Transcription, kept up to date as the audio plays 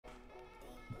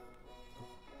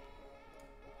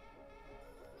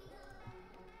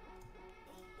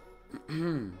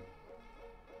Hold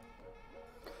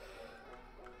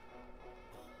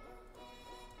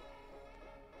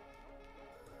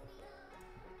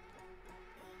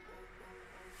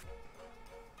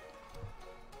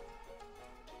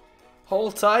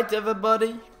tight,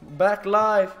 everybody. Back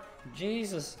live.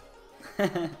 Jesus.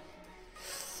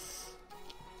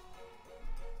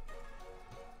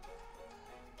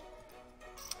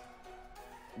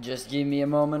 Just give me a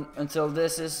moment until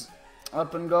this is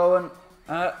up and going.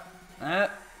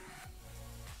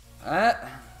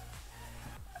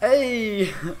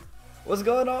 Hey! What's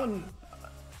going on?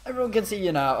 Everyone can see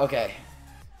you now. Okay.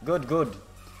 Good, good.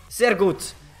 Sehr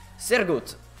gut. Sehr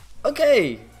gut.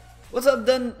 Okay. What's up,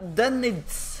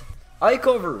 Denitz? Eye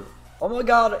cover. Oh my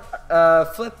god.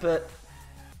 Flip it.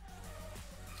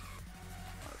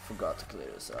 I forgot to clear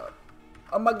this out.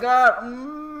 Oh my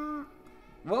god.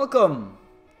 Welcome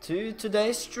to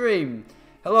today's stream.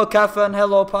 Hello, Kafan.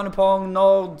 Hello, Panipong.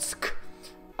 Nodsk.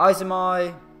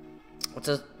 Izamai.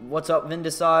 What's up,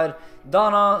 Vindicide?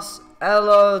 Donas.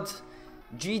 Elod.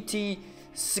 GT.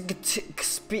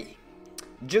 Sgtxp.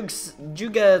 Jugadxp.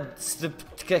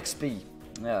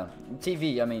 Yeah.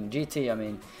 TV, I mean. GT, I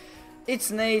mean.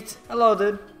 It's Nate. Hello,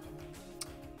 dude.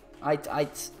 How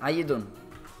you doing?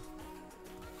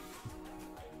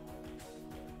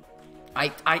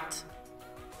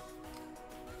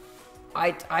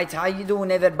 How you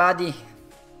doing, everybody?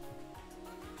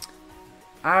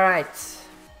 Alright.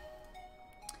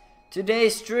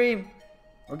 Today's stream,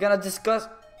 we're gonna discuss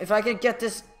if I can get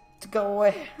this to go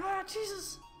away. Ah,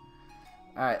 Jesus.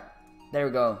 Alright, there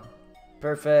we go.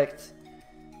 Perfect.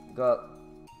 We got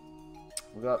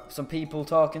some people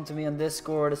talking to me on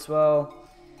Discord as well.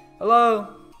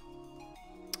 Hello.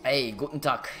 Hey, guten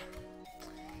Tag.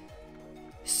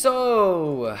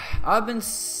 So, I've been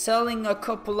selling a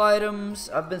couple items.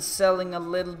 I've been selling a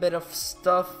little bit of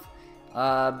stuff.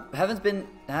 Haven't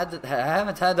had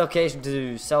the occasion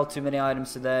to sell too many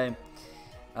items today.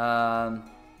 I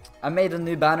made a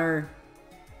new banner,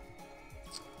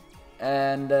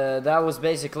 and that was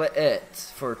basically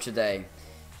it for today.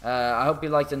 I hope you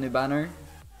like the new banner.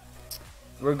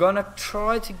 We're gonna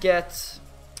try to get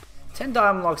 10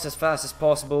 diamond locks as fast as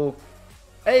possible.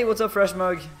 Hey, what's up, Fresh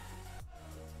Mug?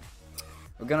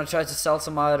 We're gonna try to sell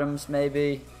some items,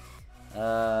 maybe.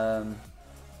 Yeah.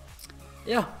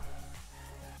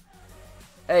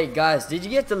 Hey guys, did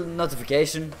you get the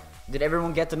notification? Did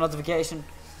everyone get the notification?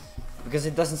 Because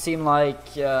it doesn't seem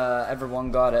like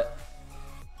everyone got it.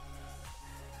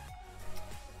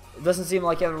 It doesn't seem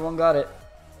like everyone got it.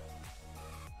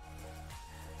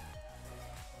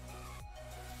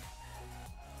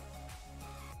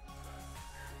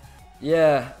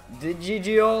 Yeah, did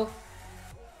GG all?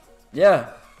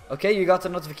 Yeah, okay, you got the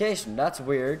notification. That's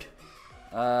weird.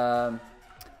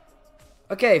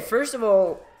 Okay, first of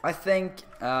all, I think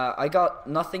I got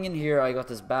nothing in here. I got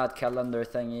this bad calendar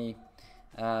thingy.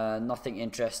 Nothing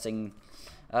interesting.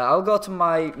 I'll go to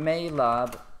my May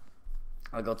lab.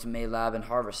 I'll go to May lab and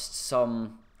harvest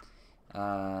some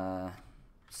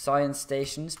science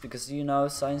stations, because you know,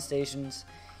 science stations,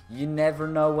 you never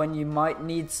know when you might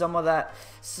need some of that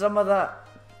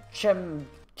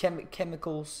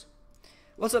chemicals.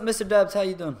 What's up, Mr. Debs? How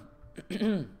you doing?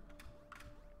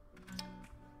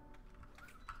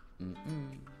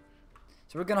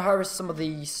 So we're gonna harvest some of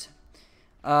these.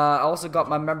 I also got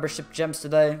my membership gems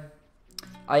today.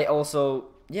 I also,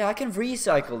 yeah, I can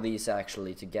recycle these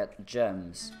actually to get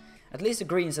gems. At least the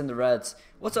greens and the reds.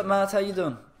 What's up, Matt? How you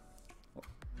doing?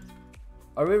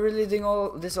 Are we really doing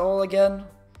all this again?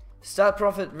 Stat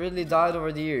profit really died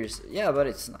over the years. Yeah, but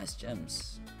it's nice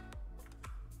gems.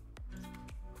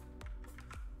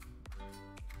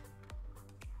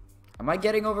 Am I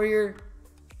getting over here?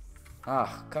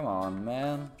 Ah, come on,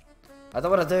 man. I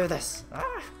don't want to do this.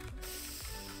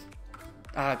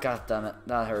 Ah, god damn it.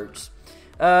 That hurts.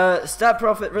 Stat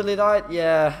profit really died?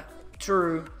 Yeah,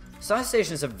 true. Science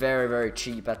stations are very, very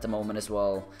cheap at the moment as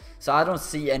well. So I don't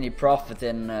see any profit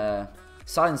in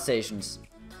science stations.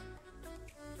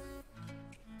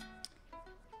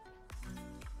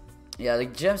 Yeah, the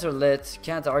gems are lit.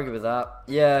 Can't argue with that.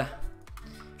 Yeah.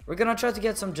 We're gonna try to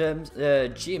get some gems.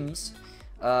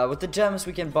 With the gems,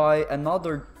 we can buy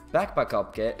another backpack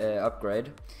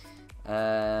upgrade.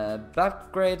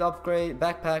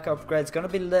 Backpack upgrade. It's gonna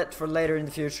be lit for later in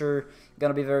the future.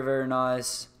 Gonna be very, very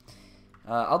nice.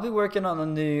 I'll be working on a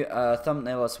new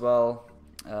thumbnail as well.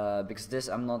 Because this,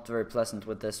 I'm not very pleasant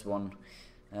with this one.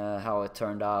 How it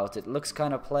turned out. It looks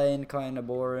kind of plain, kind of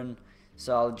boring.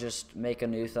 So I'll just make a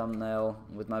new thumbnail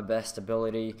with my best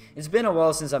ability. It's been a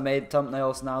while since I made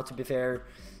thumbnails now, to be fair.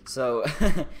 So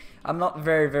I'm not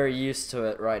very, very used to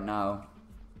it right now.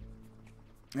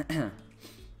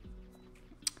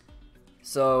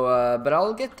 So, but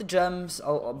I'll get the gems.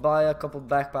 I'll buy a couple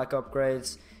backpack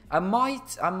upgrades. I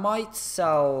might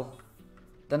sell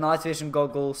the night vision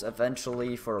goggles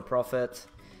eventually for a profit.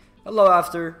 Hello,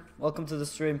 After. Welcome to the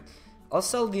stream. I'll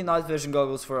sell the night vision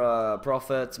goggles for a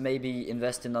profit. Maybe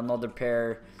invest in another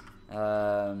pair.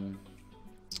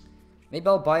 Maybe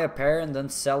I'll buy a pair and then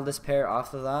sell this pair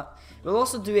after that. We'll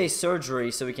also do a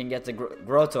surgery so we can get the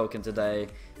grow token today.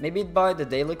 Maybe buy the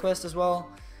daily quest as well.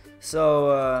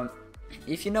 So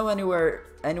if you know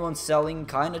anyone selling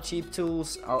kind of cheap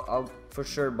tools, I'll for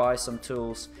sure buy some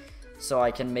tools so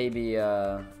I can maybe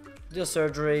do a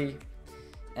surgery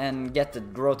and get the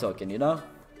grow token, you know?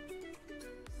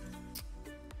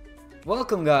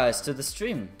 Welcome guys to the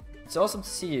stream. It's awesome to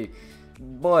see you.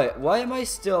 Boy, why am I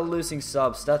still losing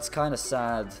subs? That's kind of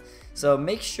sad. So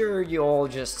make sure you all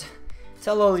just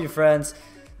tell all your friends.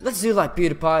 Let's do like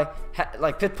PewDiePie,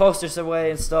 like put posters away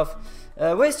and stuff.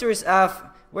 Waster is F.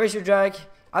 Where's your drag?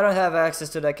 I don't have access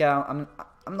to the account.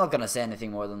 I'm not gonna say anything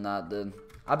more than that, dude.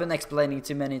 I've been explaining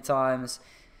too many times,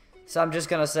 so I'm just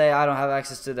gonna say I don't have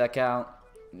access to the account.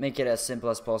 Make it as simple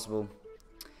as possible.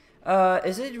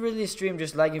 Is it really stream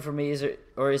just lagging for me?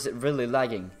 Or is it really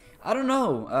lagging? I don't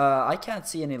know. I can't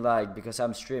see any lag because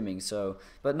I'm streaming. So,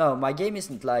 but no, my game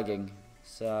isn't lagging.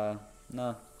 So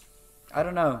no, I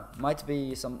don't know. Might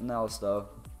be something else though.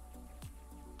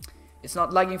 It's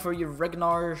not lagging for you,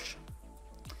 Ragnar.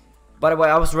 By the way,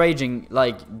 I was raging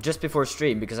like just before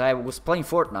stream because I was playing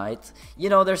Fortnite. You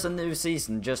know, there's a new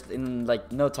season just in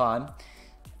like no time,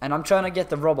 and I'm trying to get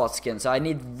the robot skin. So I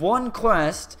need one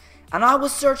quest, and I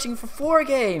was searching for 4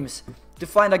 games to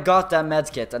find a goddamn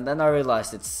medkit, and then I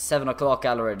realized it's 7 o'clock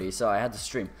already, so I had to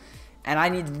stream, and I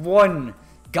need one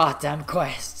goddamn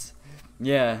quest.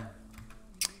 Yeah.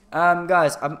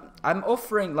 Guys, I'm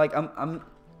offering like I'm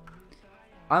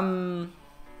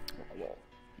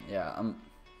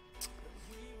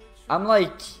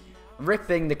like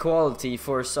ripping the quality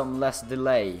for some less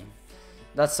delay.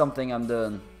 That's something I'm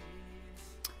doing.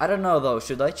 I don't know though,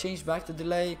 should I change back the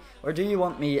delay? Or do you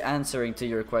want me answering to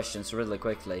your questions really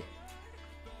quickly?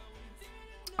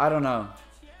 I don't know.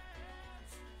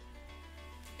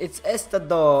 It's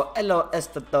Estado. Hello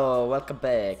Estado, welcome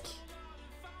back.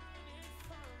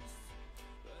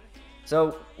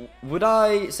 So, would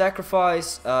I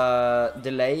sacrifice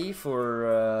delay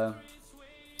for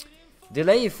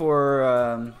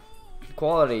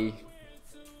quality?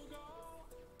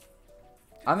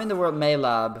 I'm in the World Mail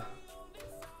Lab.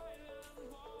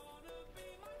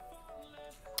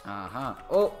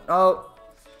 Oh,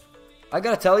 I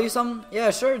gotta tell you something?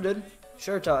 Yeah, sure, dude.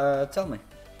 Sure, tell me.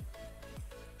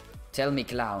 Tell me,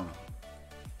 clown.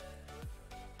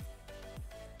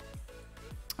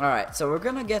 Alright, so we're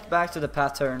gonna get back to the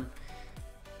pattern.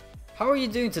 How are you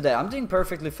doing today? I'm doing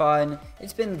perfectly fine.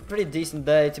 It's been a pretty decent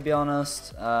day, to be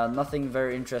honest. Nothing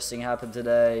very interesting happened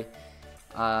today.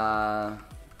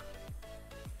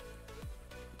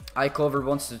 iCover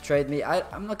wants to trade me.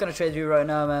 I'm not gonna trade you right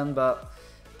now, man, but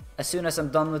as soon as I'm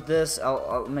done with this,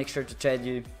 I'll make sure to trade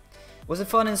you. Was it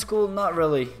fun in school? Not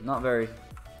really. Not very.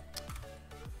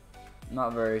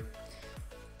 Not very.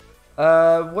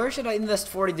 Where should I invest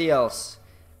 40 DLs?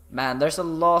 Man, there's a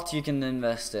lot you can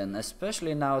invest in,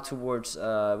 especially now towards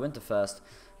Winterfest.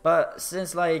 But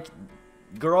since like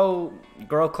Grow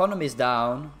economy is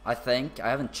down, I think I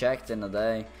haven't checked in a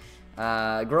day.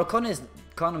 Grow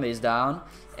economy is down,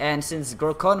 and since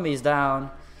Grow economy is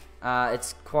down,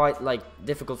 it's quite like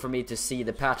difficult for me to see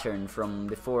the pattern from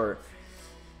before.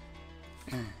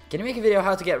 Can you make a video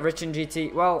how to get rich in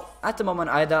GT? Well, at the moment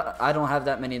I don't have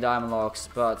that many diamond locks,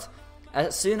 but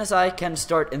as soon as I can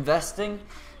start investing,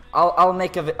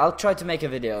 I'll try to make a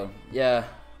video. Yeah.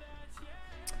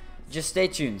 Just stay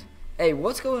tuned. Hey,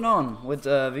 what's going on with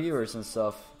viewers and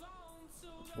stuff?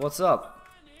 What's up?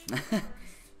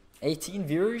 18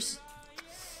 viewers?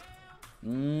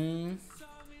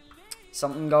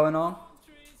 Something going on?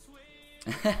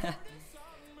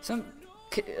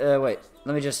 Wait,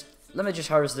 let me just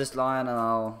harvest this line and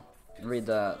I'll read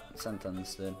that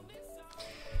sentence, dude.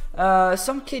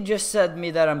 Some kid just said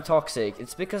me that I'm toxic.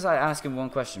 It's because I asked him one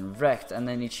question, wrecked, and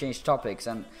then he changed topics,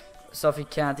 and so he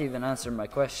can't even answer my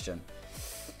question.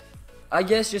 I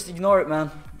guess just ignore it, man.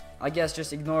 I guess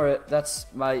just ignore it. That's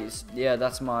my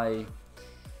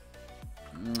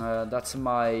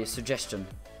suggestion.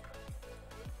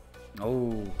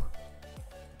 Oh.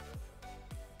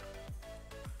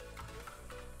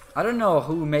 I don't know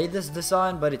who made this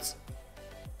design, but it's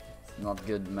not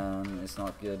good, man. It's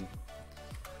not good.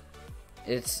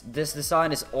 This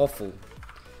design is awful.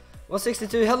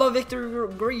 162. Hello, Victor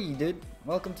Gree, dude.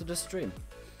 Welcome to the stream.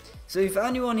 So if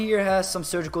anyone here has some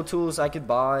surgical tools I could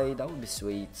buy, that would be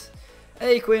sweet.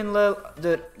 Hey Quinn,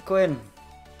 dude, Quinn,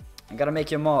 I gotta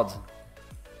make you a mod.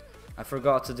 I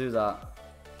forgot to do that.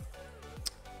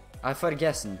 I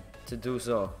forgotten to do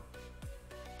so.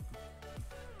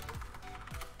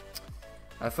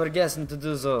 I forgotten to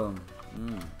do so.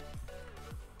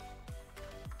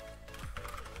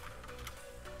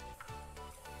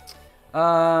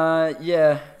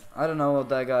 Yeah, I don't know what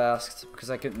that guy asked because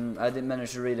I didn't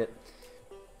manage to read it.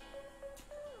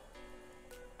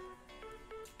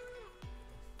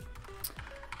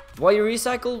 Why you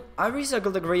recycle? I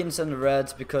recycle the greens and the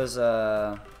reds because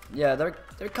yeah, they're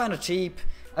kind of cheap.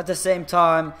 At the same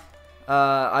time,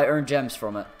 I earn gems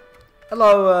from it.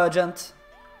 Hello, gent.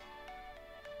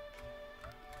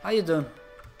 How you doing?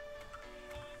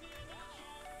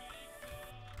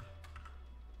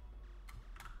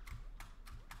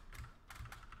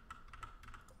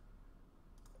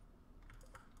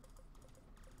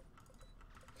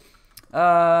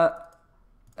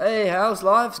 Hey, how's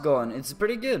life going? It's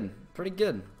pretty good. Pretty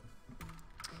good.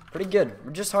 Pretty good.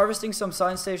 We're just harvesting some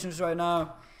science stations right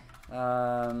now.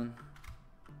 Yeah.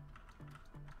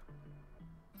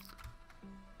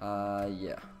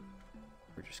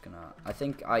 We're just gonna... I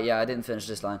think... yeah, I didn't finish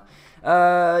this line.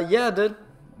 Yeah, dude.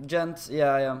 Gent.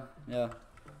 Yeah, I am. Yeah.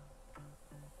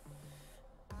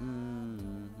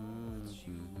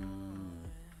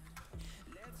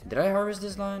 Did I harvest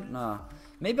this line? Nah.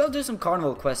 Maybe I'll do some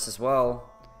carnival quests as well.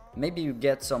 Maybe you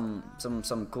get some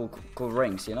cool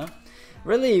rings, you know?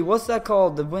 Really, what's that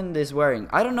called? The Wind is wearing.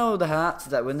 I don't know the hat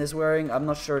that Wind is wearing. I'm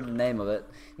not sure the name of it.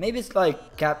 Maybe it's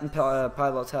like Captain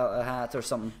Pilot's hat or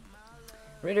something.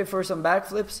 Ready for some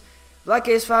backflips? Black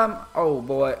Ace fam? Oh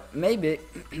boy, maybe.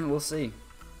 We'll see.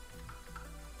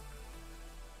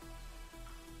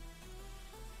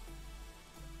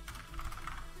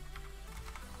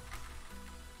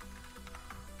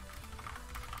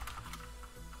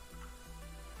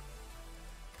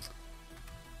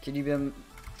 Could you be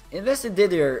invested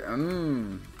Didier?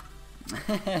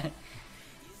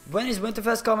 When is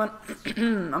Winterfest coming?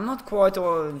 I'm not quite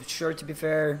sure, to be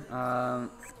fair.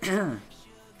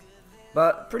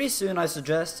 But pretty soon, I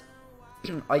suggest.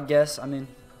 I guess. I mean.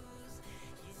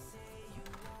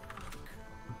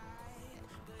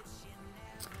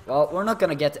 Well, we're not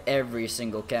gonna get every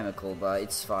single chemical, but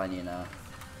it's fine, you know.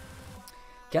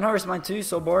 Can harvest mine too?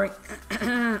 So boring.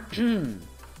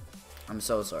 I'm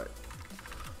so sorry.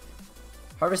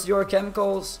 Harvest your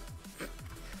chemicals.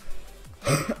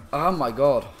 Oh my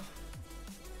god.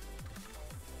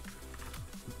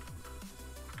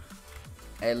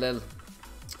 Hey Lil.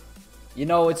 You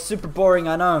know, it's super boring,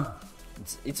 I know.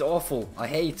 It's awful. I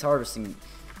hate harvesting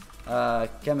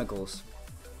chemicals.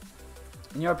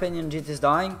 In your opinion, GT is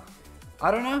dying?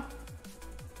 I don't know.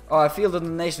 Oh, I feel the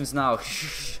donations now.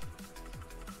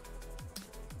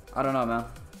 I don't know, man.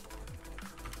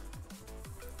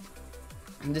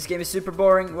 This game is super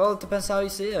boring. Well, it depends how you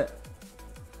see it.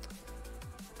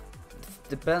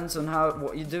 Depends on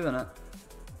what you do in it.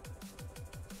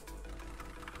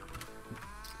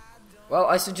 Well,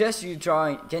 I suggest you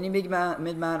try. Can you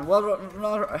mid-man? Well,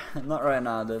 not right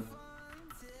now, dude.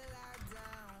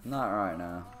 Not right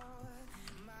now.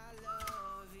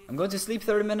 I'm going to sleep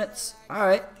 30 minutes.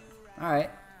 Alright. Alright.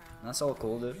 That's all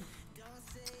cool, dude.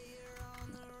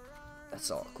 That's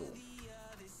all cool.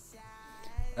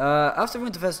 After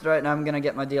Winterfest right now, I'm gonna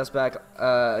get my deals back.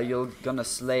 You're gonna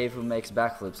slave who makes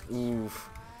backflips. Oof.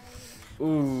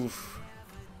 Oof.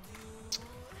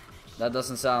 That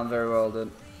doesn't sound very well,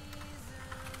 dude.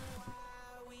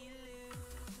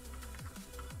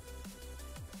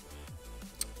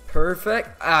 Perfect.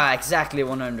 Ah, exactly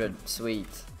 100.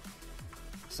 Sweet.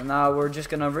 So now we're just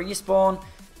gonna respawn.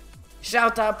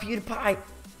 Shout out PewDiePie.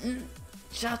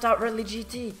 Shout out Really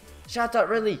GT. Shout out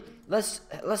Really.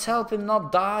 Let's help him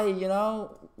not die, you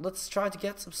know. Let's try to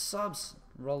get some subs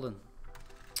rolling.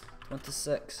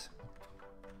 26.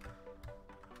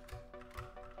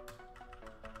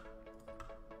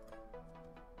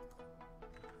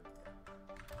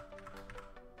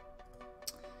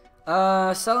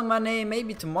 Selling my name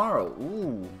maybe tomorrow.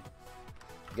 Ooh.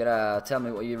 You gotta tell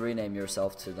me what you rename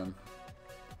yourself to then.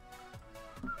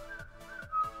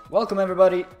 Welcome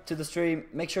everybody to the stream.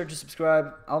 Make sure to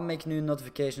subscribe. I'll make new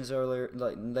notifications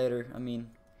later. I mean,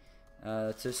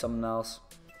 to someone else.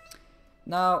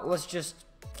 Now let's just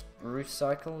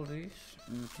recycle these.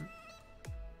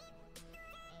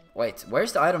 Wait,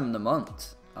 where's the item in the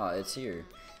month? Oh, it's here.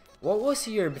 What was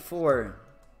here before?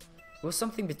 It was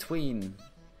something between.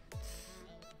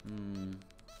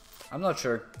 I'm not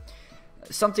sure.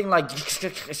 Something like.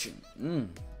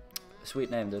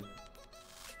 Sweet name, dude.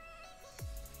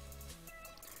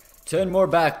 10 more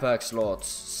backpack slots.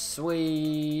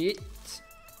 Sweet.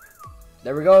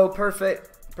 There we go.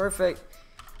 Perfect. Perfect.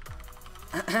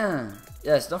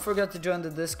 Yes, don't forget to join the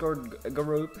Discord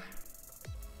group.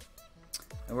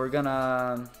 And we're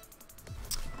gonna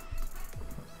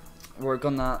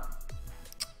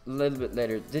a little bit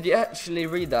later. Did you actually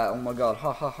read that? Oh my god.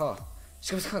 Ha ha ha.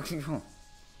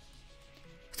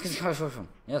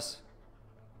 Yes.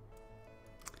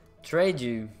 Trade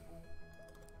you.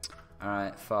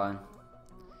 Alright, fine.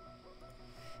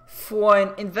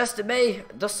 Fine. Invest in me.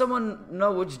 Does someone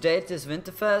know which date is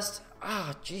Winterfest?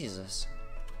 Ah, Jesus.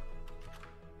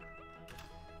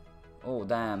 Oh,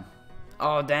 damn.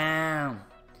 Oh, damn.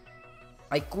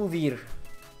 I could here.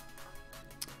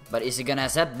 But is he gonna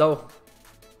accept though?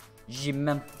 Jim,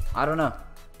 I don't know.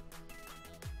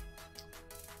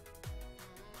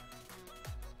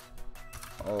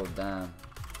 Oh, damn.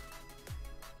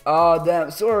 Oh,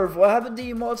 damn. Surf, what happened to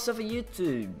your mod stuff on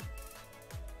YouTube?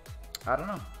 I don't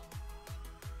know.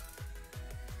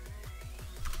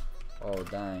 Oh,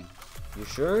 dang. You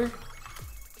sure?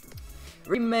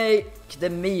 Remake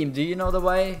the meme. Do you know the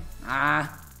way?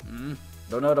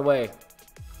 Don't know the way.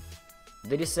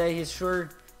 Did he say he's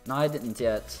sure? No, I didn't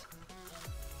yet.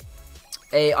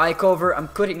 Hey, eye cover. I'm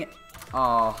cutting it.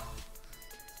 Aw.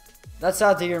 That's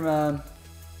sad to hear, man.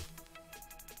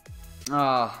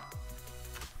 Ah.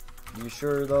 You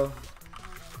sure though?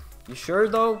 You sure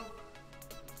though?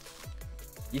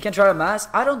 You can try a mass?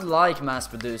 I don't like mass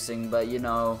producing, but you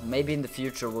know, maybe in the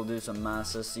future we'll do some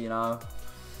masses, you know.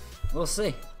 We'll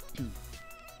see.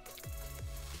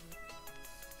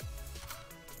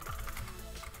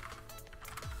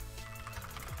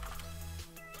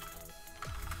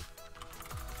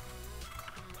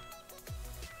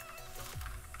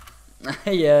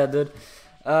 Yeah, dude.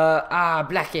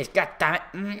 Blackish,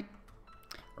 goddammit.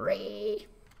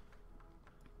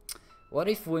 What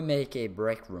if we make a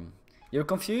break room? You're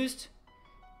confused?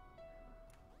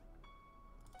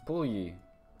 Pull you.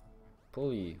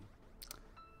 Pull you.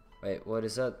 Wait, what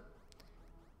is that?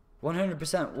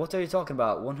 100%. What are you talking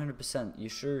about? 100%. You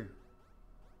sure?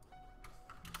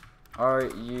 Are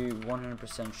you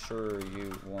 100% sure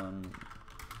you want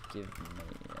give me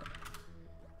it?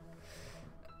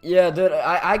 Yeah, dude,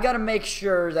 I gotta make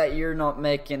sure that you're not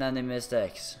making any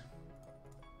mistakes.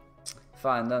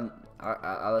 Fine, then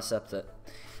I'll accept it.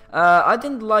 I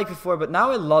didn't like before, but now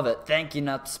I love it. Thank you,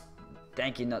 Nuts.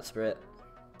 Thank you, Nut Spirit.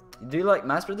 Do you like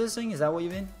mass producing? Is that what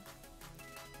you mean?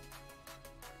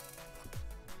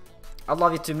 I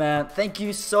love you too, man. Thank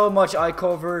you so much,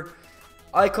 iCover.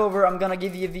 iCover, I'm gonna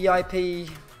give you VIP.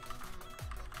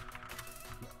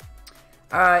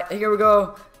 Alright, here we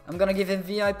go. I'm gonna give him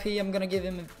VIP. I'm gonna give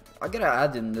him... I gotta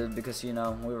add him, dude, because, you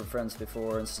know, we were friends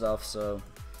before and stuff, so...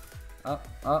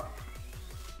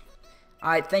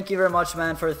 Alright, thank you very much,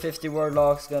 man, for the 50 word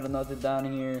locks. Gotta note it down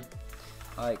here.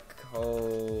 iCover...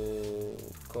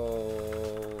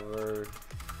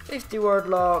 50 word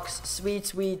locks. Sweet,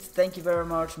 sweet. Thank you very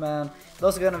much, man.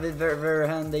 Those are gonna be very, very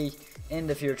handy in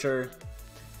the future.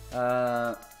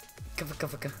 Alright,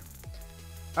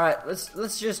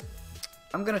 let's just...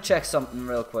 I'm gonna check something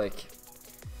real quick.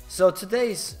 So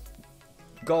today's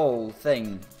goal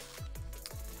thing.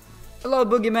 Hello,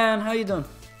 Boogeyman. How you doing?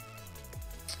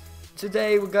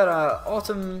 Today we got a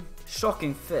autumn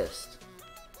shocking fist.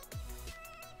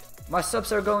 My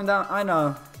subs are going down. I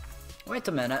know. Wait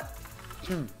a minute.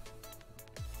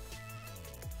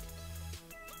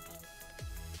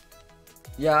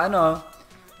 Yeah, I know.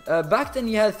 Back then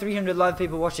you had 300 live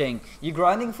people watching. You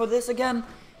grinding for this again?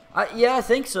 Yeah, I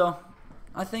think so.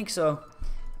 I think so.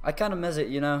 I kind of miss it,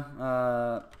 you know.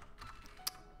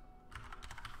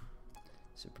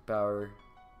 Superpower.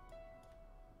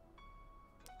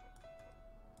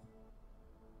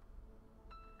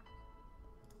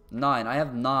 Nine. I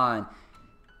have 9.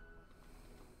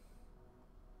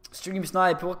 Stream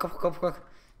snipe.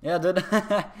 Yeah, dude.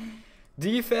 Do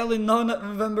you fail in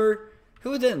November?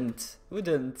 Who didn't? Who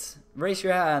didn't? Raise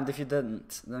your hand if you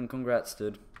didn't. Then congrats,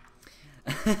 dude.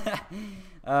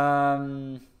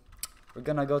 We're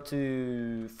gonna go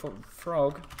to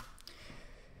Frog.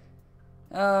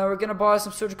 We're gonna buy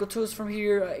some surgical tools from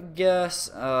here, I guess.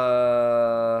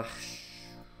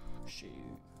 Shoot.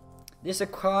 These are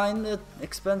kinda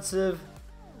expensive.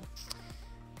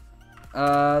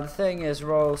 The thing is,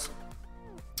 Rose,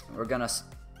 we're gonna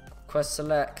quest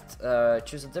select,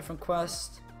 choose a different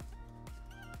quest.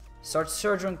 Start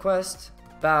surgeon quest.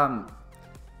 Bam.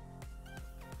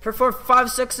 Perform 5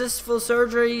 successful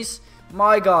surgeries.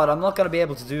 My god, I'm not gonna be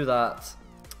able to do that.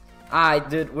 Alright,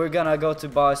 dude, we're gonna go to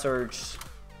buy surge.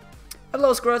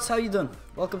 Hello, Scratch, how you doing?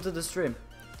 Welcome to the stream.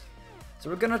 So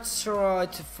we're gonna try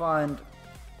to find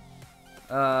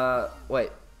Wait.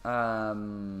 I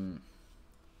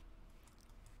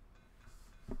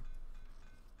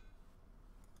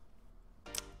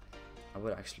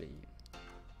would actually.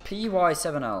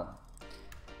 PY7L.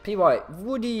 PY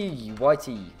Woody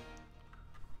Whitey.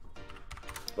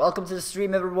 Welcome to the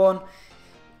stream, everyone.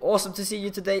 Awesome to see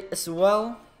you today as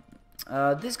well.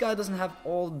 This guy doesn't have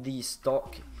all the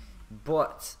stock,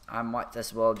 but I might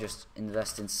as well just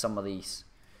invest in some of these.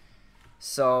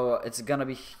 So it's gonna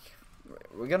be.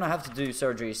 We're gonna have to do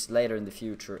surgeries later in the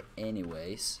future,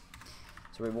 anyways.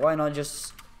 So why not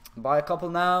just buy a couple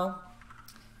now?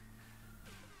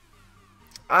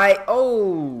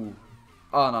 Oh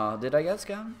no, did I get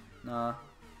scammed? Nah.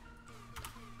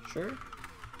 Sure.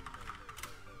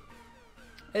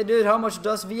 Hey dude, how much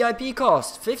does VIP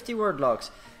cost? 50 word locks.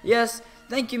 Yes,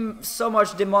 thank you so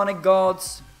much, demonic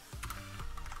gods.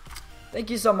 Thank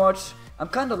you so much. I'm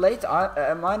kinda late,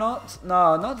 am I not?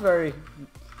 No, not very.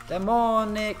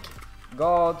 Demonic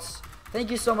gods. Thank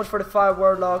you so much for the 5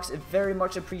 word locks. It's very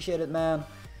much appreciated, man.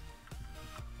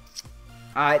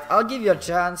 Alright, I'll give you a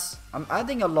chance. I'm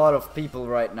adding a lot of people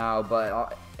right now,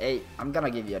 but hey, I'm gonna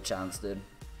give you a chance, dude.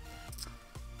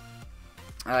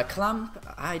 Clamp,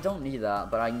 I don't need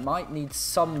that, but I might need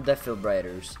some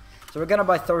defibrillators. So we're gonna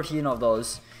buy 13 of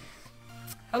those.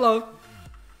 Hello.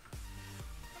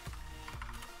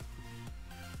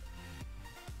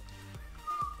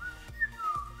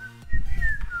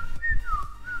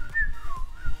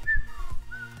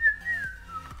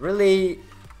 Really?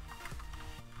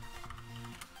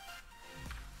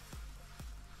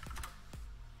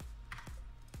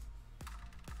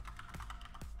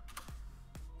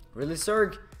 Really,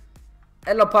 Serg?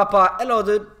 Hello, Papa. Hello,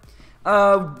 dude.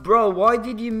 Bro, why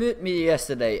did you mute me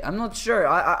yesterday? I'm not sure.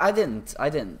 I didn't.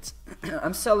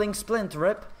 I'm selling Splint,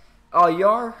 rip. Oh, you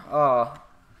are?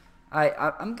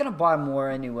 I'm gonna buy more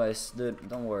anyways, dude.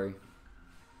 Don't worry.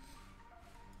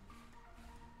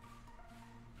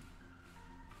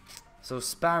 So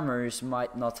spammers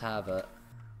might not have it.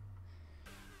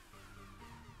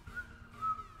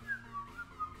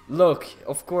 Look,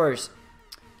 of course.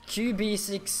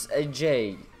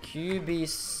 QB6J.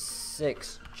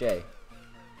 QB6J.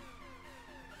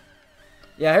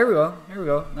 Yeah, here we go. Here we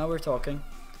go. Now we're talking.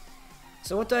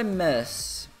 So what do I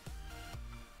miss?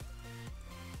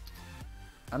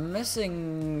 I'm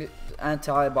missing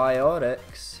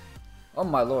antibiotics. Oh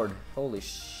my lord. Holy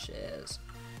shiz.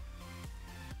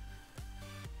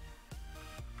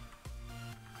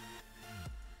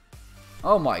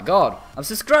 Oh my god. I'm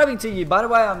subscribing to you. By the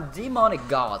way, I'm Demonic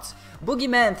Gods.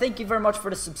 Boogeyman, thank you very much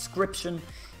for the subscription.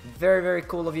 Very, very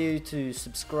cool of you to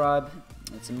subscribe.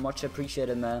 It's much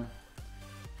appreciated, man.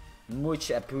 Much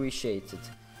appreciated.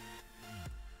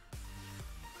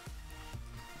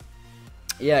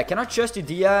 Yeah, can I trust you,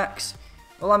 DX?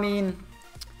 Well, I mean,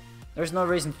 there's no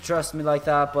reason to trust me like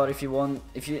that, but if you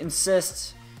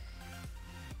insist,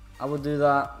 I would do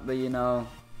that, but you know.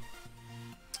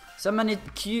 So many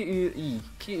QUE.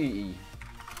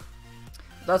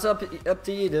 That's up to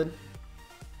you, dude.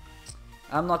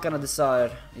 I'm not gonna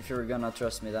decide if you're gonna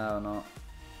trust me that or not.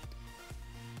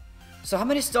 So how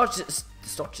many stitches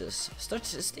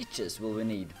will we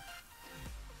need?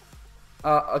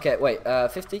 Okay, wait,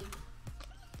 50?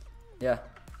 Yeah.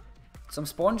 Some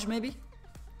sponge, maybe?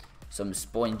 Some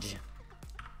sponge.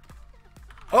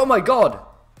 Oh my god!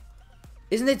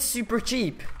 Isn't it super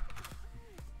cheap?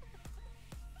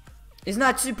 Isn't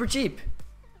that super cheap?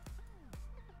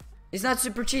 Isn't that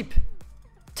super cheap?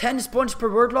 10 sponge per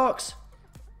word locks?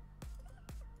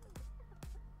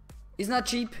 Isn't that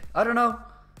cheap? I don't know.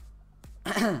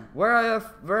 Where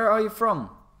are you from?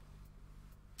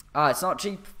 Ah, it's not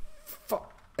cheap.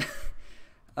 Fuck.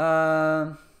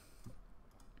 I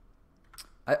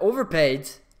overpaid.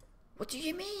 What do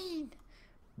you mean,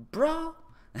 bro?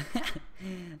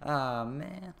 Ah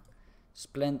man.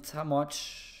 Splint, how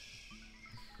much?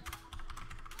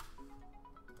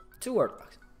 2 word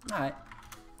locks. Alright.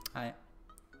 Alright.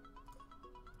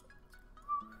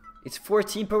 It's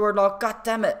 14 per word lock. God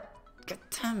damn it. God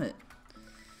damn it.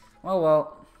 Oh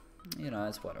well. You know,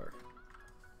 it's whatever.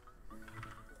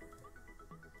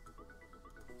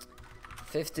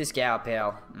 50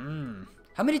 scalpel.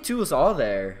 How many tools are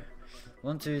there?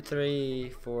 1, 2, 3,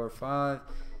 4, 5,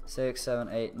 6, 7,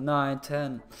 8, 9,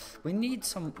 10. We need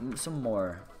some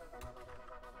more.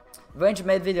 Range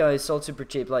made video is sold super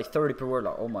cheap, like 30 per word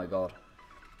lock. Oh my god.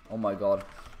 Oh my god.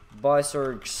 Buy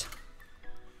Surgs.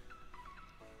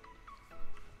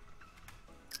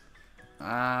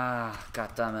 Ah,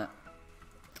 god damn it.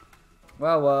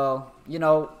 Well, you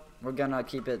know, we're gonna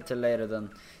keep it till later then.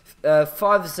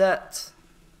 5Z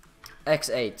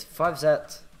X8.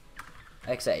 5Z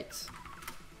X8.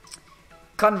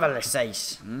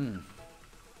 Conversation.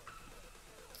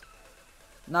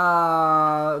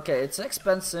 Nah, okay, it's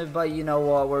expensive, but you know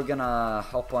what? We're gonna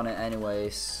hop on it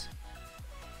anyways.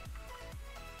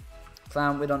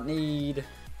 Clown, we don't need.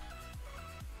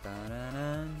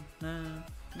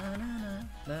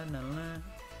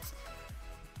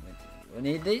 We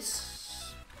need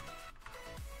these.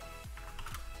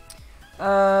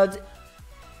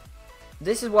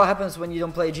 This is what happens when you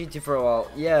don't play GT for a while.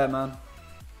 Yeah, man.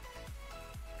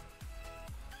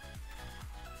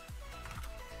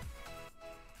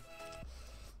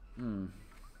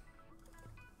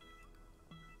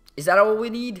 Is that all we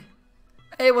need?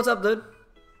 Hey, what's up, dude?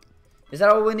 Is that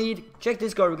all we need? Check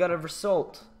this card, we got a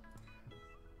result.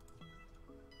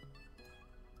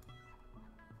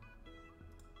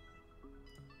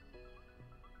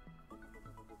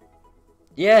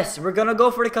 Yes, we're gonna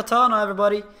go for the katana,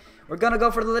 everybody. We're gonna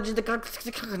go for the legend.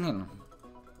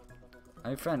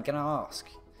 Hey, friend, can I ask?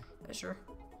 Yeah, sure.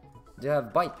 Do you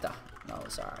have Baita? No,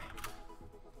 sorry.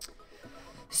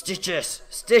 Stitches!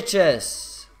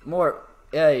 Stitches! More,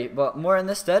 yeah, but more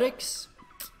anesthetics?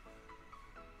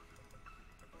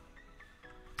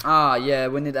 Ah, yeah,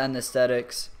 we need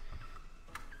anesthetics.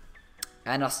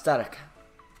 Anesthetic.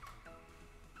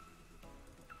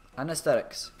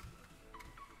 Anesthetics.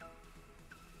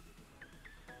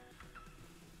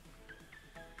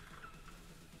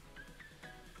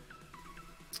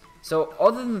 So,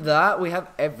 other than that, we have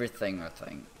everything, I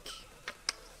think.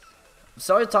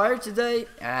 So tired today?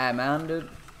 Ah, man, dude.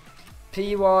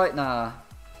 PY, nah.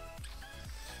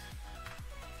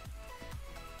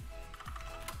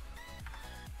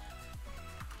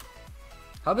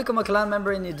 How become a clan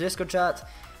member in your Discord chat?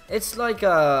 It's like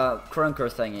a crunker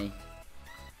thingy.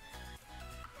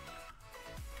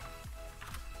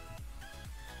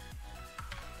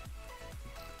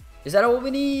 Is that all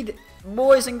we need?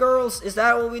 Boys and girls, is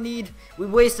that all we need? We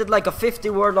wasted like a 50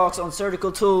 warlocks on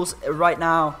surgical tools right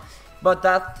now. But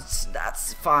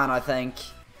that's fine, I think.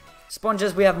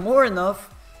 Sponges, we have more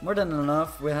than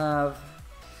enough. We have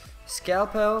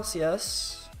scalpels,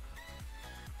 yes.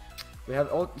 We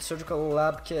have old surgical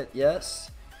lab kit,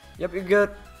 yes. Yep, you're good.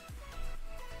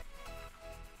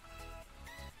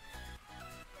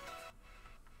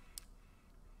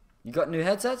 You got new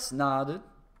headsets? Nah, dude.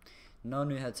 No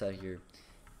new headset here.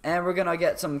 And we're gonna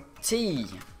get some tea.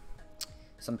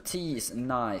 Some tea is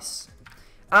nice.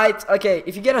 Okay,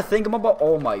 if you get a thingamabob,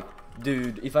 oh my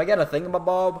dude, if I get a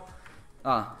thingamabob,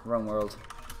 wrong world.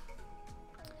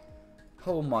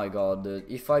 Oh my god, dude,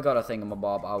 if I got a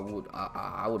thingamabob,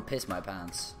 I would piss my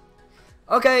pants.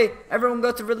 Okay, everyone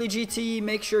go to ImReally GT,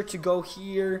 make sure to go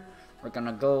here. We're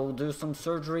gonna go do some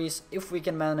surgeries if we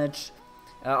can manage.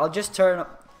 I'll just turn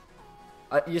up.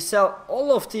 You sell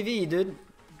all of TV, dude.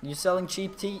 You selling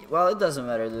cheap tea? Well, it doesn't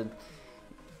matter, dude.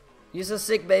 Use a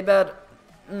sick bay bed.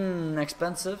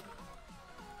 Expensive.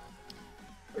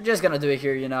 We're just gonna do it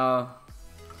here, you know.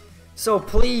 So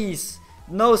please,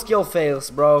 no skill fails,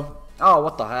 bro. Oh,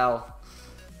 what the hell?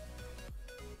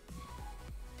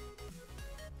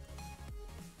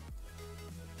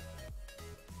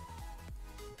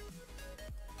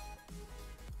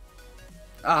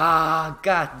 Ah,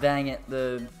 god dang it,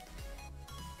 dude.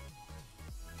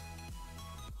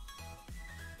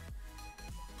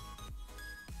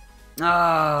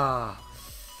 Ah.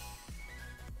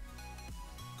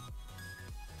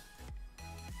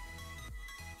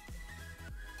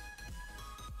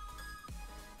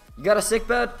 You got a sick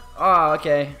bed? Oh,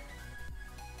 okay.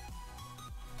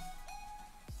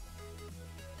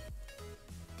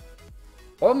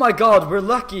 Oh my god, we're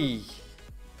lucky.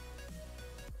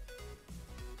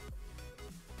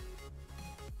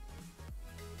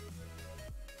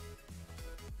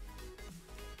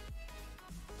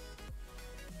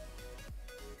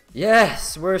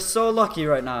 Yes, we're so lucky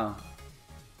right now.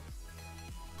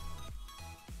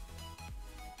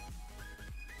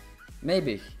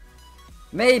 Maybe.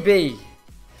 Maybe.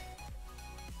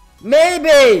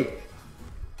 Maybe.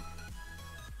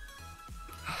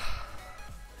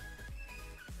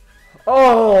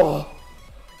 Oh.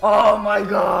 Oh my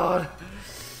god.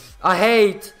 I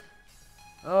hate.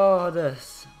 Oh,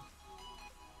 this.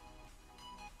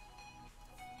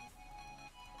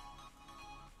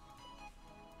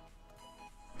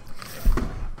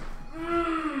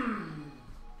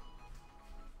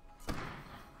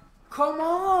 Come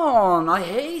on, I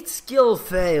hate skill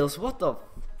fails. What the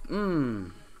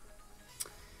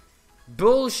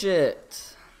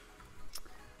bullshit.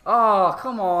 Oh,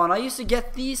 come on. I used to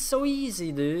get these so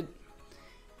easy, dude.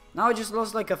 Now I just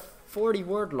lost like a 40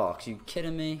 word locks. You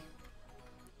kidding me?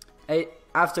 Hey,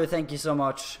 After, thank you so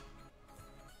much.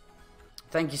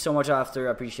 Thank you so much, After.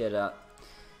 I appreciate that.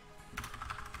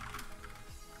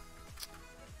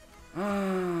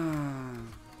 That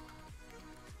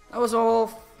was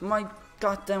all my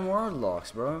goddamn word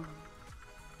locks, bro.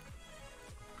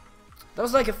 That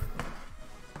was like a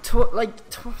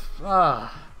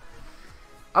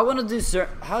I want to do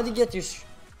how do you get your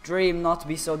stream not to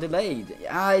be so delayed?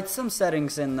 It's some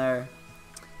settings in there.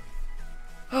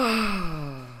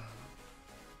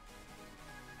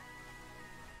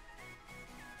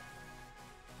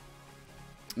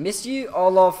 Miss you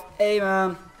all of. Hey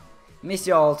man, miss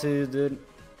you all too, dude.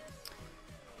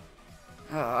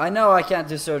 I know I can't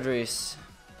do surgeries.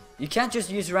 You can't just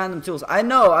use random tools. I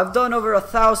know, I've done over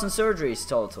 1,000 surgeries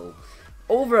total.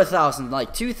 Over 1,000,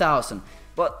 like 2,000.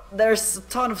 But there's a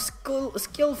ton of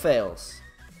skill fails.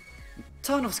 A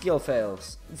ton of skill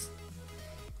fails. It's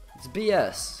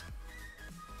BS.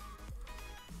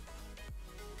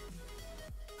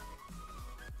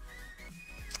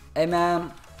 Hey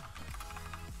man.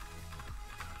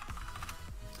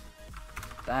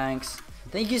 Thanks.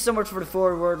 Thank you so much for the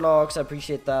 4 word logs. I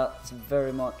appreciate that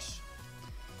very much.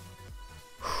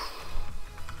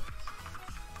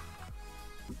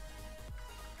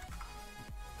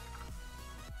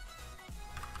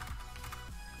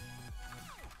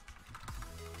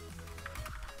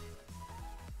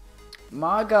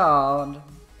 My god.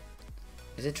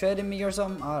 Is it trading me or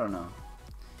something? I don't know.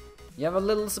 You have a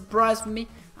little surprise for me?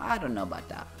 I don't know about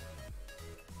that.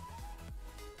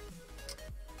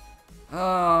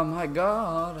 Oh my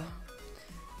god.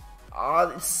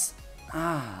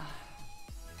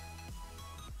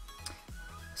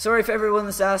 Sorry if everyone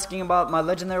is asking about my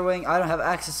legendary wing. I don't have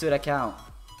access to the account.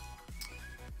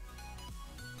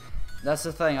 That's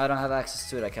the thing, I don't have access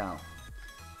to the account.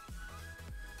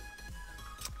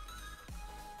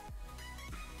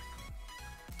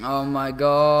 Oh my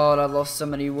god, I lost so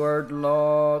many word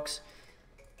logs.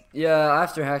 Yeah,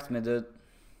 after hacked me, dude.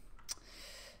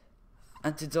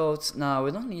 Antidotes? No,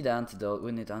 we don't need antidote,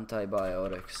 we need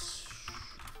antibiotics.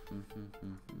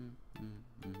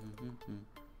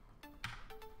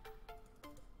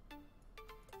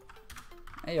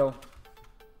 Hey yo.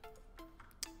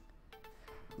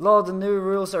 Lol, the new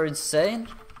rules are insane.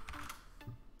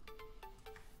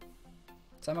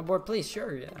 Time aboard, please.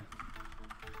 Sure, yeah.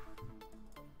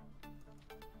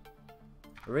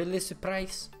 Really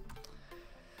surprise.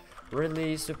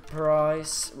 Really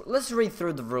surprise. Let's read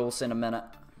through the rules in a minute.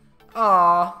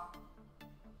 Aww.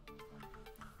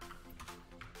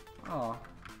 Aww.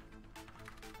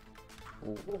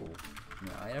 Ooh.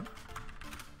 New item.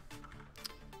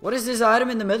 What is this item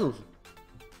in the middle?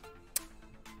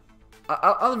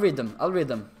 I'll read them. I'll read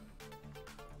them.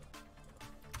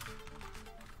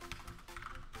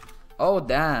 Oh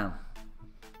damn.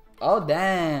 Oh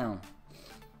damn.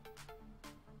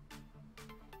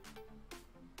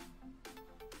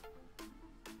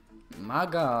 My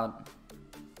god.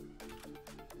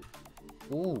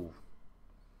 Ooh.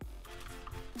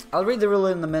 I'll read the rule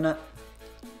in a minute.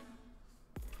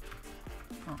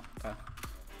 Oh, okay.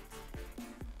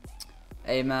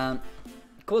 Hey man.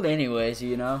 Cool anyways,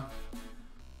 you know.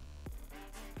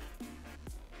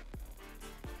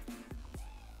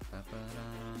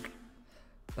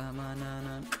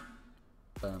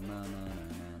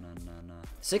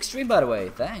 Six stream, by the way,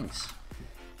 thanks.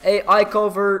 Hey,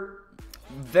 iCover,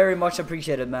 very much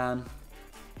appreciated, man.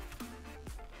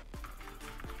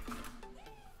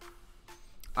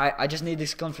 I just need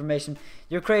this confirmation.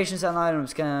 Your creations and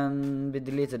items can be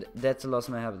deleted. Death loss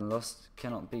may happen. Lost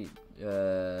cannot be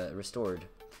restored.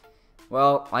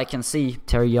 Well, I can see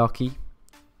teriyaki.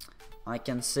 I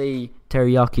can see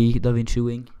teriyaki Da Vinci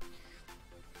wing.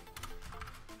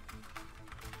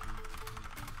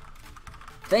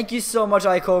 Thank you so much,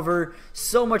 iCover.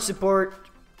 So much support.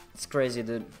 It's crazy,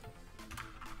 dude.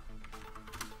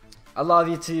 I love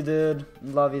you too, dude.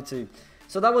 Love you too.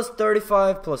 So that was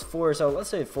 35 plus 4, so let's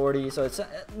say 40. So it's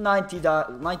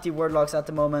 90 word locks at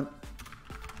the moment.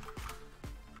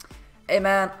 Hey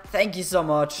man, thank you so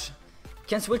much.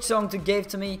 Can switch song to Gave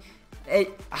to Me. Hey,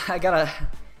 I gotta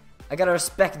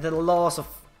respect the laws of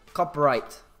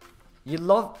copyright.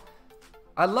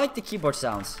 I like the keyboard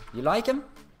sounds. You like him?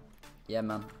 Yeah,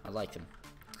 man, I like him.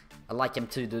 I like him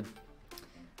too, dude.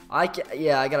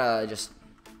 Yeah, I gotta just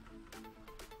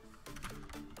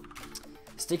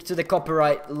stick to the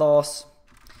copyright laws.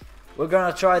 We're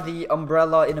gonna try the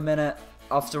umbrella in a minute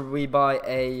after we buy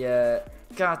a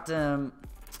goddamn.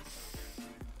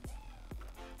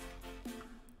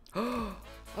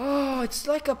 Oh, it's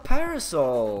like a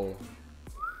parasol.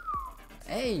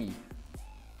 Hey.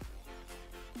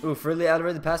 Oof, really? I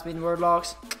already passed me in word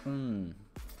locks.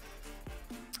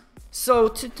 So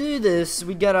to do this,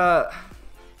 we gotta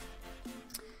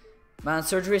Man,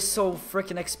 surgery is so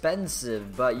freaking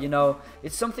expensive, but you know,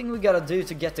 it's something we gotta do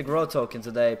to get the grow token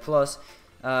today. Plus,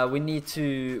 we need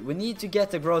to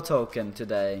get the grow token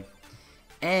today,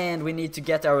 and we need to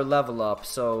get our level up.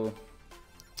 So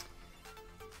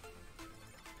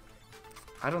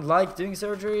I don't like doing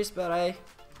surgeries, but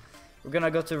we're gonna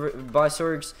go to buy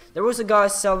surgs. There was a guy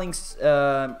selling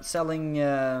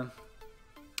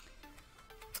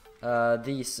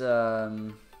these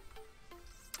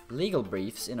legal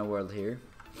briefs in a world here.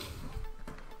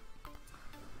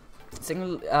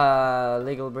 Single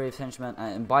legal brief henchman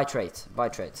and buy trait.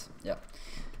 Yeah,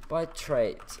 buy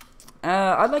trait.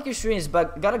 I like your streams,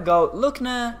 but gotta go.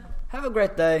 Lookna, have a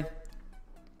great day.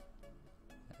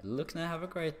 Lookna, have a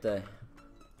great day.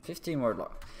 15 word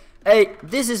log. Hey,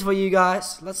 this is for you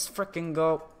guys. Let's freaking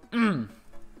go. Bada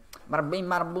bing,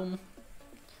 bada boom.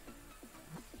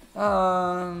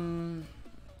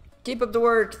 Keep up the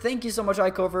work. Thank you so much,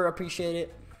 iCover. Appreciate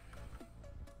it.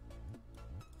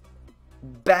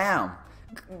 Bam.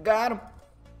 Got him.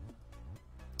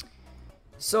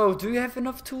 So, do you have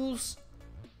enough tools?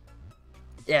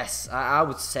 Yes, I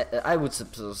would say. I would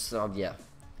suppose. So, yeah.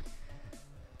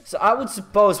 So I would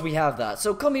suppose we have that.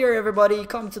 So come here, everybody.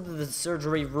 Come to the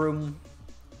surgery room.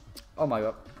 Oh my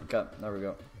god. Okay, there we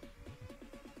go.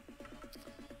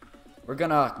 We're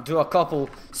gonna do a couple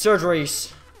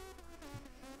surgeries.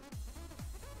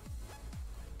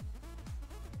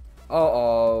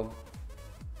 Uh-oh.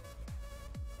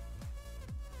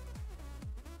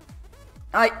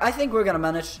 I think we're gonna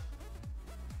manage.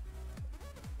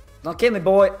 Don't kill me,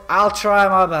 boy. I'll try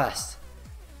my best.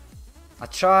 I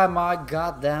try my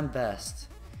goddamn best.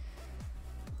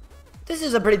 This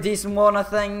is a pretty decent one, I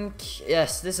think.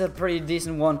 Yes, this is a pretty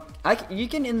decent one. You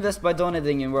can invest by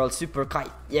donating in World Super Kite.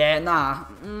 Yeah, nah.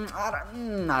 I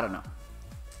don't know.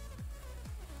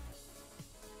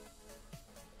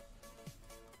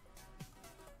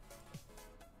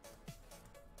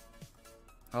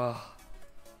 Oh.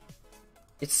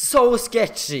 It's so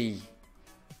sketchy.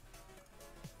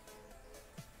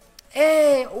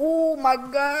 Hey, oh my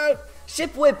god.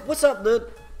 Ship Whip, what's up,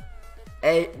 dude?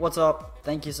 Hey, what's up?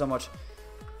 Thank you so much.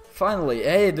 Finally,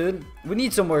 hey, dude. We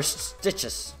need some more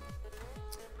stitches.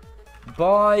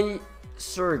 Buy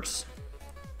Surgs.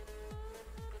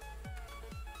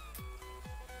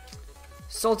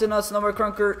 Salty Nuts, Number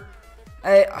Crunker.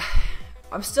 Hey,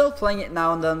 I'm still playing it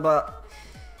now and then, but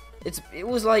it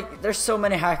was like, there's so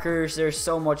many hackers, there's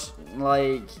so much,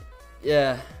 like,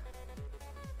 yeah.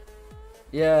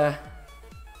 Yeah.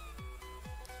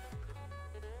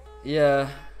 Yeah.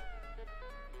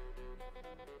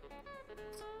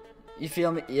 You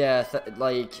feel me? Yeah,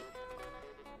 like...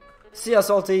 See ya,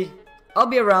 Salty. I'll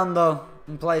be around, though,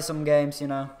 and play some games, you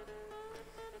know.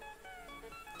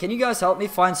 Can you guys help me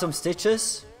find some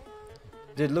stitches?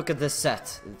 Dude, look at this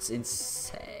set. It's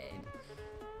insane.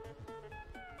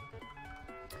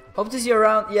 Hope to see you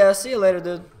around. Yeah, see you later,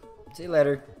 dude. See you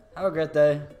later. Have a great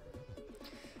day.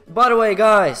 By the way,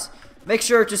 guys, make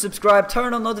sure to subscribe,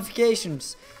 turn on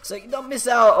notifications, so you don't miss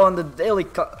out on the daily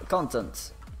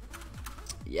content.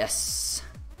 Yes.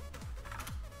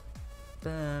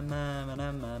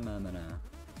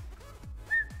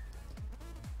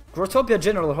 Growtopia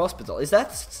General Hospital. Is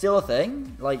that still a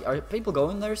thing? Like, are people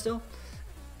going there still?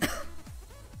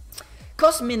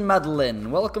 Cosmin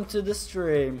Madeline, welcome to the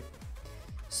stream.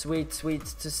 Sweet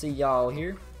to see y'all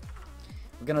here.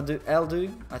 We're gonna do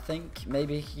Eldu, I think.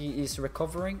 Maybe he is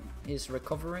recovering. He's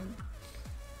recovering.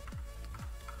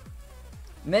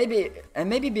 Maybe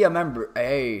be a member.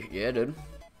 Hey, yeah, dude.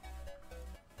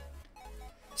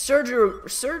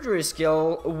 Surgery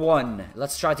skill 1.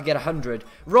 Let's try to get 100.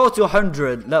 Roll to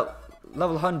 100. Level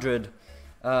 100.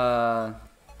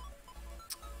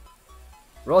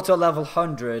 Roll to a level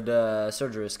 100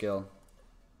 surgery skill.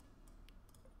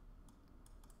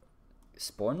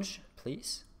 Sponge,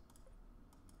 please.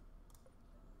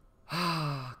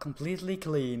 Ah, completely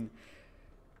clean.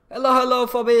 Hello,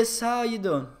 Phoebus. How you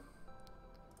doing?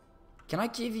 Can I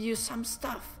give you some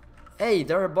stuff? Hey,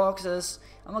 there are boxes.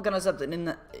 I'm not gonna accept it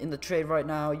in the trade right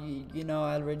now. You know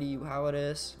already how it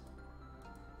is.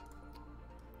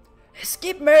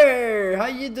 Skip me. How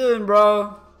you doing,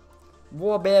 bro?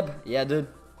 War babe. Yeah, dude.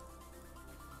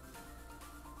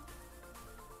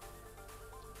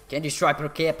 Candy striper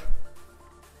cap.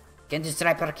 Candy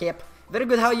striper cap. Very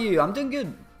good. How are you? I'm doing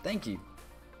good. Thank you.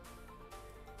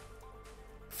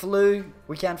 Flu.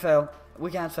 We can't fail.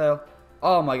 We can't fail.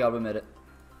 Oh my god, we made it.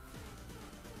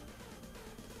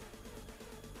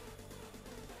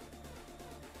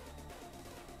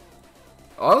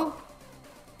 Oh?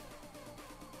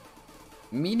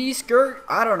 Mini skirt?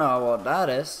 I don't know what that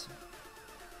is.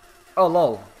 Oh,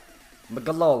 lol.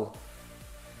 Lol.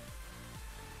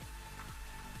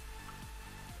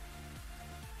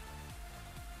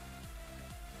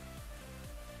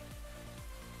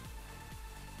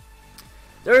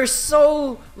 There are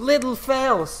so little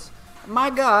fails. My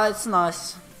god, it's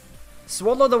nice.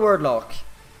 Swallow the word lock.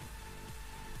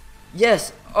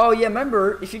 Yes. Oh yeah,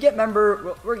 member. If you get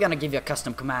member, we're gonna give you a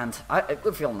custom command. It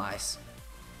will feel nice.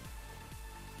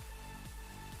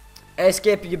 Hey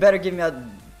Skip, you better give me a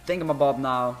thingamabob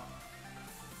now.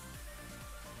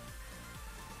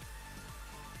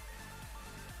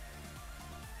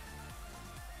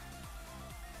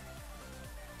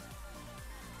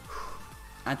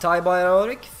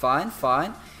 Antibiotic,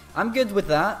 fine. I'm good with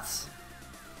that.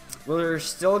 We're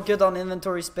still good on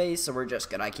inventory space, so we're just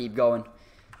gonna keep going.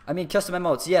 I mean, custom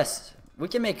emotes, yes. We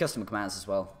can make custom commands as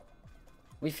well.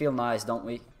 We feel nice, don't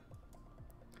we?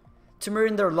 Tumor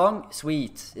in their lung?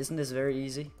 Sweet. Isn't this very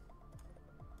easy?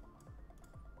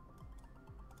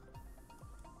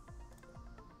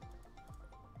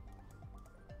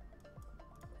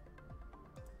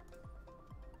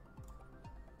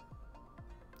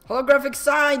 Holographic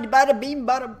sign, bada beam,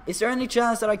 bada. Is there any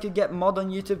chance that I could get mod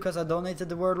on YouTube because I donated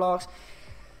the word locks?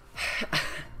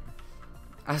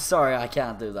 I'm sorry, I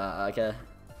can't do that. Okay,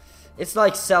 it's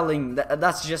like selling.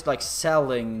 That's just like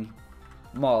selling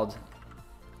mod.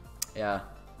 Yeah.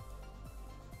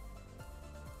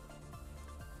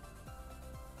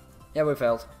 Yeah, we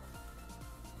failed.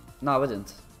 No, we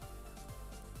didn't.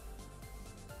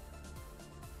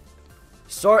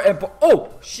 Sorry.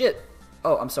 Oh shit.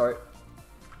 Oh, I'm sorry.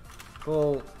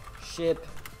 Cool. Ship.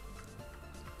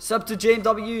 Sub to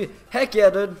JMW. Heck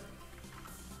yeah, dude.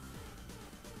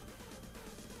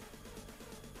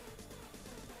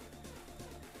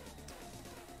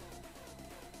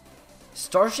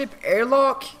 Starship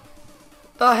airlock?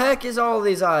 The heck is all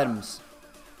these items?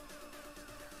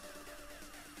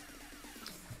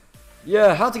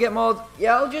 Yeah, how to get mod?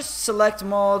 Yeah, I'll just select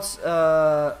mods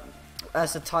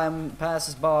as the time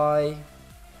passes by.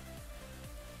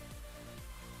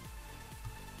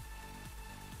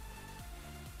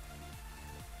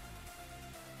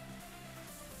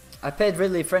 I paid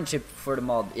really friendship for the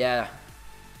mod, yeah.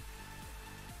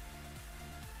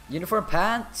 Uniform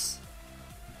pants?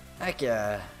 Heck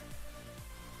yeah.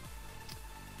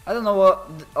 I don't know what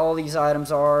all these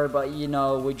items are, but you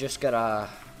know, we just gotta...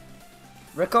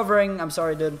 Recovering, I'm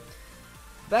sorry dude.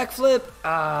 Backflip,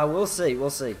 we'll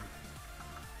see.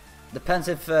 Depends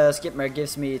if Skipmer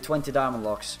gives me 20 diamond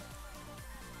locks.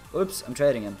 Oops, I'm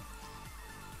trading him.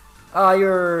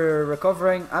 You're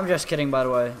recovering? I'm just kidding, by the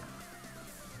way.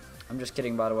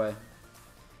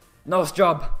 Nose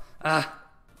job.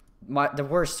 The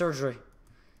worst surgery.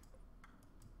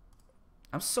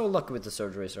 I'm so lucky with the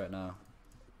surgeries right now.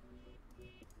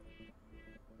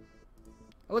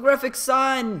 Holographic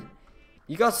sign.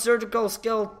 You got surgical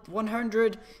skill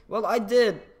 100. Well, I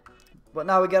did, but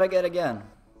now we gotta get again.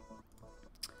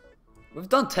 We've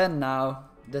done 10 now.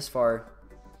 This far.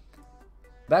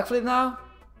 Backflip now.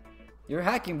 You're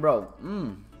hacking, bro.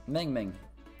 Ming.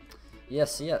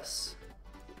 Yes.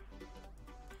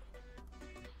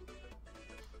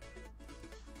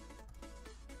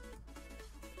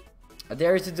 I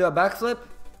dare you to do a backflip?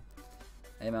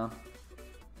 Hey, man.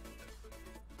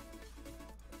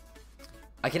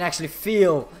 I can actually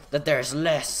feel that there's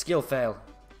less skill fail.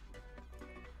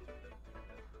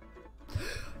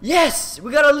 Yes!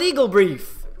 We got a legal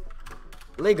brief!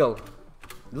 Legal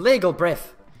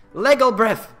brief.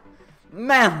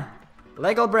 Man!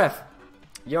 Legal brief.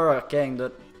 You're a king,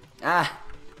 dude.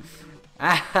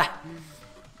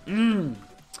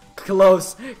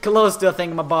 Close to a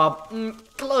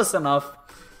thingamabob. Close enough.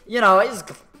 You know, it's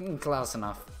close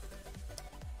enough.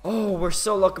 Oh, we're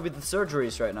so lucky with the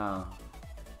surgeries right now.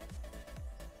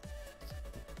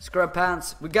 Scrub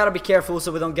pants. We gotta be careful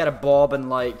so we don't get a bob and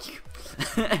like...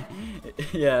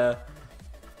 yeah.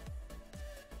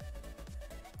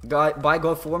 Buy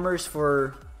go formers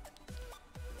for...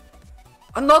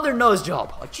 Another nose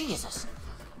job. Oh, Jesus.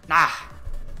 Nah.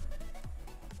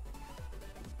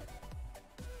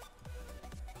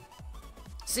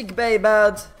 Sick bay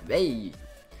bad. Hey.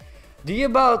 Do you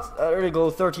about Ergo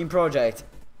 13 project?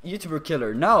 YouTuber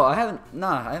killer. No, I haven't.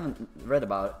 Nah, I haven't read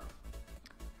about it.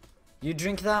 You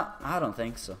drink that? I don't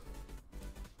think so.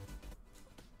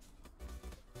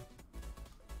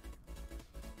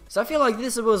 So I feel like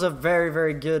this was a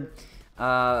very good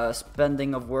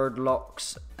spending of word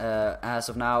locks as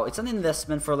of now. It's an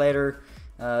investment for later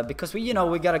because we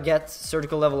gotta get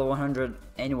surgical level of 100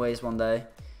 anyways one day.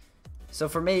 So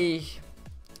for me,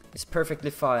 it's perfectly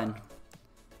fine.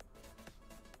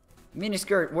 Mini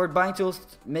skirt, word buying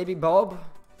tools, maybe Bob.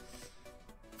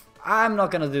 I'm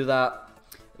not gonna do that.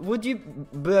 Would you?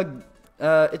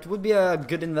 It would be a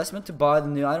good investment to buy the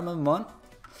new item of the month.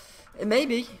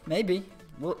 Maybe.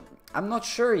 Well, I'm not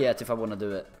sure yet if I want to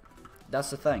do it. That's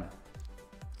the thing.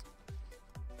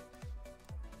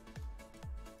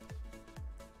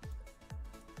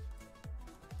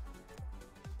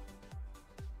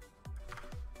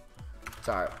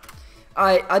 Sorry.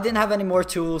 I didn't have any more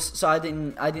tools, so I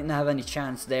didn't have any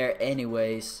chance there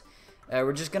anyways.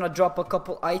 We're just gonna drop a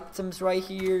couple items right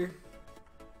here.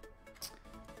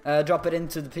 Drop it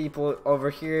into the people over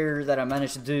here that I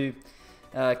managed to do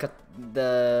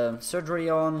the surgery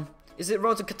on. Is it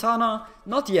Roto Katana?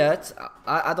 Not yet.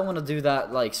 I don't want to do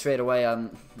that like straight away.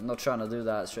 I'm not trying to do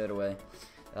that straight away.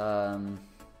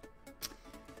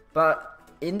 But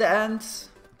in the end,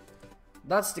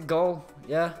 that's the goal.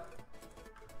 Yeah.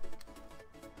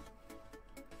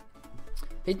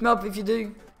 Hit me up if you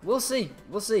do. We'll see.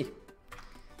 We'll see.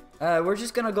 We're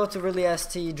just gonna go to Really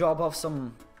ST, drop off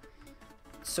some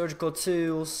surgical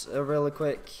tools really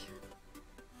quick.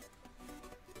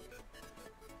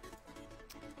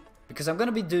 Because I'm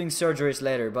gonna be doing surgeries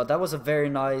later, but that was a very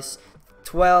nice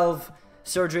 12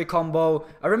 surgery combo.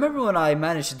 I remember when I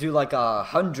managed to do like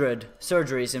 100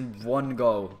 surgeries in one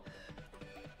go.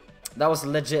 That was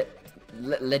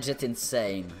legit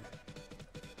insane.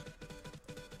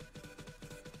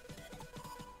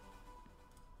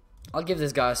 I'll give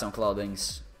this guy some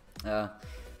clothings.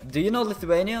 Do you know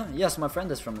Lithuania? Yes, my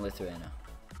friend is from Lithuania.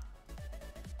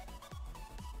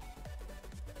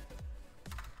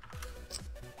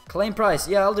 Claim price,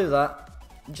 yeah, I'll do that.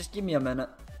 Just give me a minute.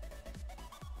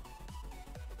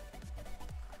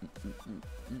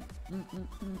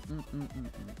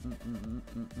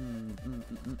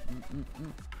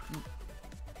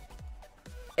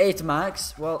 Eight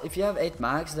max. Well, if you have 8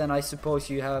 max, then I suppose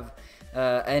you have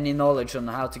any knowledge on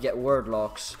how to get word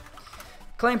locks.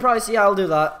 Claim price, yeah, I'll do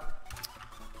that.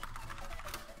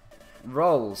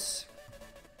 Rolls.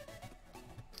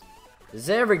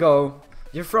 There we go.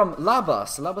 You're from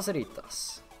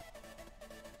Labasaritas.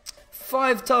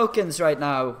 5 tokens right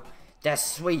now. That's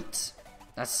sweet.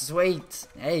 That's sweet.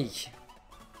 Hey.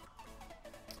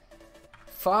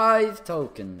 5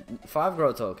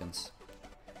 grow tokens.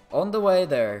 On the way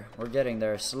there. We're getting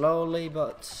there slowly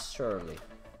but surely.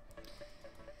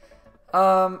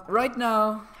 Right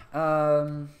now,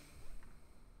 I'm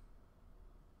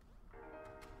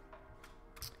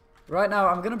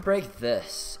gonna break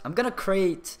this. I'm gonna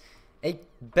create a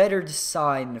better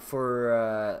design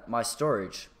for my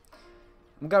storage.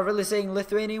 I'm gonna really saying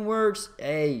Lithuanian words.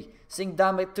 Hey, sing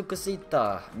dame tu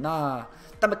cosita. Nah,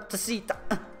 dame cosita.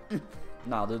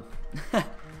 Nah, dude.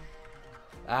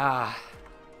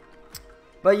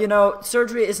 But you know,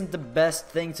 surgery isn't the best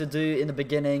thing to do in the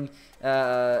beginning.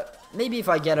 Maybe if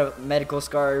I get a medical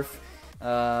scarf.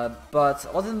 But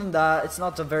other than that, it's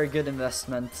not a very good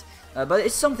investment. But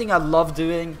it's something I love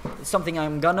doing. It's something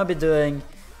I'm gonna be doing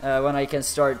when I can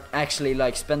start actually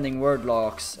like spending word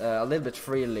locks a little bit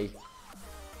freely.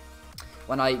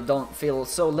 When I don't feel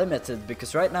so limited,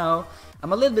 because right now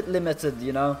I'm a little bit limited,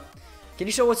 you know. Can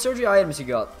you show what surgery items you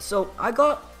got? So I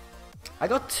got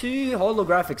 2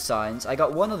 holographic signs. I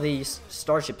got one of these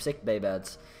Starship sickbay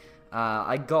beds.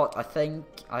 I got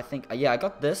I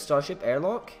got this Starship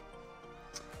airlock.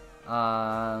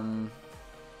 I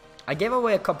gave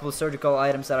away a couple of surgical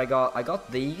items that I got. I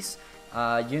got these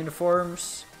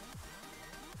uniforms.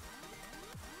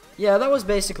 Yeah, that was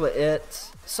basically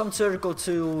it. Some surgical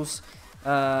tools,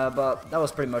 but that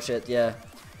was pretty much it. Yeah,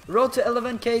 road to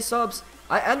 11k subs.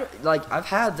 I've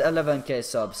had 11k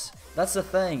subs. That's the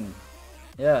thing.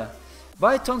 Yeah,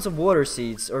 buy tons of water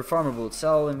seeds or farmer boots.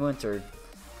 Sell in winter.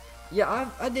 Yeah,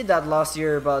 I did that last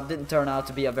year, but didn't turn out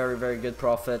to be a very, very good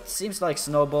profit. Seems like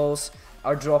snowballs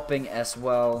are dropping as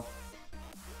well.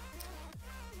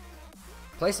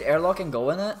 Place the airlock and go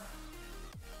in it.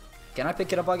 Can I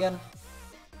pick it up again?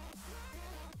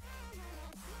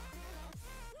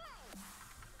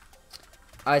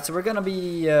 Alright, so we're gonna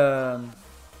be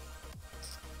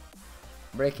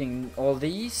breaking all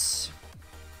these.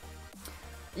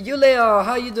 Yulia,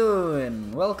 how you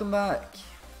doing? Welcome back.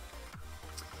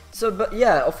 So, but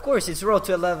yeah, of course it's road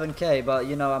to 11k, but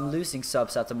you know, I'm losing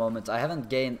subs at the moment. I haven't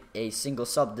gained a single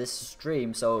sub this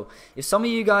stream, so if some of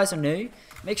you guys are new,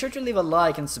 make sure to leave a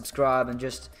like and subscribe and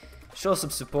just show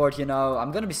some support, you know.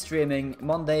 I'm gonna be streaming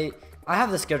Monday. I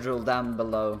have the schedule down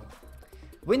below.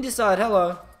 Windy side,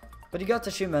 hello. But you got the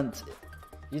achievement.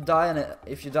 You die in it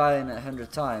if you die in it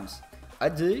 100 times. I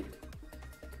do.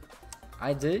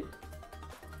 I do.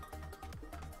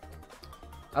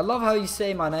 I love how you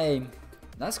say my name.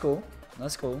 That's cool.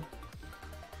 That's cool.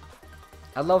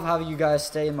 I love how you guys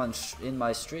stay in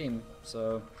my stream.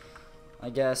 So, I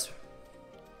guess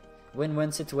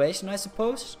win-win situation, I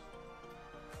suppose.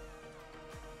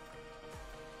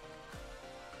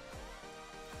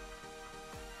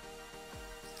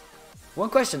 One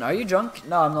question: are you drunk?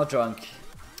 No, I'm not drunk.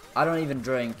 I don't even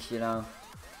drink, you know.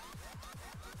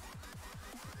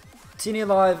 Teeny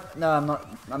alive? No,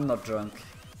 I'm not drunk.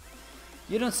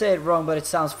 You don't say it wrong, but it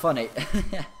sounds funny.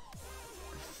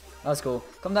 That's cool.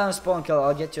 Come down and spawn kill.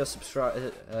 I'll get you a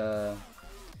subscribe.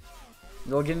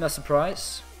 You'll give me a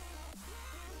surprise.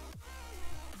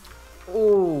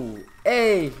 Oh,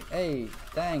 hey,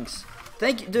 thanks.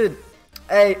 Thank you, dude.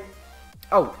 Hey,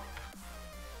 oh.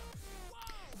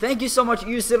 Thank you so much,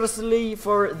 uselessly,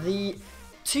 for the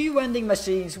 2 vending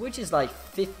machines, which is like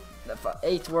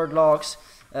 8 word locks.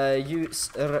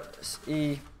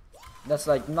 That's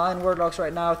like 9 word locks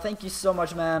right now. Thank you so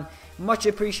much, man. Much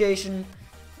appreciation.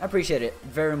 I appreciate it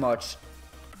very much.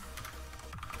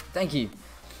 Thank you.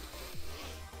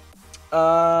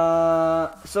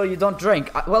 So you don't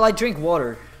drink? Well, I drink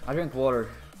water. I drink water.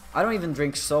 I don't even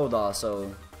drink soda,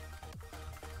 so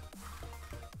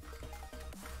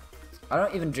I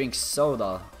don't even drink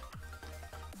soda.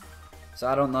 So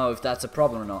I don't know if that's a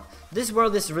problem or not. This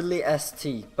world is really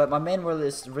ST, but my main world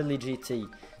is really GT.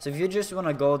 So if you just want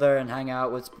to go there and hang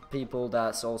out with people,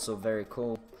 that's also very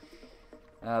cool.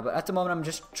 But at the moment, I'm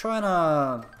just trying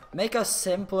to make a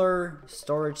simpler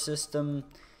storage system.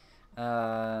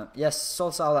 Yes,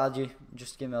 Salsa, I'll add you.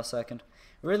 Just give me a second.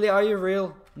 Really, are you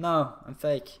real? No, I'm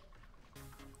fake.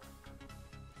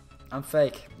 I'm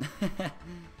fake.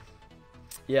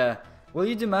 Yeah. Will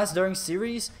you do mass during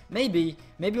series? Maybe.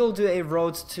 Maybe we'll do a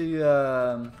road to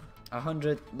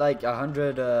 100, like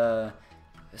 100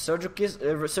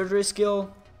 surgery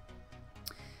skill.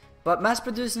 But mass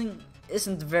producing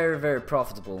isn't very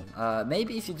profitable.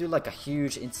 Maybe if you do like a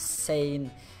huge, insane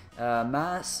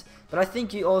mass. But I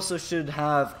think you also should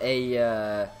have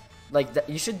a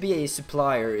you should be a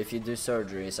supplier if you do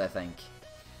surgeries, I think.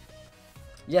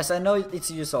 Yes, I know it's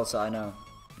you, Salsa. I know.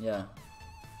 Yeah.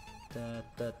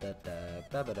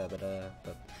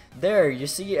 There, you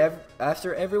see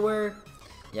after everywhere?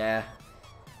 Yeah.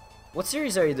 What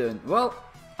series are you doing? Well,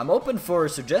 I'm open for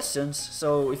suggestions,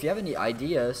 so if you have any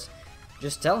ideas,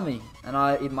 just tell me, and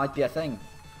it might be a thing.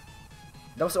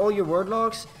 That was all your word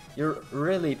logs? You're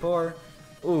really poor.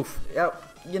 Oof. Yeah,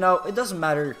 you know, it doesn't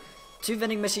matter. 2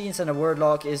 vending machines and a word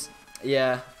log is,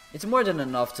 yeah, it's more than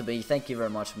enough to be. Thank you very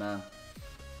much, man.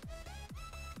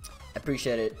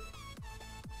 Appreciate it.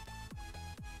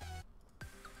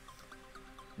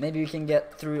 Maybe we can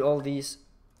get through all these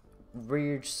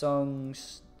weird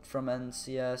songs from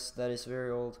NCS that is very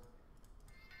old.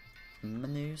 My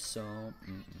new song.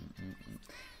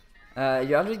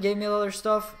 You already gave me a lot of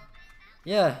stuff.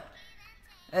 Yeah.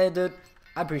 Hey, dude.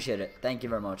 I appreciate it. Thank you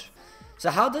very much.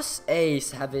 So how does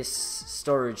Ace have his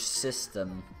storage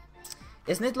system?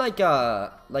 Isn't it like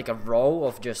a row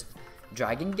of just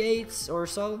dragon gates or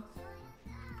so?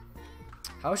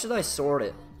 How should I sort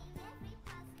it?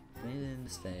 Made a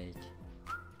mistake.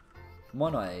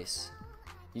 Mono Ace.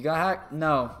 You got hacked?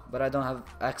 No, but I don't have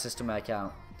access to my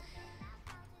account.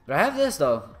 But I have this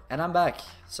though, and I'm back.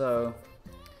 So,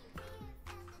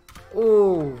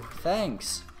 ooh,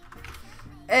 thanks.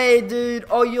 Hey, dude,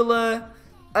 Oyula.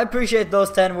 I appreciate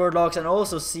those 10 word locks and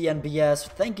also CNBS.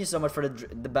 Thank you so much for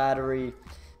the battery.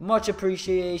 Much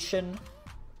appreciation.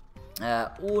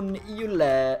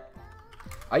 Oyula.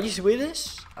 Are you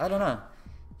Swedish? I don't know.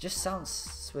 Just sounds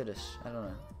Swedish. I don't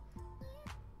know.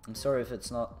 I'm sorry if it's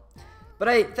not. But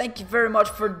hey, thank you very much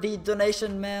for the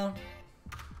donation, man.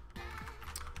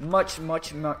 Much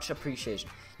appreciation.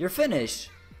 You're Finnish?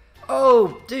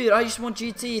 Oh, dude, I just want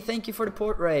GT. Thank you for the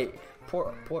portrait.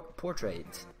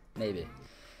 Portrait, maybe.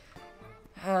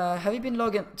 Have you been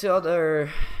logging to other?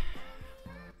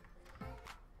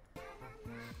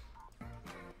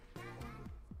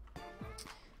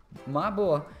 My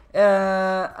boy.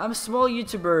 I'm a small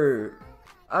YouTuber.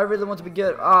 I really want to be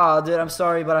good. Ah, dude, I'm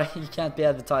sorry, but you can't be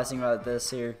advertising like this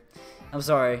here. I'm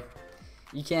sorry.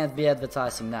 You can't be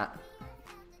advertising that.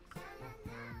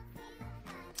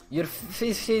 You're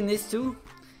Finnish too?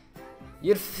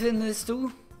 You're Finnish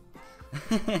too?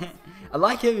 I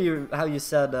like how you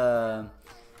said,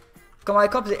 can I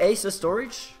copy the Ace of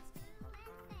storage?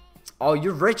 Oh,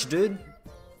 you're rich, dude.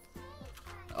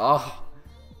 Oh,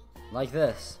 like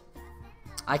this.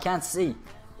 I can't see.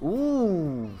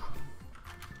 Ooh.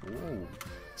 Ooh.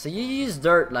 So you use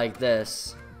dirt like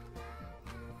this.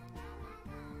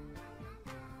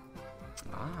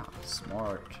 Ah,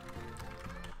 smart.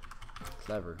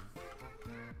 Clever.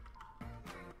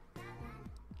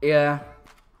 Yeah.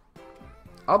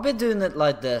 I'll be doing it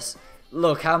like this.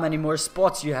 Look how many more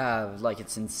spots you have. Like,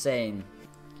 it's insane.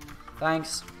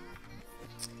 Thanks.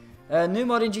 New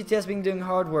mod in GT has been doing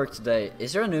hard work today.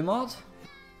 Is there a new mod?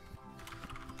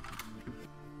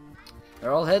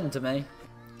 They're all hidden to me.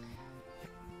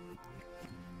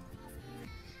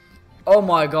 Oh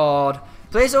my god.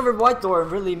 Place over white door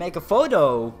and really make a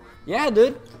photo. Yeah,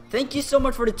 dude. Thank you so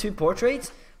much for the 2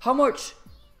 portraits. How much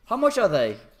How much are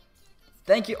they?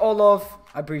 Thank you, Olaf.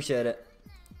 I appreciate it.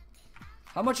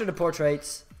 How much are the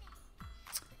portraits?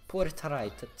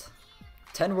 Portraitet.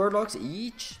 10 word locks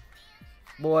each?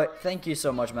 Boy, thank you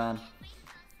so much, man.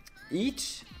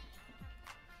 Each?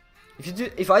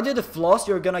 If I do the floss,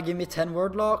 you're gonna give me 10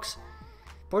 word locks.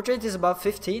 Portrait is about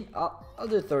 15. I'll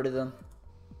do 30 then.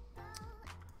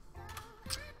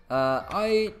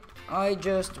 I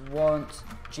just want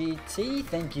GT.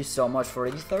 Thank you so much for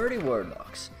the 30 word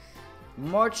locks.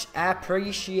 Much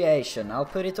appreciation. I'll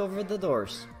put it over the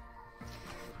doors.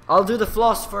 I'll do the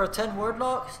floss for 10 word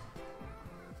locks.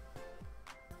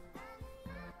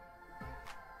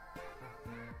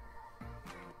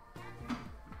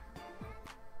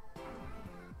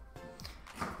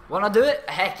 Wanna do it?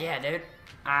 Heck yeah, dude.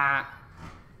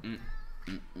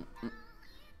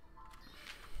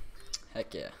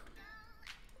 Heck yeah.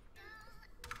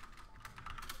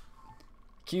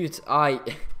 Cute eye.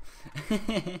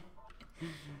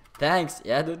 Thanks.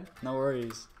 Yeah, dude. No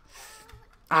worries.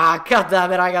 God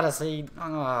damn it. I gotta see.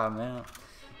 Oh, man.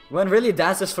 When really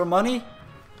dances for money?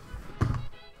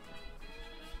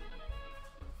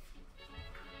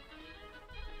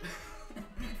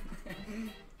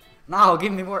 No,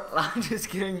 give me more. I'm just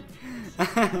kidding.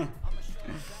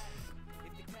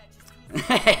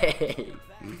 Hey.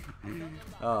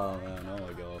 Oh man, oh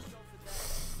my god.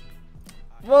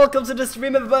 Welcome to the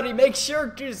stream, everybody. Make sure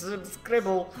to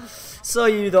subscribe so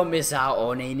you don't miss out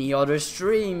on any other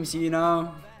streams, you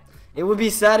know. It would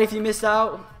be sad if you missed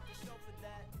out.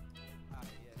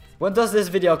 When does this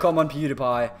video come on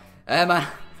PewDiePie? Man.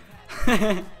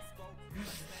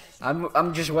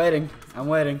 I'm just waiting. I'm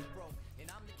waiting.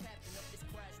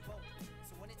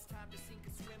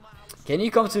 Can you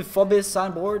come to Phobis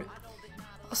signboard?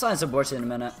 I'll sign some boards in a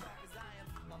minute.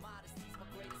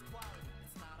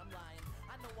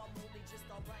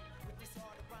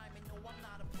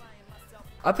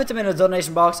 I put them in a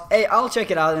donation box. Hey, I'll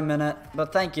check it out in a minute.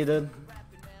 But thank you, dude.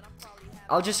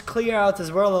 I'll just clear out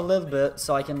this world a little bit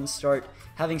so I can start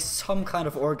having some kind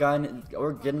of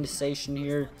organization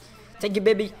here. Thank you,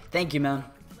 baby. Thank you, man.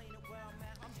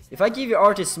 If I give you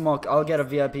Artist Smoke, I'll get a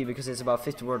VIP because it's about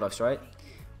 50 word locks, right?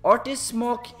 Artist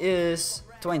Smoke is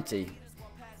 20.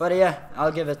 But yeah,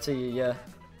 I'll give it to you, yeah.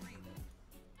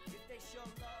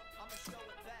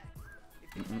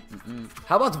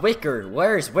 How about Wicker?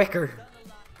 Where's Wicker?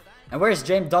 And where's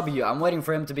James W? I'm waiting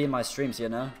for him to be in my streams, you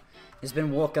know. He's been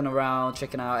walking around,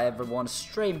 checking out everyone's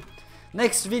stream.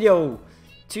 Next video,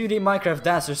 2D Minecraft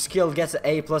dancer skill gets an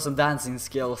A+ on dancing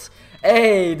skills.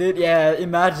 Hey, dude, yeah,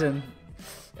 imagine.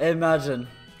 Imagine.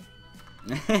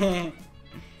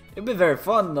 It'd be very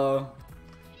fun though.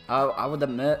 I would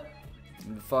admit.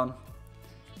 It'd be fun.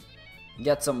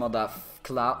 Get some of that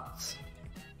clout.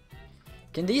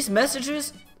 Can these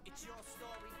messages?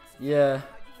 Yeah.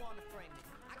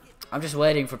 I'm just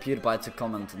waiting for PewDiePie to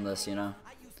comment on this, you know.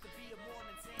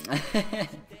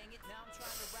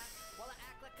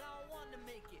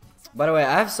 By the way,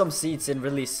 I have some seeds in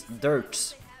release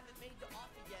dirts.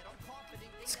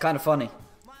 It's kind of funny.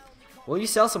 Will you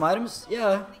sell some items?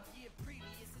 Yeah.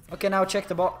 Okay, now check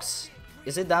the box.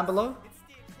 Is it down below?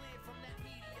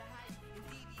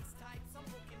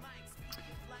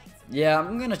 Yeah,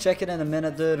 I'm gonna check it in a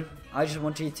minute, dude. I just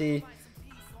want GT.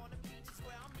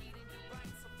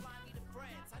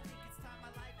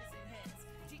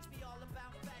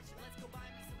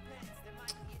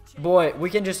 Boy, we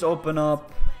can just open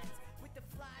up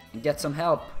and get some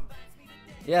help.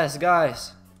 Yes,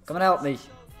 guys, come and help me.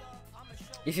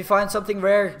 If you find something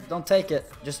rare, don't take it.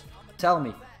 Just tell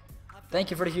me.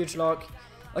 Thank you for the huge lock.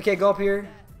 Okay, go up here.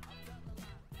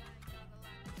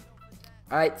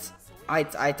 Aight.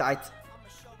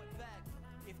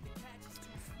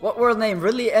 What world name?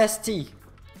 Really ST.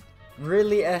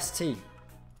 Really ST.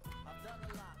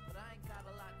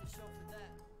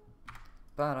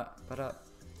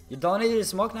 You donated a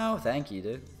smoke now? Thank you,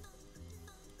 dude.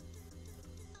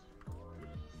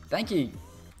 Thank you.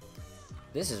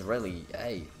 This is really,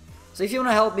 hey. So if you want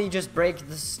to help me just break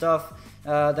this stuff,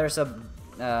 there's a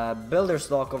builder's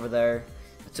lock over there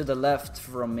to the left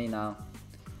from me now.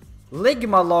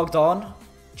 Ligma logged on.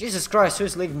 Jesus Christ,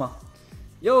 who's Ligma?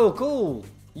 Yo, cool.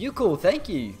 You cool, thank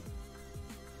you.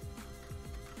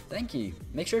 Thank you.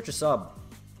 Make sure to sub.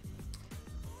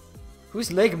 Who's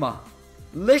Ligma?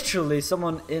 Literally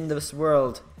someone in this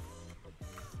world.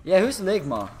 Yeah, who's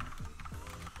Ligma?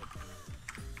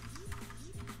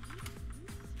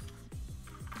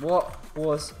 What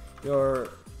was your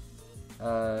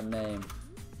name?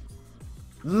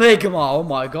 Ligma, oh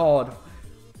my god.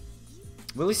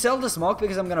 Will we sell the smoke?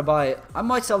 Because I'm gonna buy it. I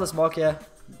might sell the smoke, yeah.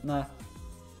 Nah.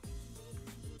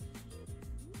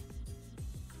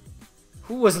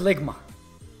 Who was Ligma?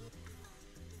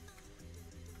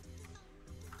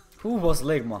 Who was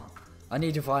Ligma? I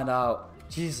need to find out.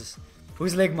 Jesus.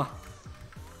 Who's Ligma?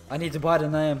 I need to buy the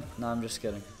name. No, I'm just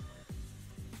kidding.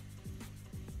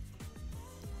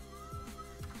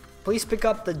 Please pick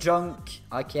up the junk.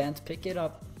 I can't pick it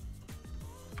up.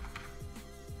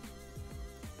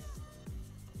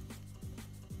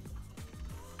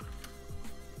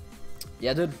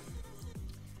 Yeah, dude.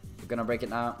 We're gonna break it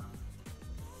now.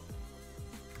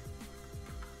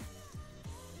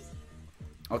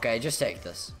 Okay, just take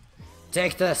this.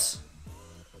 Take this!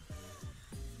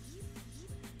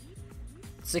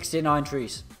 69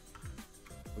 trees.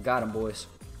 We got him, boys.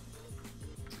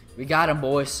 We got him,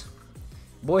 boys.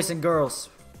 Boys and girls.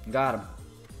 We got him.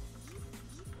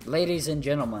 Ladies and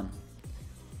gentlemen.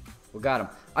 We got him.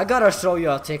 I gotta show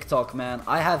you a TikTok, man.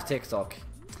 I have TikTok.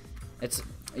 It's...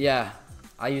 yeah.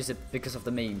 I use it because of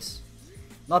the memes.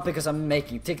 Not because I'm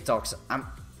making TikToks. I'm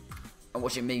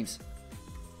watching memes.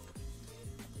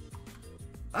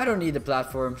 I don't need the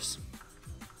platforms.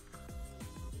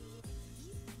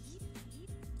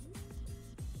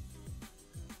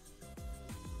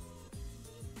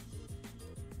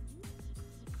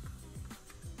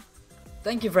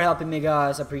 Thank you for helping me,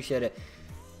 guys. I appreciate it.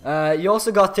 You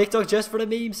also got TikTok just for the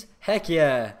memes? Heck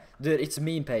yeah. Dude, it's a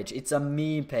meme page. It's a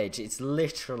meme page. It's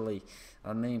literally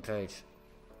a meme page.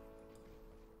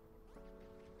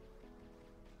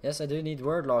 Yes, I do need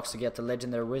word locks to get the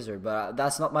legendary wizard, but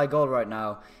that's not my goal right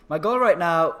now. My goal right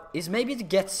now is maybe to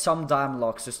get some diamond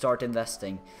locks to start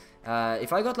investing.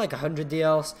 If I got like 100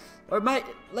 DLs, or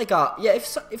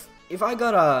if I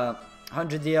got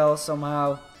 100 DLs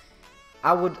somehow,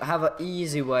 I would have an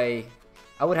easy way.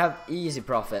 I would have easy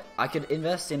profit. I could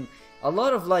invest in a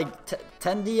lot of like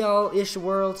 10 DL-ish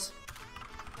worlds,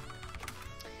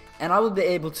 and I would be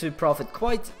able to profit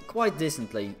quite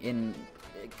decently in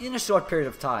a short period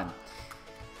of time.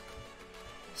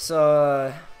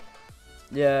 So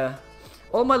yeah,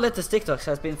 all my latest TikToks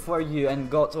has been for you and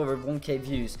got over 1K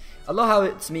views. I love how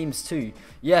it's memes too.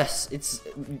 Yes, it's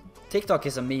TikTok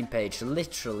is a meme page,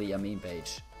 literally a meme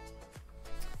page.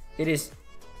 It is.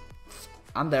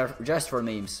 I'm there just for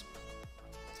memes.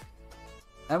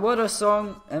 And what a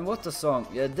song! And what a song!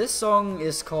 Yeah, this song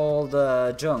is called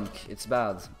Junk. It's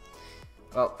bad.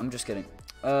 Oh, I'm just kidding.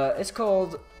 It's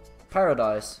called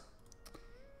Paradise.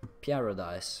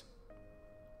 Paradise.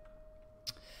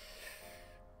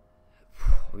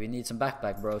 We need some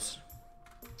backpack, bros.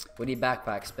 We need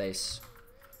backpack space.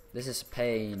 This is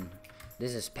pain.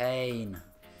 This is pain.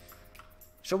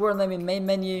 Show world name in main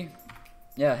menu.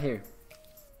 Yeah, here.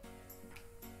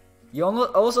 You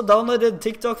also downloaded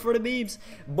TikTok for the memes,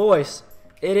 boys.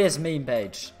 It is meme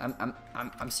page.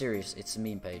 I'm serious. It's a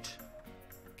meme page.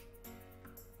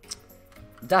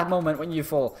 That moment when you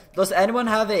fall. Does anyone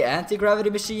have a anti-gravity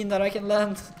machine that I can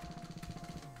lend?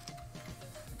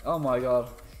 Oh my god.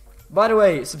 By the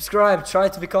way, subscribe. Try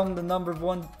to become the number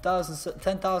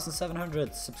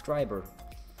 10,700 subscriber.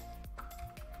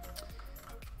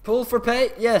 Pull for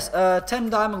pay? Yes, 10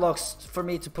 diamond locks for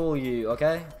me to pull you,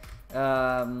 okay?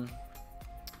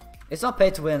 It's not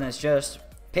pay to win, it's just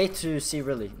pay to see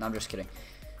really. No, I'm just kidding.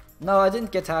 No, I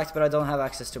didn't get hacked, but I don't have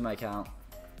access to my account.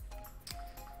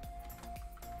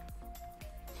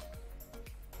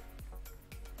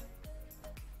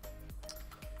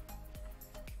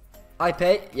 I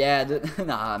pay? Yeah,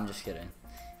 nah, I'm just kidding.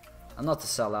 I'm not a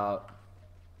sellout.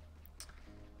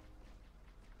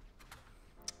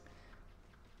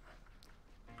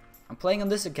 I'm playing on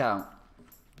this account.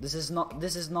 This is not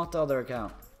the other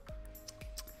account.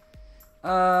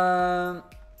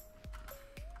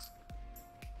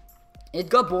 It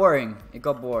got boring. It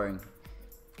got boring.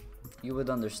 You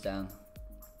would understand.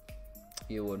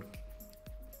 You would.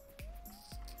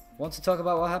 Want to talk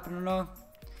about what happened or no?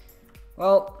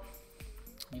 Well,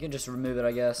 you can just remove it,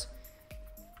 I guess.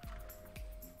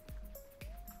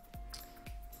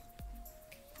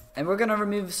 And we're gonna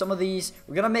remove some of these.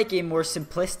 We're gonna make a more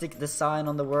simplistic design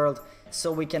on the world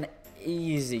so we can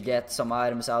easy get some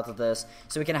items out of this.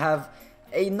 So we can have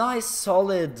a nice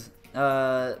solid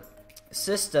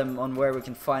system on where we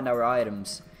can find our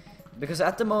items. Because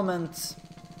at the moment,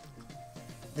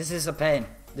 this is a pain.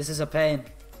 This is a pain.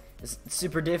 It's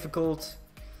super difficult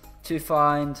to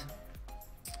find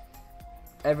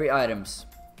every items.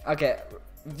 Okay,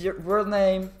 world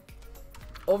name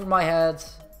over my head.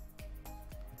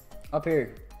 Up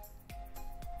here.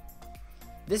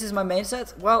 This is my main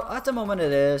set? Well, at the moment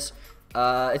it is.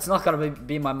 It's not gonna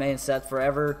be my main set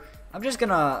forever. I'm just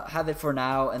gonna have it for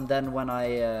now, and then when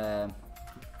I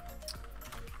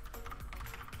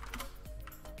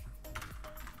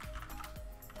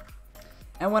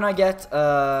get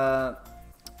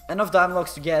enough diamond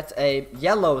blocks to get a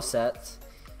yellow set,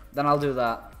 then I'll do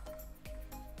that.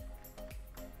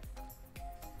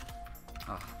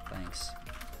 Oh, thanks.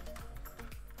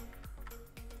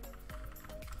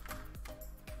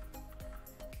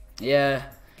 Yeah.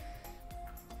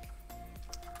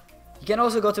 You can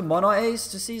also go to Mono Ace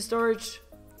to see storage.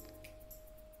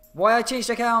 Why I changed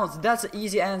accounts? That's an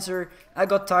easy answer. I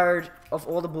got tired of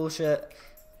all the bullshit.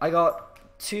 I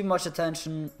got too much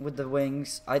attention with the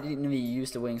wings. I didn't even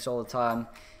use the wings all the time.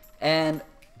 And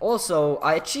also,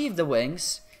 I achieved the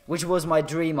wings, which was my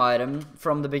dream item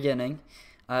from the beginning.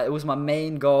 It was my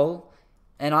main goal,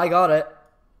 and I got it.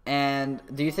 And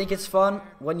do you think it's fun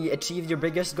when you achieve your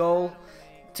biggest goal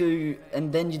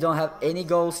and then you don't have any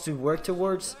goals to work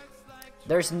towards?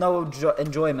 There's no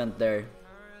enjoyment there.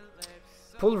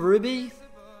 Pull Ruby?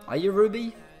 Are you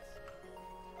Ruby?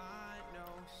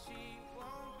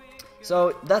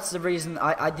 So that's the reason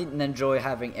I didn't enjoy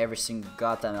having every single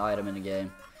goddamn item in the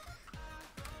game.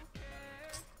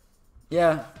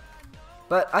 Yeah.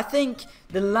 But I think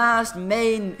the last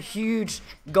main huge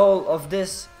goal of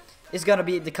this is gonna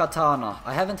be the katana.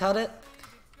 I haven't had it,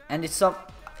 and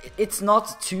it's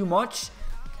not too much,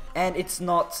 and it's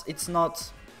not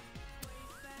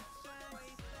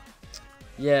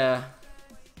yeah,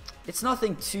 it's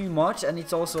nothing too much, and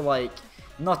it's also like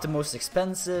not the most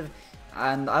expensive,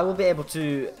 and I will be able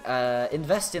to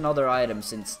invest in other items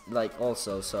since like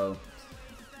also, so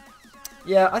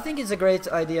yeah, I think it's a great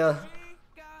idea.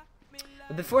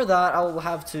 But before that, I will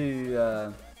have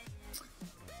to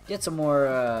get some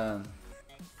more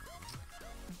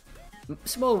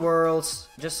small worlds,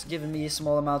 just giving me a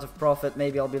small amount of profit.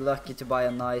 Maybe I'll be lucky to buy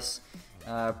a nice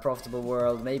profitable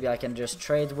world. Maybe I can just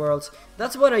trade worlds.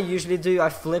 That's what I usually do. I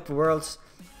flip worlds.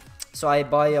 So I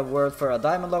buy a world for a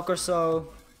diamond lock or so,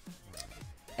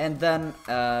 and then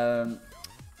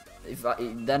if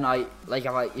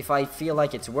I feel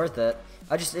like it's worth it,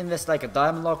 I just invest like a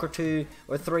diamond lock or 2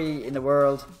 or 3 in the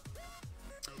world,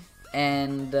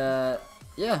 and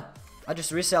yeah, I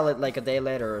just resell it like a day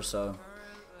later or so.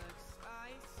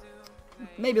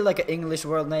 Maybe like an English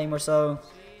world name or so,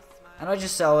 and I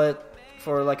just sell it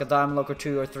for like a diamond lock or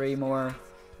 2 or 3 more.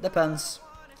 Depends.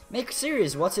 Make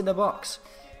serious. What's in the box?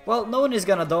 Well, no one is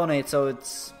gonna donate, so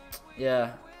it's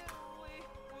yeah.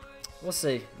 We'll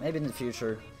see. Maybe in the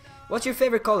future. What's your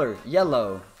favorite color?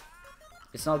 Yellow.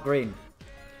 It's not green,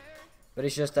 but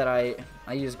it's just that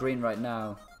I use green right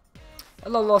now.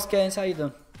 Hello, Lost Canes. How you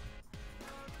doing?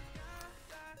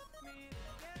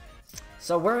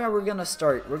 So where are we gonna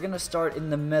start? We're gonna start in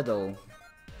the middle,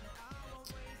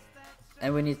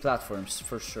 and we need platforms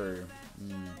for sure.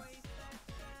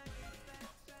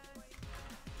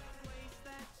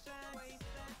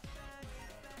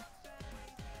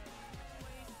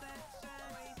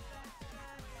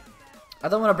 I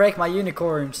don't want to break my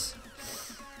unicorns.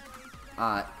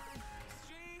 There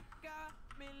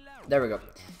we go.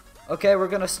 Okay, we're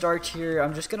gonna start here.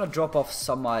 I'm just gonna drop off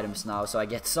some items now so I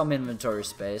get some inventory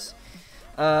space.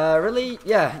 Really,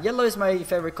 yeah, yellow is my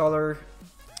favorite color.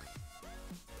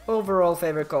 Overall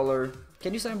favorite color.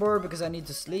 Can you sign board because I need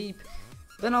to sleep?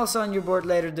 Then I'll sign your board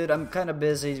later, dude. I'm kind of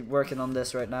busy working on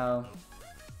this right now.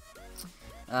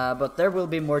 But there will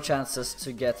be more chances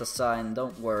to get a sign.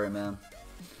 Don't worry, man.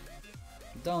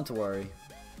 Don't worry.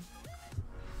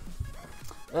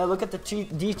 Look at the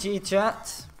DG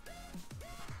chat.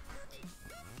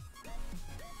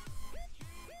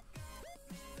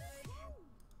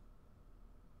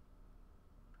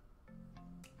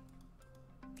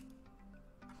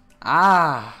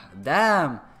 Ah,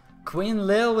 damn. Queen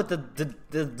Lil with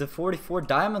the 44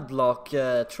 diamond block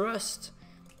trust.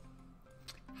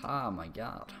 Oh my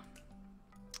god.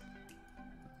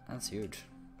 That's huge.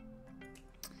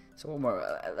 So one more,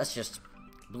 let's just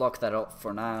block that up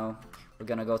for now. We're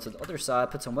gonna go to the other side,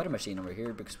 put some weather machine over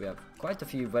here because we have quite a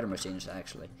few weather machines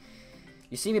actually.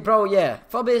 You see me, bro? Yeah.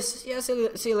 Phobis, yeah,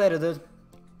 see you later, dude.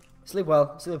 Sleep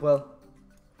well, sleep well.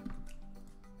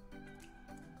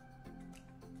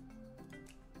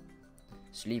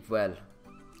 Sleep well.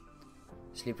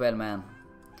 Sleep well, man.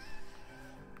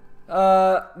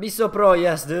 Miso Pro,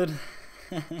 yes, dude.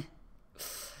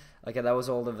 Okay, that was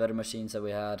all the weather machines that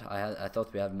we had. I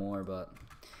thought we had more, but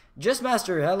Just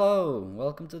Master, hello.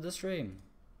 Welcome to the stream.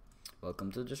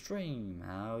 Welcome to the stream.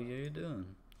 How you doing?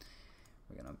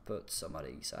 We're gonna put some of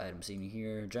these items in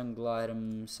here. Jungle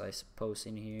items, I suppose,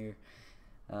 in here.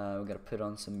 We're gonna put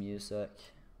on some music.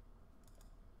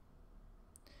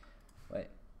 Wait,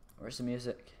 where's the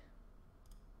music?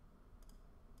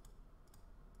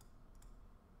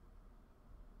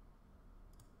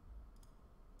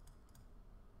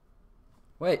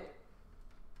 Wait.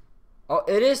 Oh,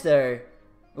 it is there.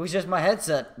 It was just my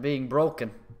headset being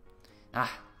broken.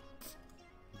 Ah,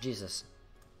 Jesus.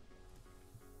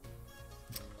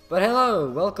 But hello,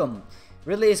 welcome.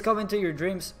 Really is coming to your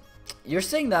dreams. You're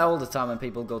saying that all the time when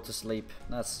people go to sleep.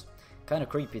 That's kind of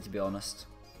creepy, to be honest.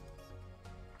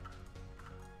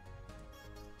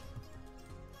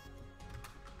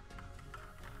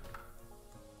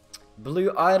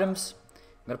 Blue items.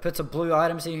 I'm gonna put some blue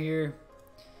items in here.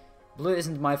 Blue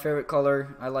isn't my favorite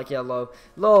color. I like yellow.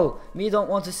 Lol, me don't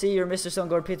want to see your Mr.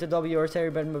 Sungor, Peter W, or Terry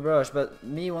Benjamin Brush, but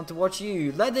me want to watch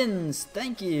you. Ledins,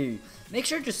 thank you. Make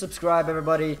sure to subscribe,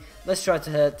 everybody. Let's try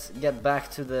to get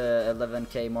back to the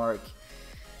 11k mark.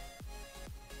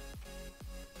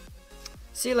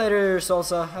 See you later,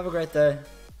 Salsa. Have a great day.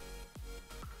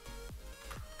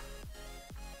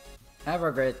 Have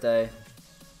a great day.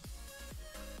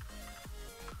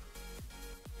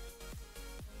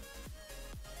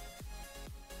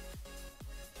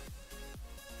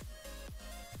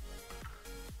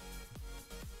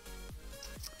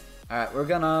 Alright, we're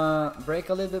gonna break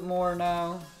a little bit more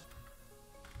now.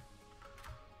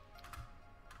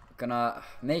 Gonna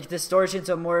make this storage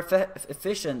into a more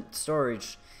efficient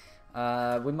storage. We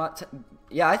might,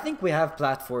 yeah, I think we have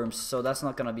platforms, so that's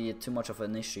not gonna be too much of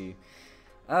an issue.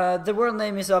 The world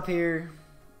name is up here.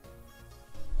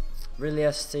 Really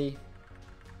ST.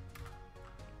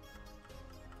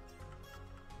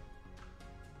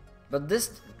 But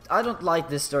this, I don't like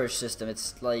this storage system.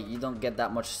 It's like you don't get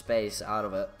that much space out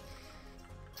of it.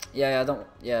 Yeah, I don't.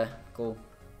 Yeah, cool.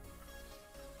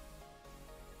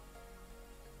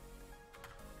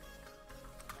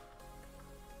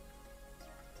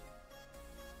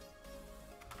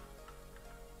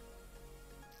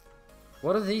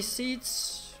 What are these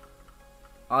seeds?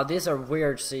 Oh, these are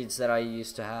weird seeds that I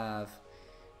used to have.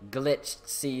 Glitched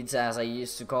seeds, as I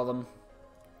used to call them.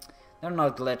 They're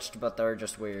not glitched, but they're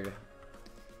just weird.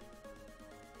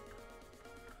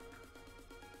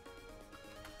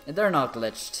 They're not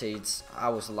glitched seeds. I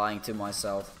was lying to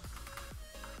myself.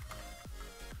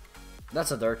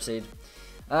 That's a dirt seed.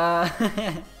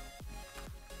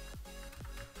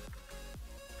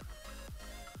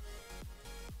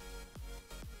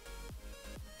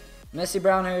 Messy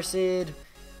brown hair seed.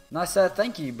 Nice set,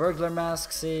 thank you. Burglar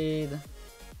mask seed.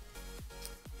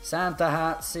 Santa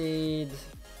hat seed.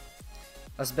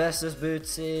 Asbestos boot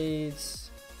seeds.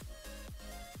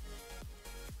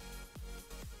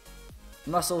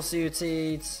 Muscle suit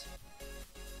seeds.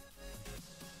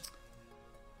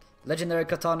 Legendary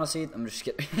katana seed. I'm just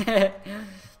kidding.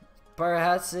 Pirate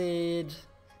hat seed.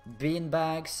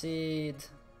 Beanbag seed.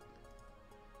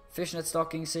 Fishnet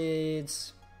stocking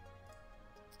seeds.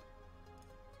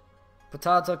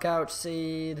 Potato couch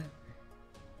seed.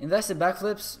 Invested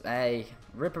backflips. Hey.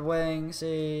 Ripper wing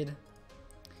seed.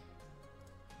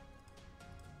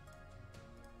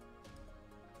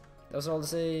 Those are all the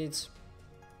seeds.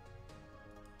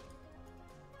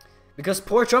 Because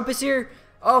poor Trump is here?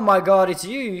 Oh my god, it's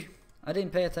you! I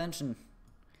didn't pay attention.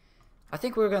 I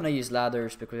think we're gonna use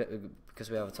ladders because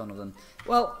we have a ton of them.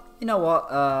 Well, you know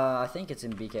what? I think it's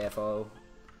in BKFO.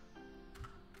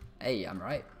 Hey, I'm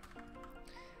right.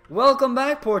 Welcome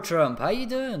back, poor Trump. How you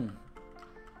doing?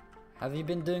 Have you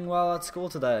been doing well at school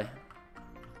today?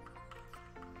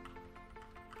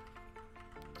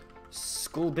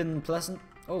 School been pleasant?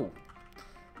 Oh.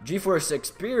 GeForce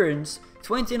Experience,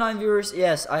 29 viewers.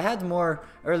 Yes, I had more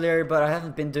earlier, but I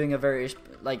haven't been doing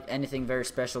anything very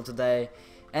special today.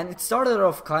 And it started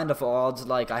off kind of odd.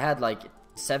 Like I had like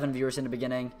 7 viewers in the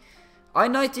beginning.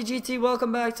 I90GT,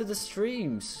 welcome back to the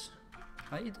streams.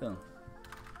 How you doing?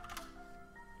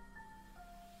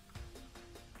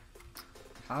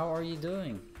 How are you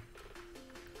doing?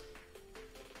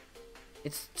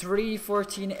 It's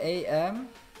 3:14 AM.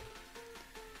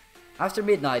 After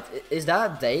midnight, is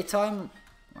that daytime?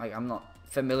 Like, I'm not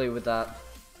familiar with that.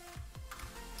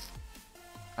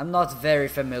 I'm not very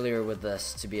familiar with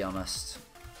this, to be honest.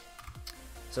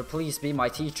 So please be my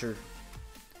teacher.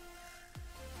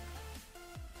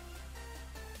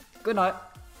 Good night.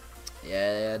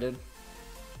 Yeah, dude.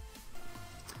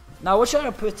 Now, what should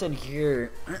I put in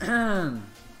here?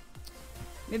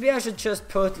 Maybe I should just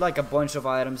put like a bunch of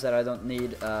items that I don't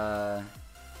need,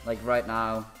 like right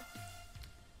now.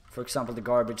 For example, the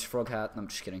garbage frog hat. No, I'm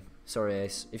just kidding. Sorry,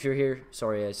 Ace. If you're here,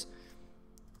 sorry, Ace.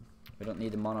 We don't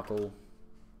need the monocle.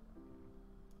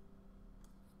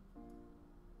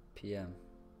 PM.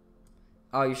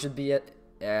 Oh, you should be at...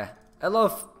 Yeah.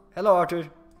 Hello, hello, Arthur.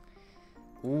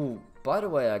 Ooh, by the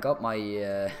way, I got my...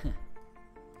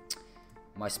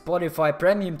 my Spotify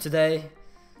Premium today.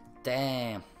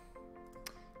 Damn.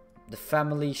 The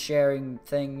family sharing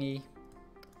thingy.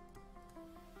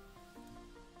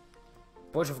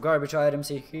 Bunch of garbage items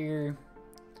here.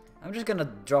 I'm just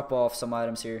gonna drop off some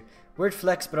items here. Weird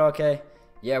flex, but okay.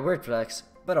 Yeah, weird flex,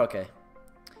 but okay.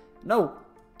 No!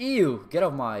 Ew! Get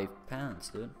off my pants,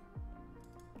 dude.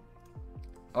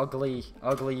 Ugly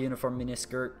uniform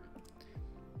miniskirt.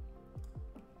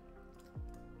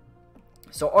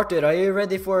 So Arthur, are you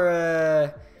ready for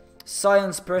a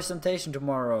science presentation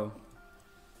tomorrow?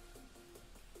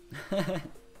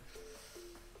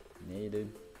 Nee,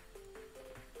 dude.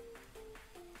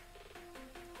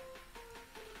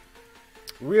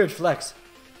 Weird flex.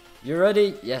 You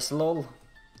ready? Yes, lol.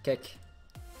 Kick.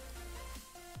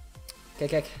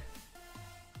 Kick.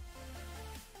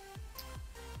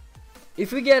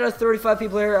 If we get 35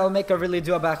 people here, I'll make a really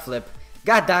do a backflip.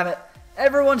 God damn it.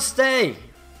 Everyone stay.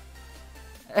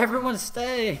 Everyone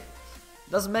stay.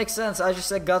 Doesn't make sense. I just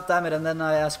said god damn it and then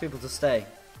I ask people to stay.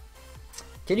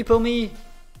 Can you pull me?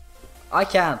 I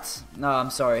can't. No, I'm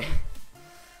sorry.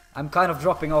 I'm kind of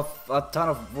dropping off a ton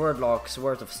of word locks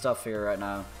worth of stuff here right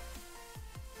now.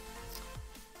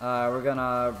 We're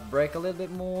gonna break a little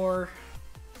bit more.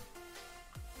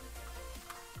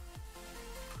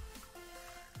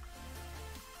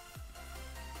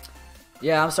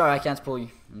 Yeah, I'm sorry, I can't pull you.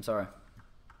 I'm sorry.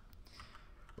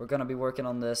 We're gonna be working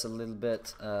on this a little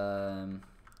bit.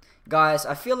 Guys,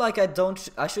 I feel like I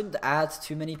shouldn't add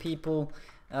too many people.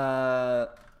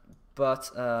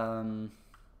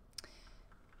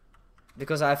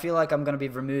 Because I feel like I'm gonna be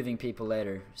removing people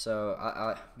later. So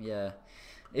yeah.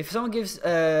 If someone gives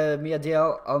me a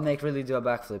deal, I'll make really do a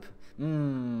backflip.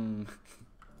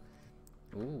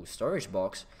 Ooh, storage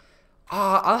box.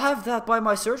 I'll have that by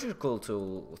my surgical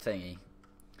tool thingy.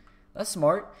 That's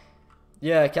smart.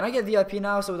 Yeah, can I get VIP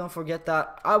now so we don't forget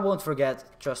that? I won't forget,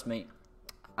 trust me.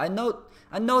 I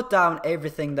note down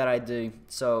everything that I do,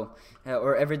 so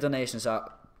or every donation,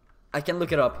 so I can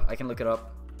look it up.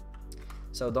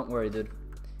 So don't worry, dude.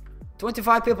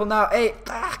 25 people now. Hey,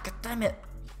 god damn it.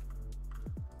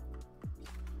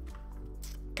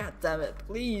 God damn it.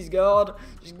 Please, God.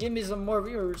 Just give me some more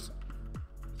viewers.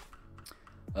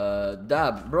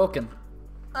 Dab. Broken.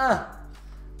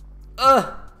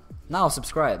 Now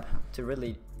subscribe to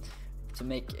really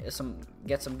get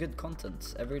some good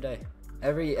content every day.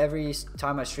 Every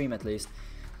time I stream at least.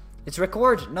 It's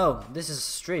record? No, this is a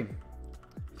stream.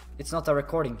 It's not a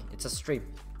recording, it's a stream.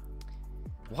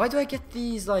 Why do I get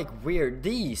these like weird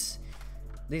these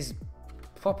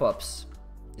pop-ups?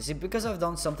 Is it because I've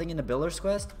done something in the Builder's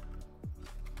Quest?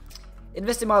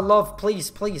 Invest in my love,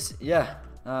 please. Yeah,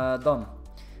 done.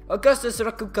 Augustus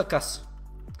Rakukakas.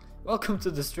 Welcome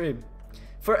to the stream.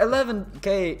 For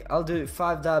 11k, I'll do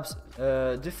 5 dabs.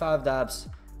 Do 5 dabs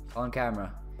on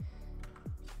camera.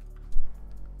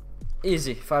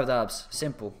 Easy, 5 dabs,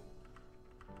 simple.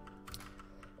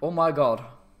 Oh my god.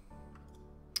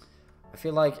 I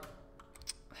feel like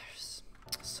there's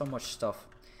so much stuff.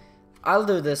 I'll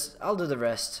do this. I'll do the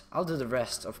rest. I'll do the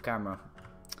rest of camera.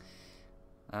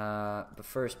 But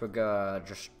first we're gonna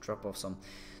just drop off some.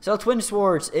 Sell twin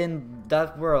swords in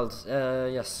that world.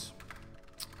 Yes.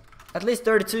 At least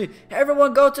 32.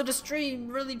 Everyone go to the stream.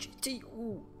 Really GT.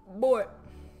 Ooh, boy.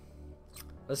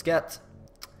 Let's get.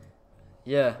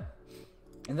 Yeah.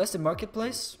 Invest in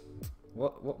marketplace.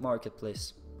 What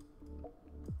marketplace?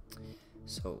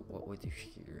 So what we do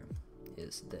here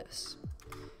is this.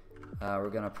 We're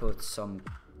gonna put some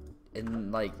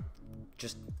in like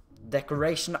just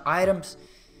decoration items.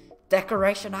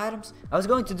 I was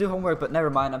going to do homework, but never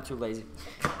mind, I'm too lazy.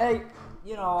 Hey,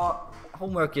 you know,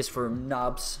 homework is for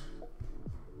knobs.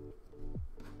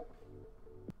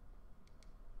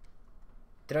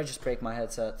 Did I just break my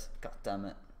headset? God damn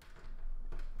it.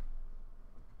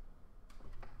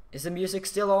 Is the music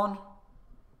still on?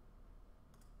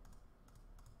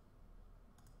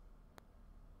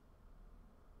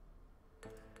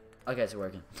 Okay, it's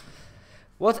working.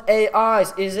 What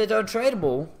AIs? Is it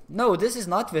untradeable? No, this is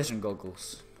night vision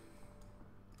goggles.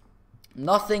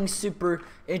 Nothing super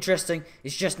interesting.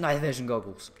 It's just night vision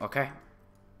goggles, okay?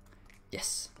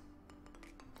 Yes.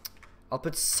 I'll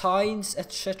put signs,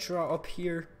 etc. up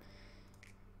here.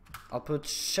 I'll put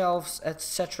shelves,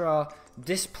 etc.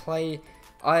 Display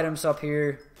items up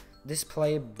here.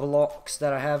 Display blocks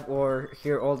that I have or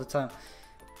here all the time.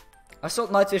 I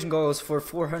sold night vision goggles for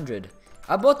 400.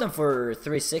 I bought them for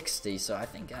 360, so I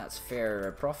think that's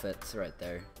fair profit right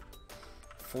there.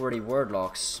 40 word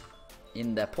locks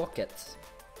in the pocket.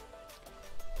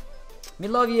 Me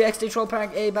love you, XD Troll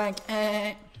Prank, A Bank.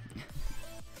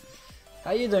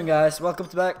 How you doing, guys? Welcome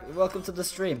to the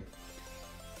stream.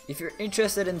 If you're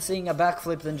interested in seeing a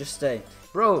backflip, then just stay.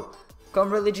 Bro,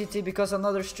 come really GT because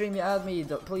another stream you add me.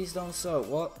 Please don't so.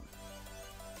 What?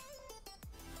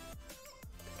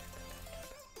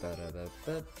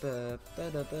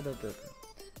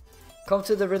 Come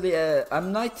to the really,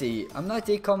 I'm 90. I'm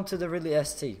 90, come to the really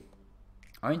ST.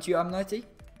 Aren't you, I'm 90?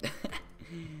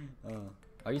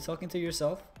 Are you talking to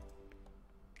yourself?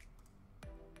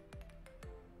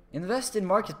 Invest in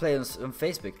marketplace on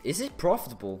Facebook. Is it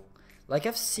profitable? Like,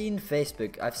 I've seen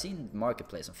Facebook, I've seen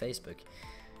marketplace on Facebook.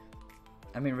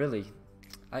 I mean, really.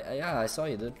 Yeah, I saw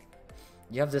you, dude.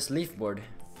 You have this leaf board.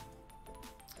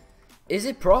 Is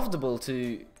it profitable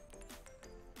to...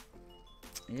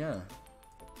 Yeah.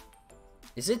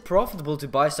 Is it profitable to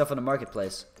buy stuff on the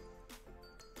marketplace?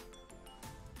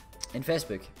 In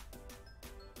Facebook?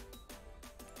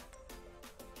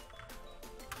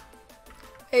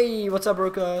 Hey, what's up,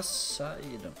 Rukas? How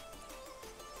you doing?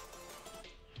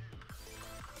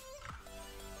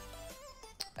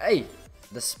 Hey,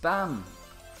 the spam.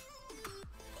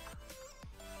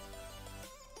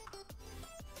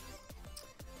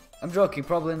 I'm joking,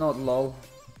 probably not, lol.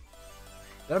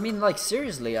 But I mean, like,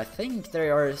 seriously, I think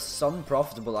there are some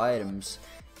profitable items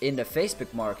in the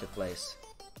Facebook marketplace.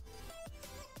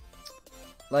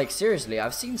 Like, seriously,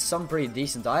 I've seen some pretty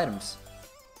decent items.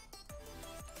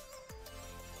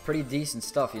 Pretty decent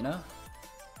stuff, you know?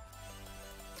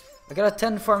 I got a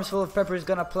 10 farms full of peppers,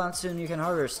 gonna plant soon, you can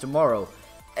harvest tomorrow.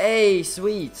 Hey,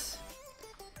 sweet!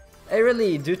 Hey,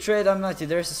 really, do trade, I'm 90,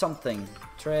 there's something.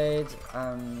 Trade,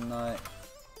 I'm not...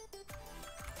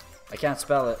 I can't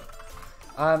spell it.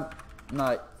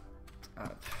 No.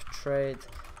 Trade,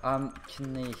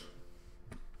 kni.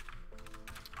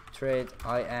 Trade,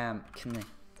 I am kni.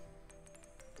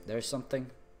 There's something.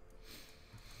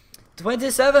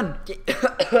 27!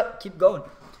 Keep going.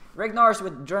 Ragnar's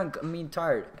with drunk, I mean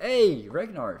tired. Hey,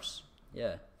 Ragnar's.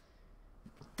 Yeah.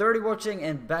 30 watching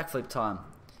and backflip time.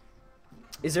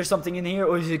 Is there something in here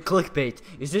or is it clickbait?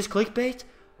 Is this clickbait?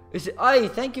 Is it? Aye,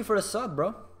 thank you for the sub,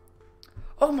 bro.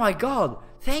 Oh my god,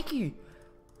 thank you.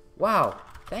 Wow,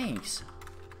 thanks.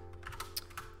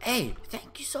 Hey,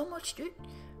 thank you so much, dude.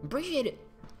 Appreciate it.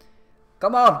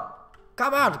 Come on,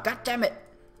 god damn it.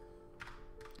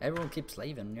 Everyone keeps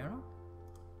leaving, you know?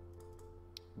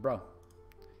 Bro.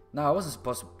 No, I wasn't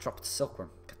supposed to drop the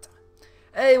silkworm. God damn it.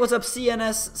 Hey, what's up,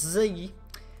 CNSZ?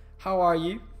 How are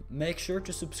you? Make sure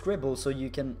to subscribe so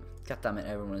you can... God damn it,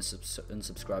 everyone is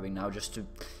unsubscribing now just to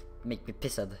make me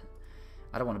pissed.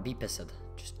 I don't want to be pissed.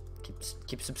 Just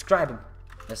keep subscribing.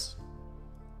 Yes.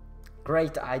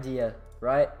 Great idea,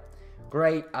 right?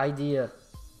 Great idea.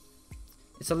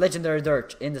 It's a legendary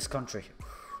dirt in this country.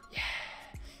 Yeah.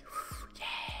 Yeah.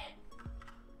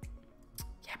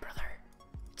 Yeah, brother.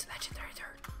 It's a legendary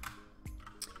dirt.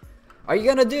 Are you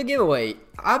gonna do a giveaway?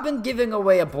 I've been giving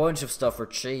away a bunch of stuff for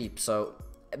cheap, so...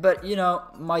 But, you know,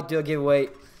 might do a giveaway.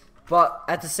 But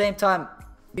at the same time,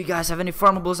 do you guys have any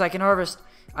farmables I can harvest?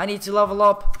 I need to level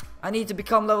up. I need to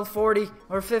become level 40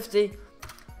 or 50.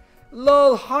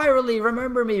 Lol, ImReally,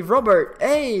 remember me. Robert,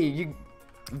 hey, you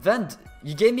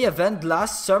gave me a vent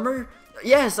last summer?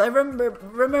 Yes, I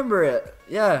remember it.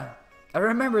 Yeah, I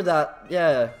remember that.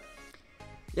 Yeah.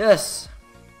 Yes.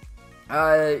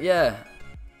 Yeah.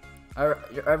 I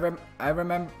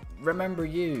remember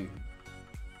you.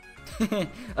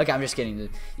 Okay, I'm just kidding,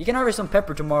 dude. You can harvest some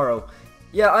pepper tomorrow.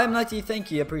 Yeah, I'm 90.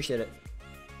 Thank you. Appreciate it.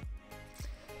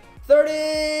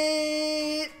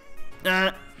 30.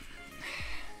 Got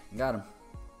him.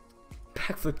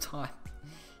 Backflip time.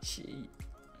 Shit.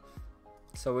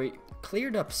 So we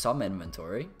cleared up some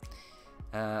inventory.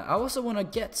 I also want to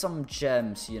get some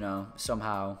gems, you know,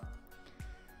 somehow.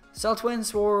 Sell twin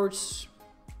swords.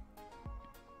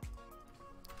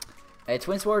 Hey,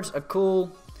 twin swords are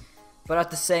cool, but at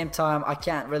the same time, I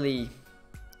can't really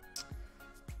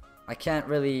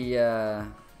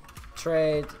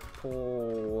trade.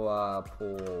 Poor.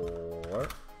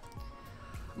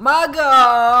 My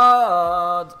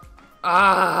god!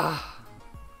 Ah!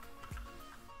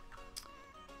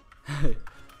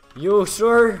 You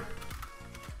sure?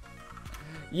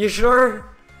 You sure?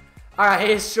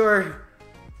 Alright, sure.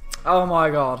 Oh my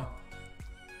god.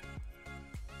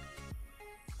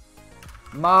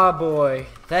 My boy.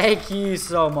 Thank you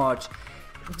so much.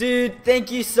 Dude,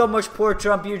 thank you so much, poor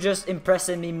Trump. You're just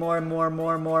impressing me more and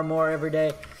more every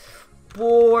day.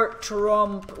 Poor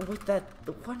Trump with that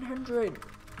 100.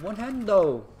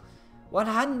 100.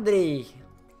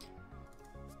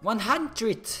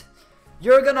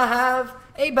 You're gonna have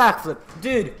a backflip.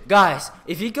 Dude, guys,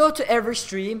 if you go to every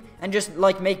stream and just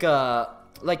like make a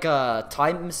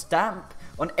timestamp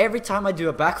on every time I do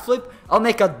a backflip, I'll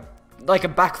make a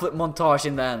backflip montage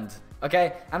in the end.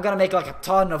 Okay? I'm gonna make like a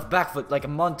ton of backflip, like a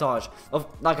montage of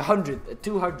like 100,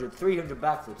 200, 300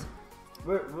 backflips.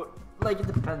 Like, it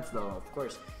depends though, of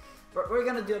course. We're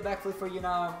gonna do a backflip for you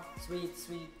now. Sweet,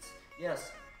 sweet.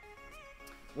 Yes.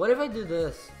 What if I do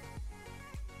this?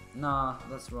 Nah,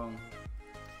 that's wrong.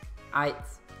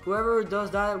 Whoever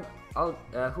does that, I'll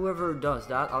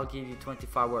give you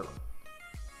 25 words.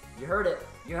 You heard it.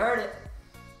 You heard it.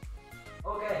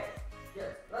 Okay. Yeah.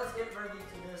 Let's get ready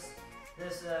to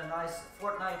this nice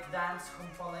Fortnite dance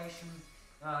compilation.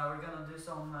 We're gonna do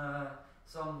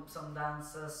some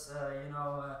dances. You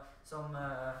know, some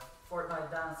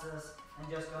Fortnite dances, and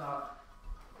just gonna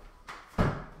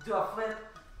do a flip.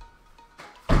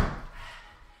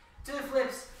 2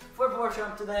 flips for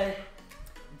Borsham today.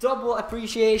 Double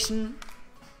appreciation.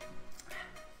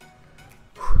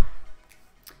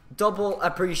 Double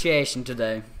appreciation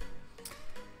today.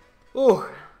 Ooh.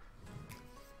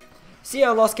 See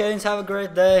ya, Lost Canes. Have a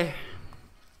great day.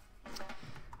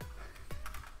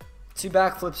 2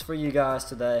 backflips for you guys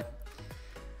today.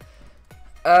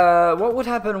 What would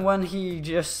happen when he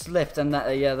just slipped and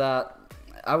that? Yeah, that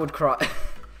I would cry.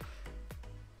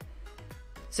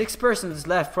 6 persons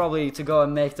left probably to go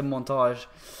and make the montage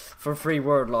for 3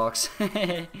 word locks.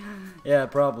 Yeah,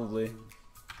 probably.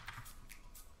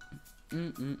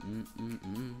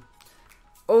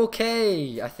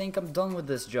 Okay, I think I'm done with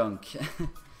this junk.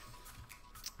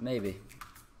 Maybe.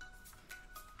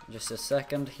 Just a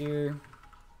second here.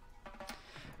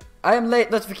 I am late,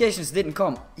 notifications didn't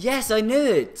come. Yes, I knew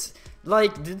it.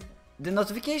 Like, the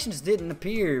notifications didn't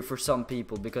appear for some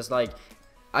people because, like,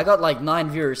 I got like 9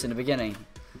 viewers in the beginning.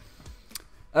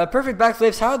 Perfect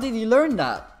backflips, how did you learn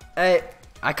that?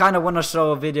 I kind of want to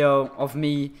show a video of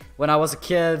me when I was a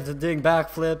kid doing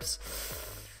backflips.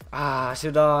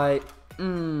 Should I?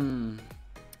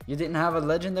 You didn't have a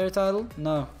legendary title?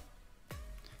 No.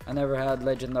 I never had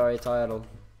legendary title.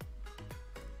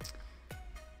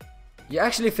 You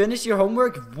actually finished your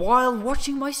homework while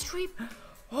watching my stream?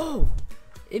 Oh,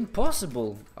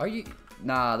 impossible. Are you?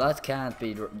 Nah, that can't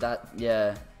be.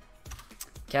 Yeah.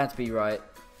 Can't be right.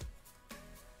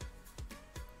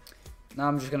 Now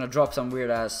I'm just gonna drop some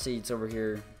weird ass seeds over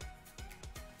here.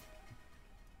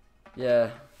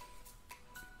 Yeah.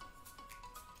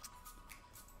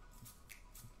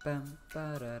 Bam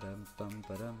ba da dum bum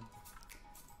ba dum.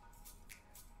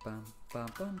 Bam bam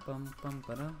bum bum bum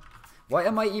ba dum. Why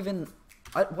am I even?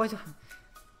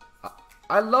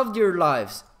 I loved your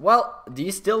lives. Well, do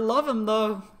you still love him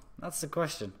though? That's the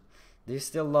question. Do you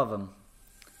still love him?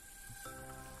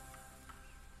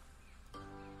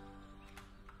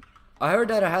 I heard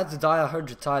that I had to die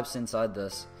 100 times inside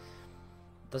this.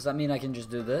 Does that mean I can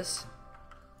just do this?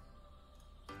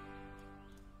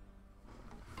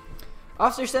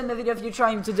 After sending the video of you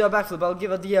trying to do a backflip, I'll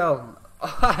give a DL.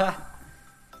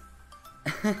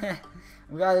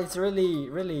 God, it's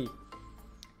really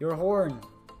your horn.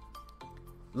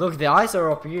 Look, the eyes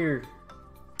are up here.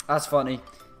 That's funny.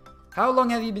 How long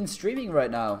have you been streaming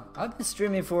right now? I've been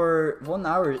streaming for 1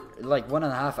 hour, like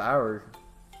 1.5 hours.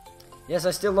 Yes,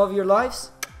 I still love your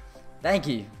lives. Thank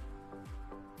you.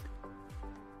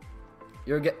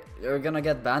 You're gonna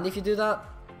get banned if you do that?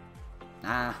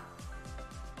 Nah.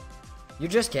 You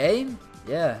just came?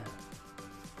 Yeah.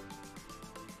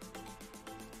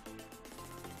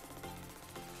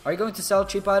 Are you going to sell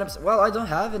cheap items? Well, I don't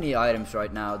have any items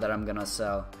right now that I'm gonna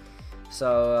sell.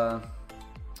 So,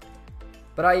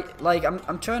 but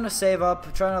I'm trying to save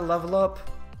up, trying to level up.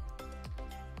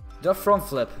 Do a front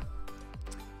flip.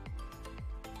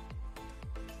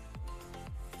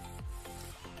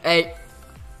 Hey,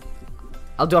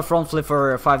 I'll do a front flip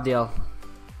for 5DL.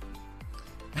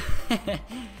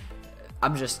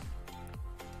 I'm just...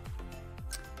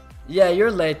 Yeah,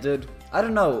 you're late, dude. I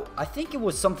don't know. I think it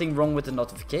was something wrong with the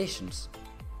notifications.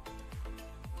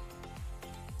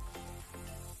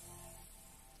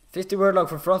 50 word lock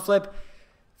for front flip.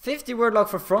 50 word lock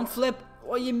for front flip?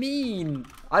 What do you mean?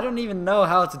 I don't even know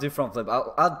how to do front flip.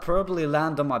 I'd probably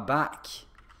land on my back.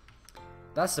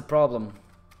 That's the problem.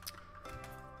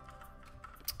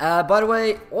 By the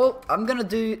way, well, I'm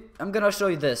gonna show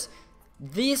you this.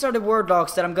 These are the word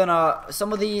locks that I'm gonna,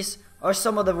 some of these are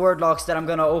some of the word locks that I'm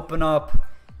gonna open up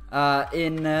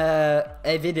in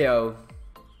a video.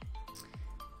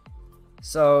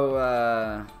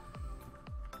 So,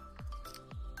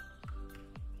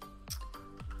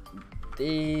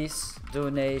 these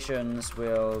donations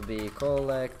will be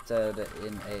collected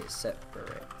in a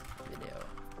separate video.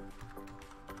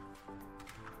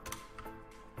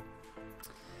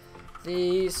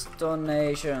 These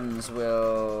donations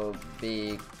will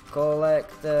be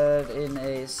collected in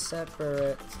a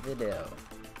separate video.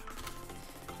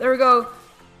 There we go.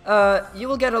 You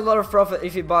will get a lot of profit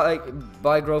if you buy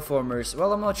Growformers.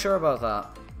 Well, I'm not sure about that.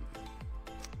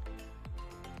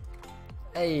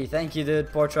 Hey, thank you,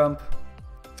 dude. Poor Trump.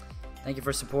 Thank you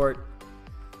for support.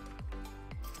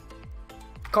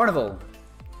 Carnival.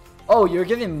 Oh, you're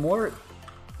giving more.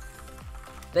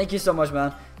 Thank you so much,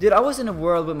 man. Dude, I was in a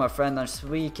world with my friend and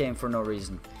Sui came for no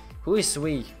reason. Who is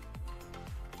Sui?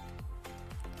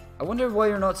 I wonder why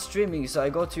you're not streaming, so I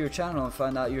go to your channel and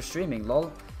find out you're streaming,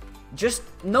 lol. Just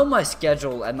know my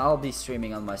schedule and I'll be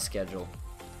streaming on my schedule.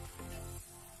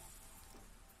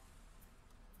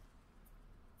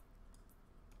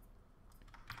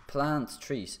 Plant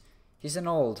trees. He's an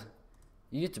old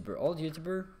YouTuber. Old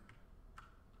YouTuber?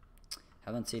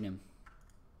 Haven't seen him.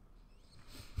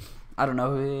 I don't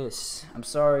know who he is. I'm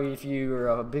sorry if you're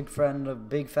a big fan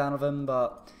of him,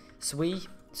 but is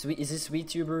this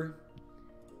SweetTuber?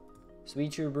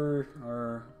 SweetTuber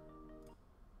or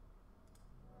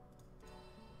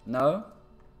no?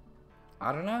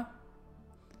 I don't know.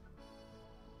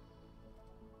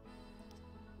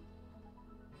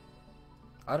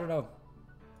 I don't know.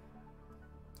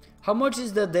 How much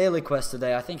is the daily quest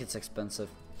today? I think it's expensive.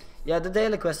 Yeah, the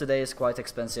daily quest today is quite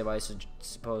expensive, I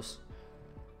suppose.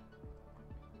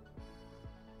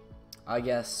 I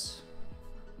guess.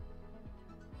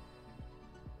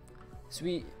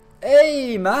 Sweet.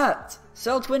 Hey, Matt!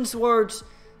 Sell twin swords.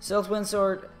 Sell twin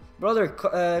sword. Brother,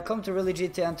 come to Really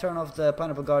GT and turn off the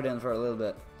Pineapple Guardian for a little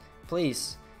bit.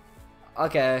 Please.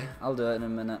 Okay, I'll do it in a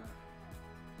minute.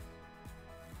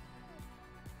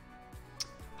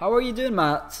 How are you doing,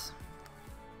 Matt?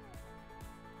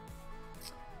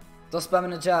 Don't spam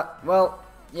in the chat. Well,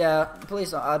 yeah,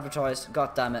 please don't advertise.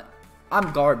 God damn it.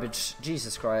 I'm garbage.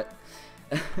 Jesus Christ.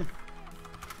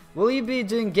 Will you be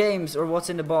doing games or what's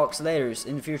in the box later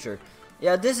in the future?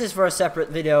 Yeah, this is for a separate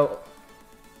video.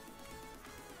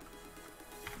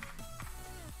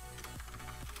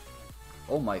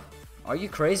 Oh my. Are you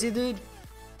crazy, dude?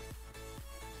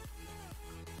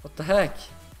 What the heck?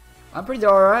 I'm pretty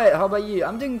alright. How about you?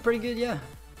 I'm doing pretty good, yeah.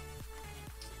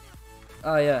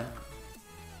 Oh, yeah.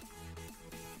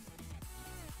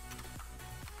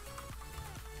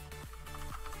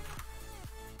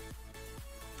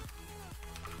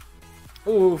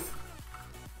 Oof.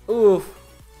 Oof.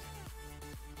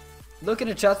 Look in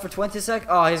the chat for 20 sec.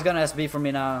 Oh, he's gonna SB for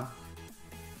me now.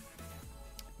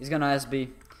 He's gonna SB.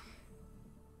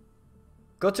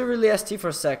 Go to Really ST for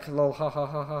a sec. Lol. Ha ha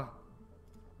ha ha.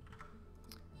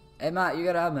 Hey Matt, you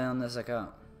gotta have me on this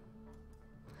account.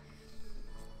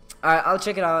 Alright, I'll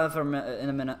check it out for in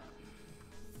a minute.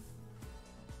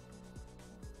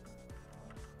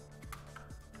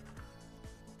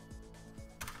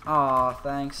 Aw,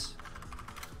 thanks.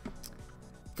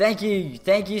 Thank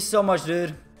you so much,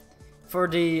 dude, for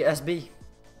the SB.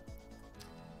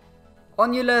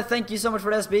 Onula, thank you so much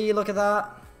for the SB, look at that.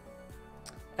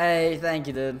 Hey, thank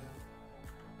you, dude.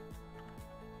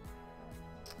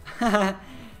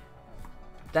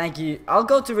 Thank you. I'll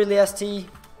go to Really ST.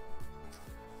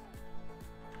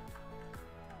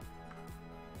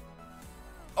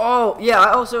 Oh, yeah,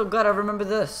 I also gotta remember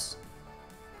this.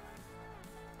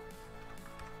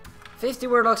 50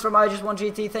 word locks from I Just One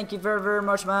GT. Thank you very, very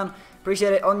much, man.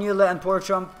 Appreciate it. Onula and Poor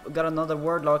Trump. Got another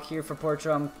word lock here for Poor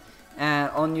Trump. And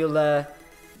Onula,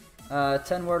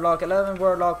 10 word lock, 11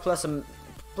 word lock,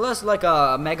 plus like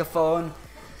a megaphone.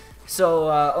 So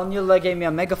Onula gave me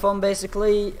a megaphone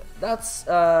basically. That's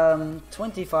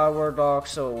 25 word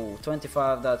locks. So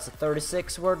 25, that's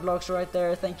 36 word locks right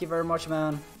there. Thank you very much,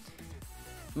 man.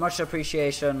 Much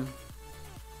appreciation.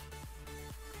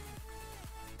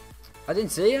 I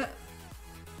didn't see it.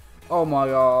 Oh my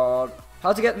god.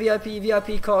 How to get VIP?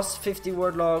 VIP costs 50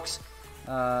 word locks.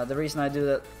 The reason I do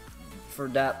that for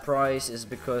that price is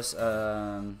because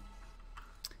I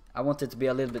want it to be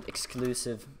a little bit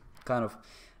exclusive, kind of.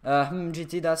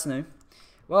 GT, that's new.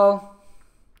 Well,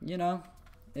 you know,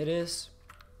 it is.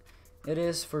 It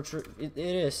is for true. It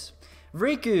is.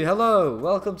 Riku, hello,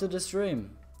 welcome to the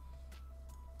stream.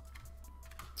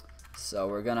 So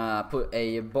we're gonna put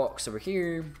a box over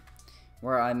here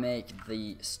where I make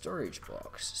the storage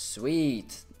box.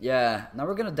 Sweet. Yeah. Now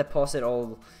we're gonna deposit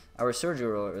all our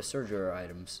surgery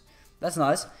items. That's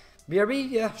nice.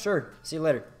 BRB? Yeah, sure. See you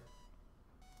later.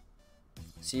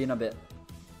 See you in a bit.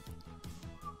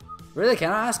 Really?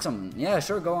 Can I ask something? Yeah,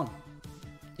 sure. Go on.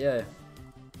 Yeah.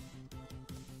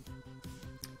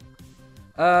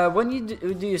 When you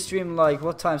do you stream, like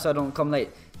what time so I don't come late?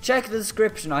 Check the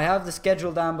description. I have the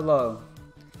schedule down below,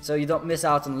 so you don't miss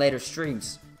out on later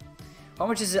streams. How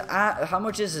much is it? How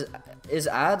much is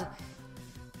ad?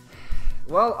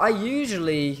 Well, I used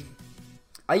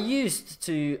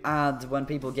to add when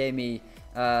people gave me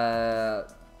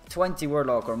 20 word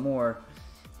lock or more,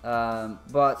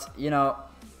 but you know,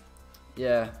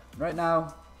 yeah. Right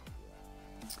now,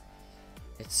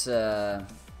 It's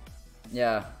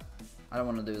yeah, I don't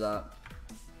want to do that.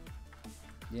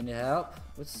 Do you need help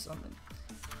with something?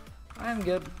 I'm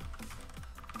good.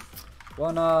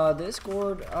 Wanna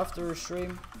Discord after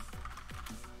stream?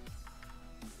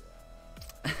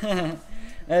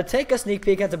 Take a sneak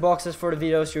peek at the boxes for the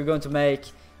videos you're going to make.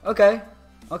 Okay,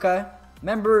 okay.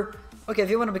 Remember, okay,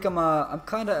 if you want to become a, I'm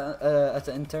kind of at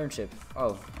the internship.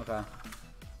 Oh, okay.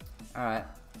 All right.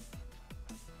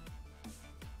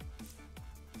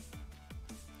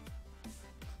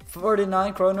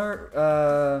 $49 kroner.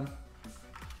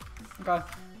 Okay.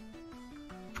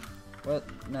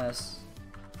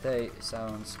 Wednesday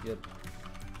sounds good.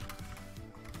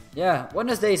 Yeah,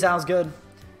 Wednesday sounds good.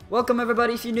 Welcome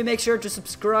everybody. If you're new, make sure to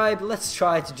subscribe. Let's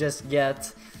try to just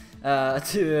get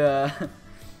yeah.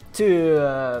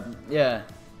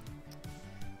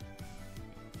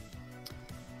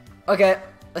 Okay,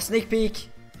 a sneak peek.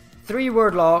 3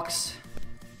 word locks.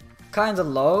 Kinda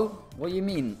low. What do you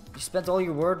mean? You spent all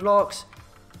your word locks?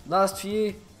 Last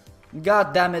few?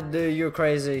 God damn it, dude, you're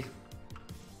crazy.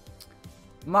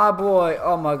 My boy,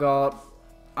 oh my god.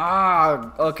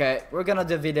 Ah, okay, we're gonna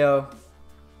do video.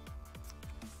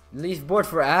 Leave board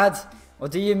for ads?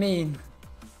 What do you mean?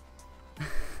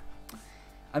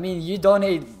 I mean, you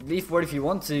donate leaf board if you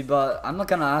want to, but I'm not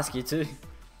gonna ask you to.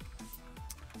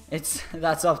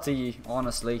 That's up to you,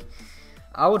 honestly.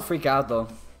 I would freak out though.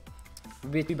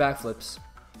 It'd be 2 backflips.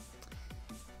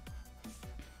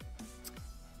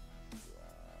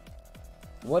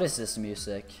 What is this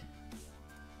music?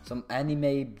 Some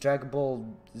anime Dragon Ball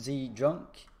Z junk?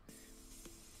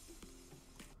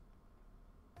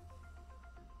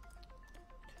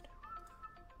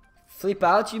 Flip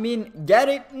out, you mean? Get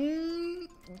it?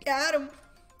 Got him.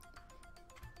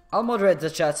 I'll moderate the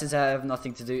chat since I have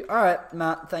nothing to do. Alright,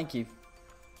 Matt, thank you.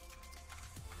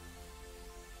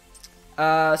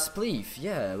 Spleef,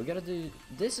 yeah, we gotta do.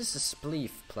 This is a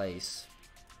spleef place.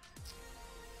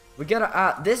 We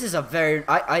gotta this is a very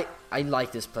I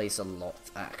like this place a lot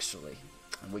actually.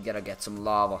 And we gotta get some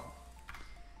lava.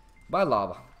 Buy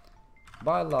lava.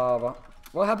 Buy lava.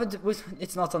 What happened to,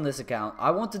 it's not on this account.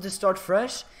 I wanted to start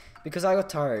fresh because I got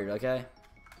tired, okay?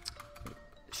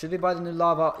 Should we buy the new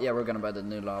lava? Yeah, we're gonna buy the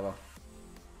new lava.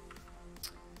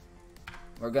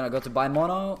 We're gonna go to buy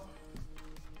mono.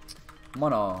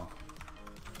 Mono.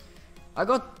 I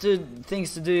got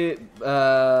things to do.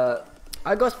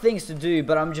 I got things to do,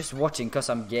 but I'm just watching because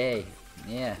I'm gay.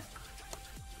 Yeah.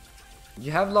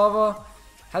 You have lava?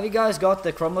 Have you guys got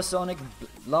the chromosonic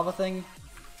lava thing?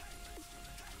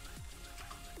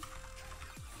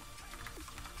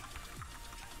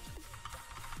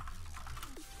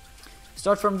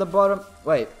 Start from the bottom.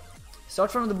 Wait.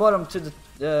 Start from the bottom to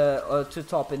the to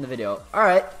top in the video. All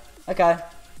right. Okay.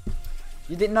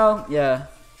 You didn't know? Yeah.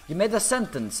 You made a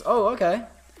sentence. Oh, okay.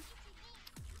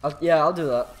 Yeah, I'll do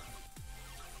that.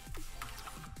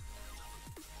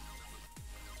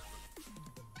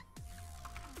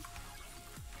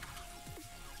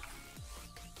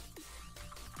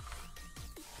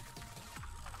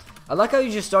 I like how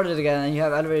you just started again and you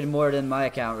have elevated more than my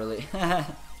account, really.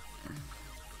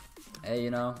 Hey, you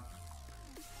know.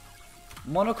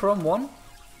 Monochrome 1?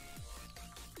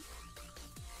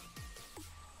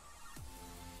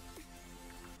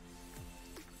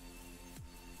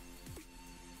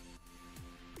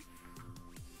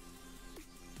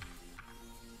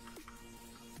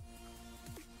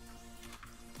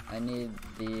 I need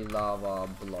the lava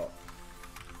block.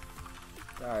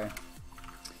 Sorry.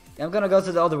 Yeah, I'm gonna go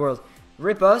to the other world.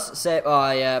 Rip us, say,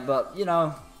 oh yeah, but you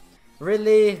know,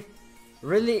 really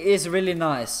is really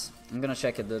nice. I'm gonna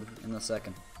check it, dude, in a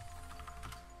second.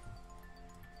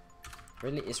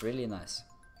 Really is really nice.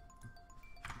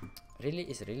 Really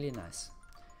is really nice.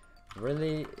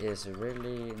 Really is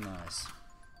really nice.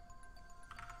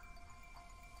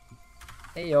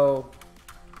 Hey yo.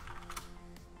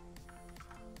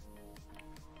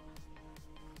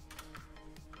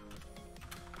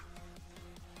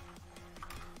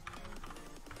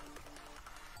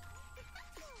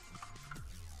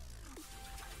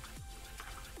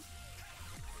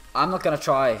 I'm not gonna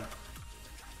try.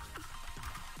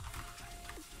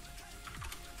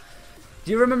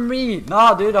 Do you remember me?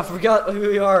 Nah, dude, I forgot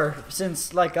who you are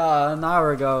since like an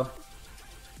hour ago.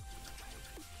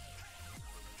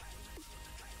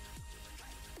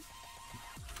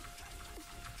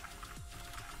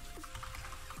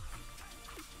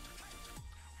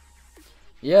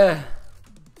 Yeah.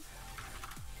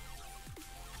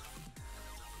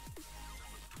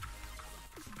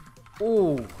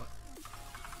 Ooh.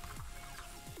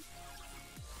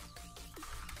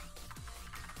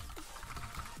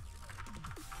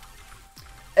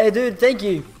 Hey dude, thank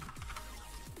you.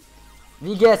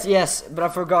 We get, yes, but I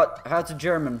forgot how to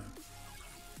German.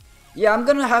 Yeah, I'm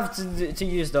gonna have to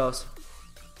use those.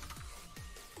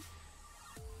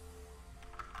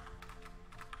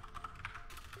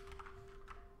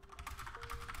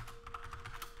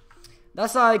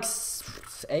 That's like six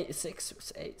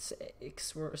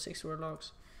word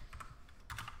logs.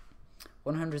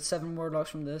 107 word logs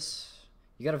from this.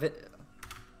 You got a bit.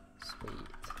 Sweet.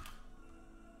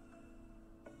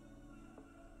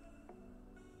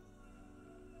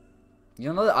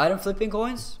 You know the item flipping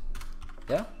coins?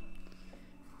 Yeah.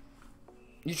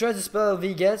 You tried to spell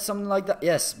VGet, something like that?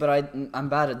 Yes, but I'm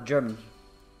bad at German.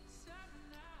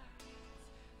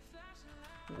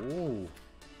 Ooh.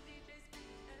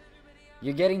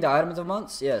 You're getting the item of the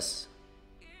month? Yes.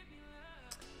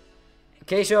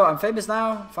 Okay, show, I'm famous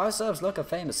now. 5 subs, look, I'm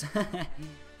famous.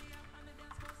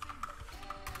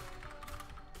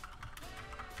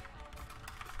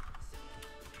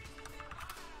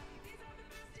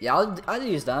 Yeah, I'll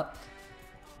use that.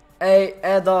 Hey,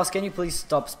 Edos, can you please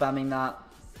stop spamming that?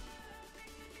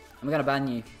 I'm gonna ban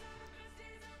you.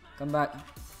 Come back.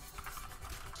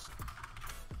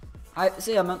 Hi,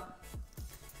 see ya, man.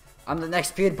 I'm the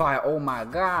next PewDiePie. Oh my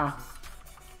god.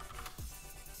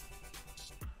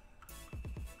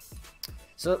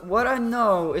 So what I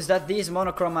know is that these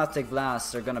monochromatic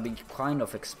blasts are gonna be kind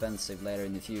of expensive later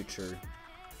in the future.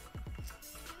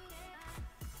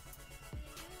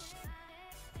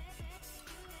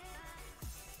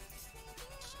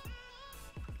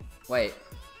 Wait.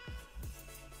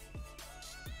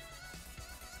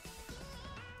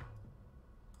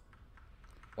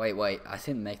 Wait, I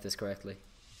didn't make this correctly.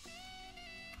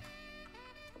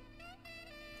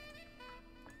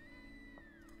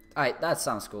 Alright, that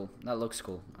sounds cool. That looks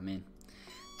cool, I mean.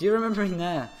 Do you remember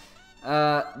now?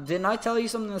 Didn't I tell you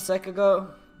something a sec ago?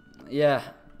 Yeah.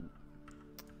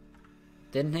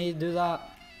 Didn't he do that?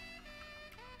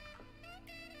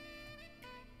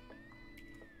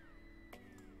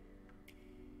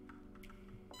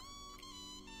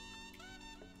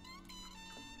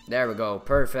 There we go,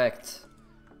 perfect.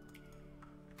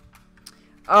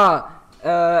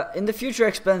 In the future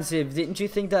expensive, didn't you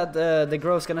think that the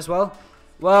growth can as well?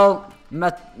 Well,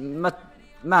 Matt.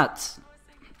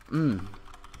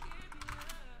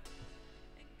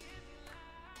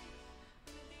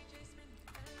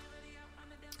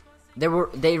 They're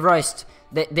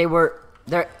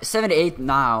 78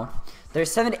 now. They're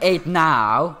 78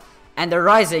 now, and they're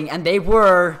rising, and they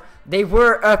were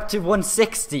up to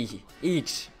 160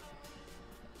 each,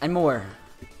 and more.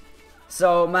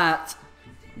 So Matt,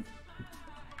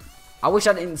 I wish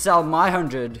I didn't sell my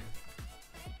 100.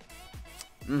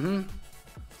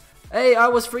 Hey, I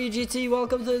was free GT,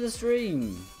 welcome to the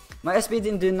stream. My SB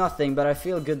didn't do nothing, but I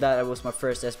feel good that it was my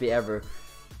first SB ever.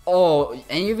 Oh,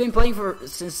 and you've been playing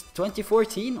since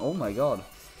 2014? Oh my god.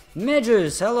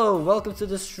 Midges, hello, welcome to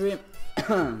the stream.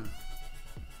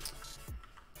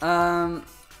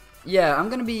 Yeah, I'm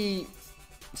gonna be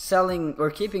selling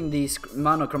or keeping these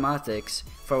monochromatics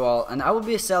for a while, and I will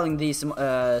be selling these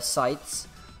sites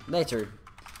later.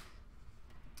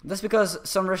 That's because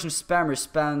some Russian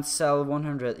spammers sell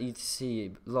 100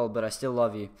 ETC, lol, but I still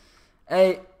love you.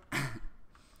 Hey,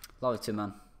 love it too,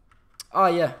 man. Oh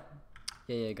yeah,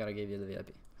 gotta give you the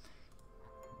VIP.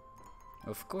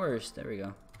 Of course, there we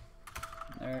go.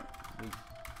 There we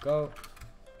go.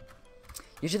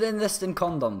 You should invest in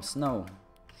condoms. No,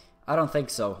 I don't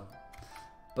think so.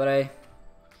 But hey,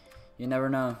 you never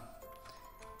know.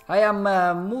 Hi, I'm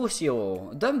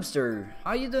Musio Dumpster.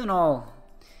 How you doing all?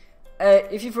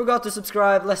 If you forgot to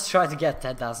subscribe, let's try to get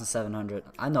 10,700.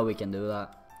 I know we can do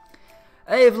that.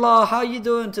 Hey Vla, how you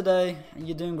doing today?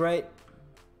 You doing great?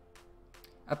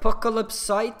 Apocalypse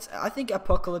site? I think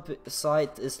Apocalypse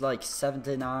site is like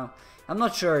 70 now. I'm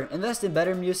not sure. Invest in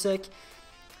better music.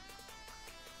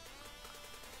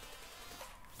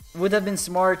 Would have been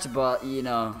smart, but you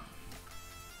know.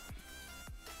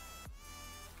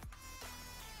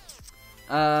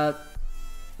 Where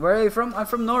are you from? I'm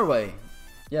from Norway.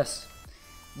 Yes.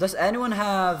 Does anyone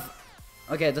have...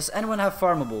 Okay, does anyone have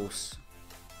farmables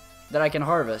that I can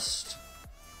harvest?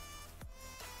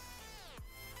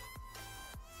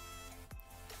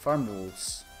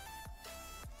 Farmables.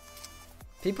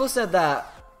 People said that...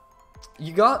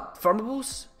 You got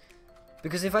farmables?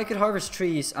 Because if I could harvest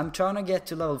trees, I'm trying to get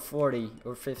to level 40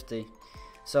 or 50.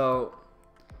 So...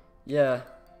 Yeah.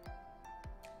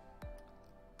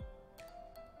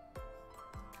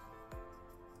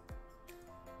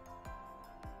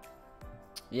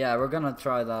 Yeah, we're gonna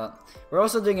try that. We're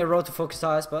also doing a road to focus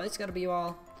ties, but it's gonna be a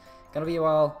while.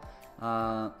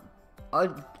 I'll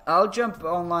jump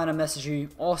online and message you.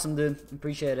 Awesome, dude.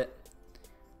 Appreciate it.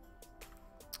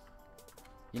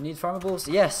 You need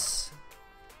farmables? Yes!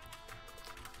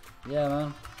 Yeah,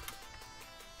 man.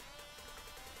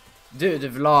 Dude,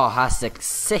 Vla has the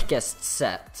sickest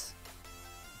set.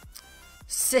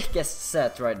 Sickest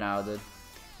set right now, dude.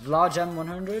 Vla Gem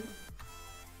 100.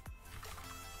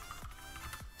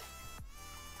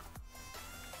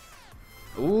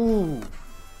 Ooh.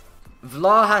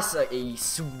 Vla has a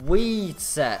sweet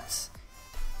set.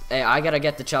 Hey, I gotta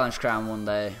get the challenge crown one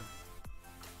day.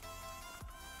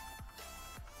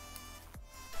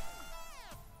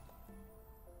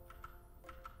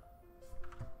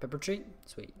 Pepper tree?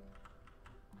 Sweet.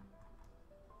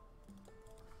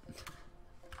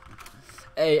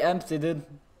 Hey, empty, dude.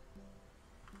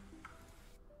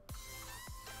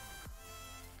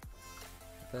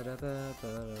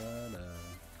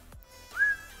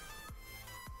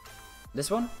 This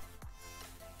one?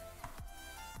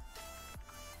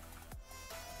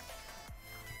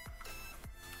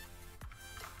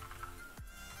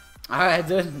 Alright,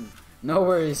 dude. No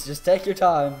worries, just take your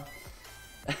time.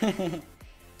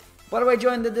 By the way,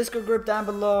 join the Discord group down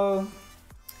below.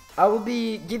 I will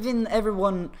be giving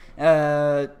everyone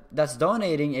that's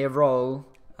donating a role.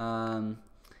 I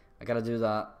gotta do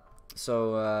that.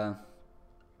 So,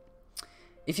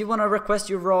 if you want to request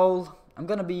your role, I'm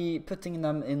gonna be putting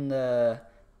them in the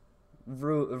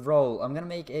role. I'm gonna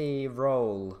make a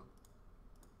role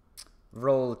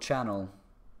channel.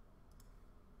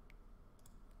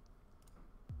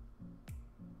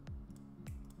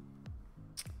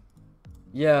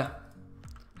 Yeah.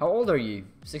 How old are you?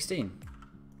 16.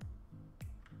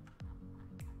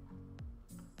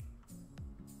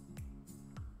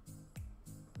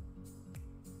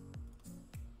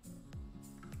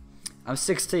 I'm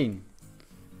 16.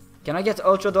 Can I get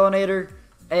Ultra Donator?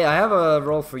 Hey, I have a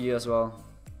role for you as well.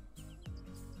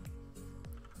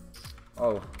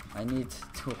 Oh, I need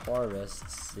to harvest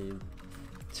seed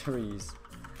trees.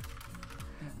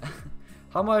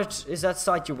 How much is that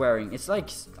site you're wearing? It's like,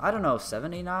 I don't know,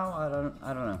 70 now?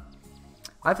 I don't know.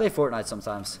 I play Fortnite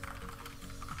sometimes.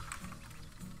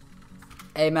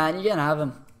 Hey man, you can have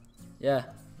him. Yeah.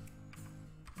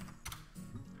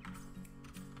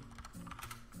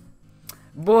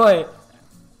 Boy.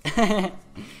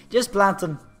 Just plant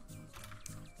him.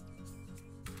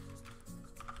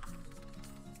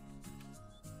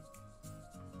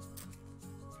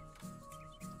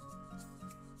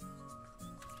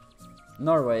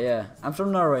 Norway, yeah. I'm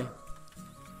from Norway.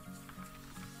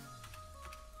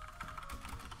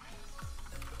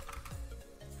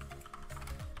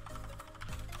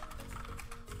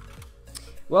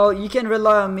 Well, you can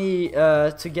rely on me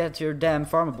to get your damn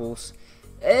farmables.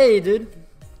 Hey, dude.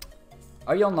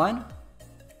 Are you online?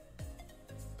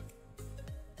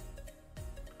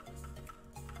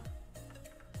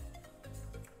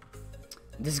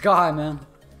 This guy, man.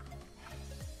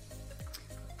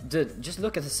 Dude, just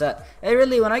look at the set. Hey,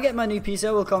 really, when I get my new PC,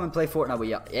 I will come and play Fortnite with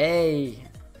you. Hey.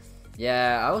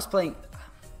 Yeah, I was playing...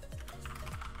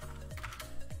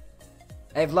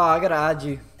 Hey, Vla, I gotta add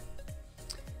you.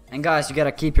 And guys, you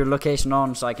gotta keep your location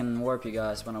on so I can warp you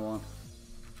guys when I want.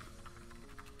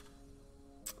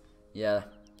 Yeah.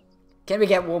 Can we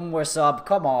get one more sub?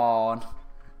 Come on.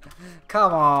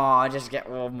 Come on, just get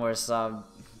one more sub.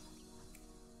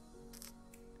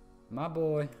 My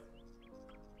boy.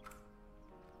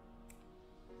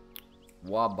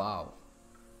 Wow.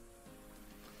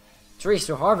 Trees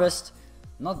to harvest,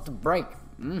 not to break.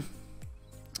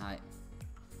 Alright.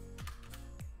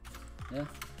 Yeah.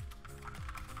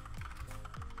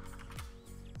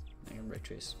 I can break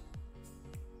trees.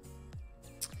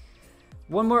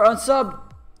 One more unsub.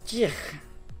 Yeah.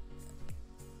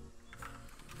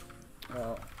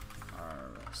 Well,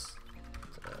 harvest.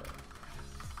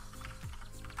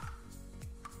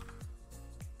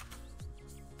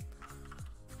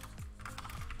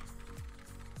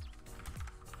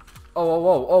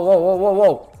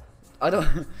 Whoa. I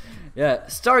don't... Yeah,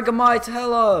 Stargamite,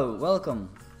 hello! Welcome.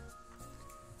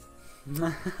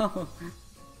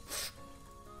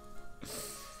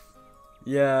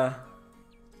 Yeah.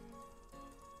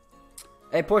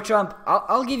 Hey, poor Trump,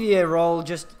 I'll give you a role,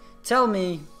 just tell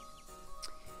me...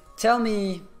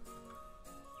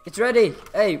 It's ready!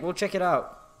 Hey, we'll check it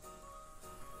out.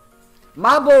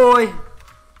 My boy!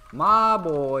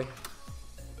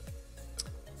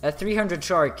 A 300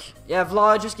 shark. Yeah,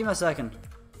 Vlad, just give me a second.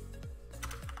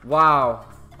 Wow.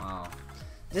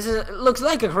 This is looks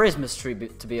like a Christmas tree,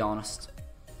 to be honest.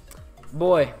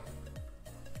 Boy.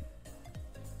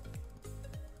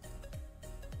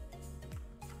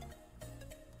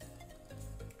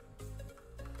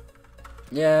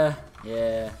 Yeah.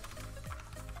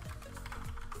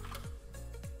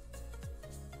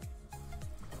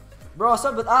 Bro,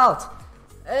 stop with alt.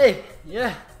 Hey,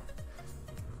 yeah.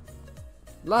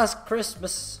 Last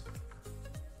Christmas.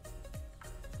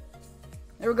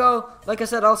 Here we go. Like I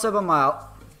said, I'll sub a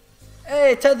mile.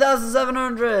 Hey,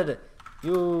 10,700.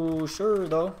 You sure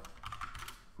though?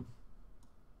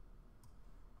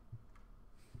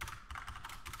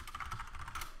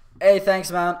 Hey,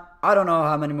 thanks, man. I don't know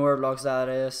how many more vlogs that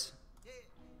is.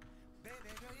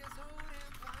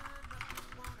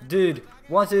 Dude,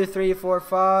 1, 2, 3, 4,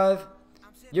 5.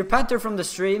 You're Panther from the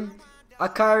stream.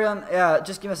 Akarian, yeah,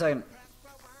 just give me a second.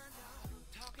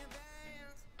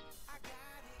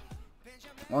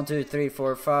 1, 2, 3,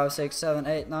 4, 5, 6, 7,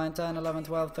 8, 9, 10, 11,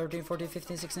 12, 13, 14,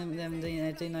 15, 16, 17,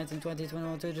 18, 19, 20,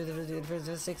 21, 22, 23,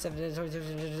 26,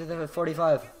 27,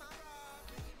 45.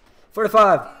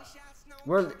 45.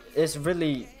 World is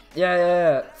really,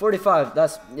 yeah, 45.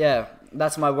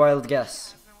 That's my wild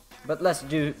guess. But let's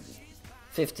do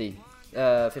 50,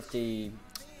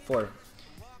 54.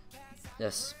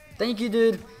 Yes. Thank you,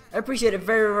 dude. I appreciate it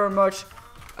very, very much.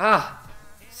 Ah,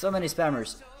 so many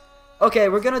spammers. Okay,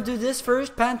 we're gonna do this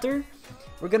first, Panther.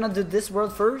 We're gonna do this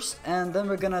world first, and then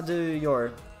we're gonna do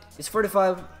your. It's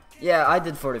 45. Yeah, I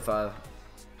did 45.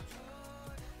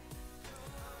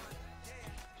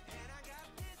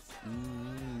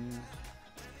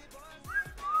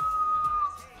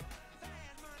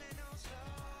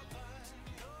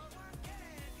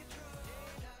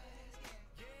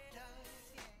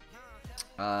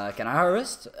 Can I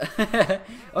harvest?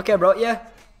 Okay, bro, yeah.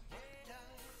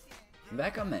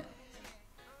 Back on it.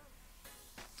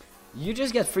 You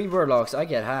just get free word locks, I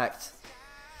get hacked.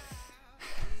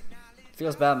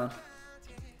 Feels bad, man.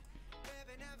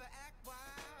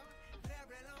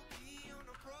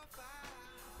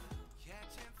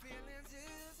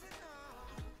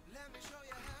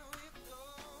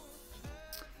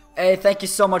 Hey, thank you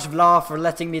so much, Vla, for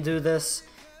letting me do this.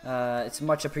 It's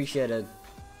much appreciated.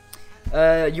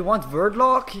 You want word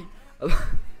lock?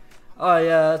 Oh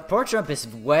yeah, Port Trump is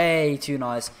way too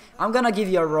nice. I'm gonna give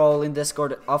you a roll in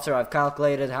Discord after I've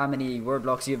calculated how many word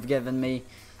blocks you've given me.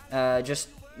 Just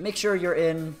make sure you're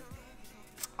in.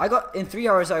 In 3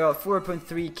 hours I got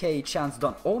 4.3k chance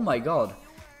done. Oh my god,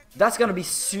 that's gonna be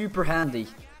super handy.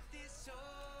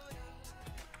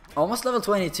 Almost level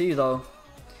 22 though.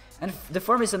 And the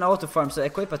farm is an auto farm, so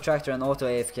equip a tractor and auto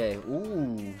AFK.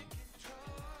 Ooh,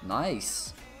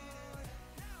 nice.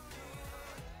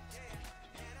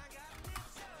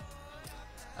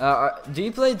 Do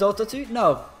you play Dota 2?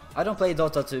 No, I don't play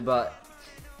Dota 2, but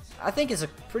I think it's a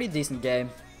pretty decent game.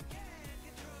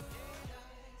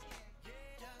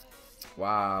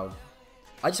 Wow.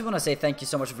 I just want to say thank you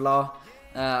so much, Vla.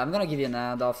 I'm gonna give you an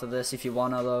ad after this if you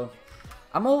wanna, though.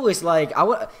 I'm always like,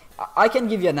 I can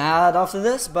give you an ad after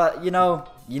this, but you know,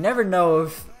 you never know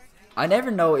if, I never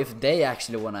know if they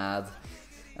actually wanna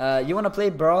add. You wanna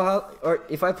play Brawlhalla, or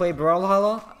if I play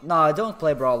Brawlhalla? No, I don't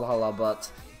play Brawlhalla,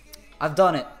 but I've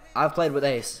done it. I've played with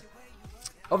Ace.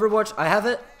 Overwatch, I have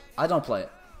it. I don't play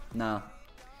it. No.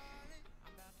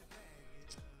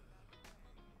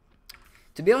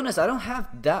 To be honest, I don't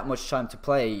have that much time to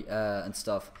play and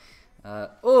stuff.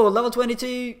 Oh, level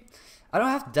 22. I don't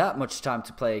have that much time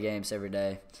to play games every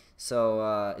day.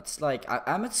 So it's like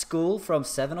I'm at school from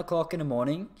 7 o'clock in the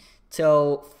morning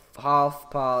till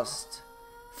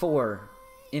 4:30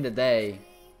 in the day.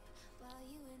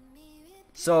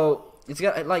 So it's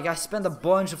got like I spend a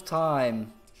bunch of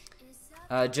time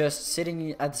just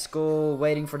sitting at school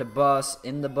waiting for the bus,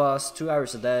 in the bus 2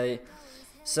 hours a day.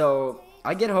 So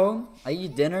I get home, I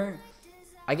eat dinner,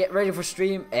 I get ready for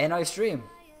stream, and I stream,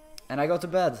 and I go to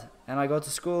bed, and I go to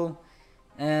school,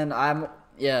 and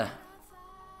yeah.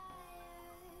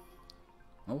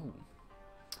 Oh,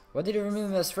 why did you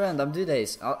remove me as friend? I'm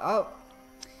Dudays.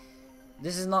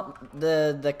 This is not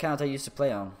the account I used to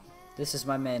play on. This is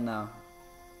my main now.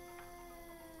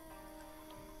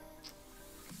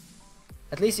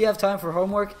 At least you have time for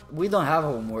homework. We don't have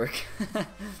homework.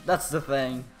 That's the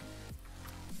thing.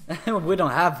 We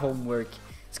don't have homework.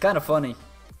 It's kind of funny.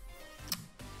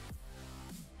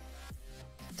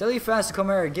 Tell your friends to come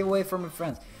here. Give away from your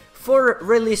friends. 4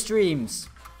 really streams.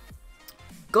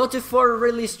 Go to 4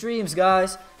 really streams,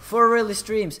 guys. 4 really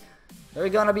streams.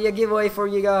 There's gonna be a giveaway for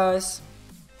you guys.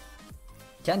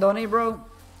 Can donate, bro?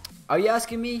 Are you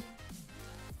asking me?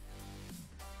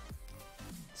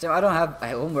 So I don't have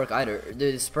homework either.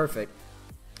 Dude, it's perfect.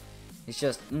 It's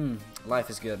just, life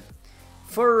is good.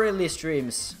 4 really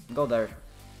streams. Go there.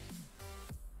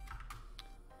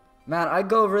 Man, I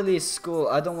go really school.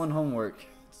 I don't want homework.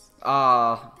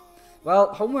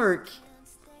 Well, homework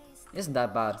isn't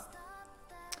that bad.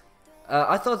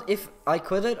 I thought if I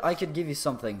quit it, I could give you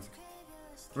something.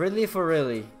 Really for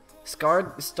really.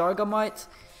 Stargamite.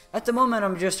 At the moment,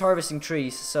 I'm just harvesting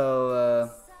trees, so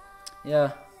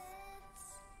yeah.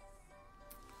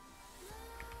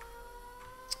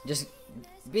 Just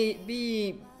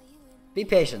be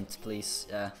patient, please.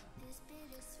 Yeah.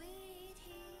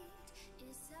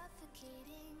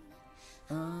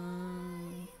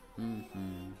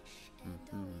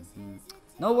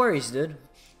 No worries, dude.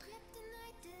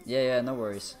 Yeah, no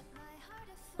worries.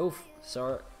 Oof,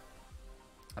 sorry.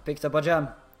 I picked up a gem.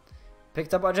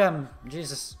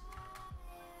 Jesus.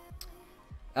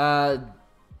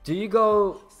 Do you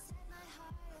go?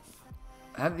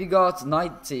 Have you got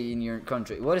 90 in your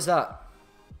country? What is that?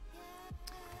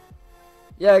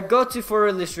 Yeah, go to For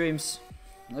Really streams.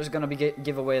 There's gonna be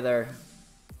giveaway there.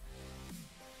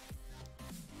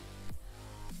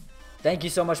 Thank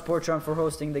you so much, Portron, for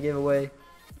hosting the giveaway.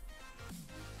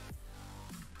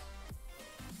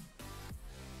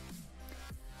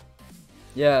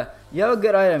 Yeah, you have a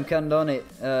good item, can donate.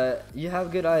 You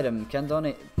have good item, can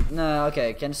donate. Nah,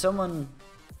 okay, can someone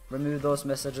remove those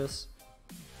messages?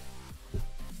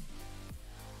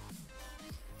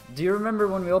 Do you remember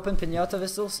when we opened Pinata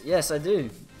Whistles? Yes, I do.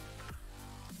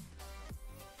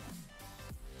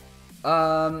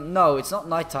 No, it's not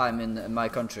nighttime in my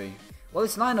country. Well,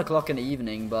 it's 9 o'clock in the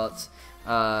evening, but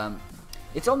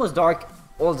it's almost dark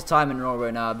all the time in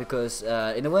Norway now because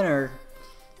in the winter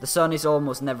the sun is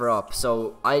almost never up.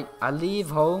 So I leave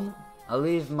home, I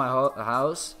leave my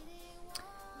house.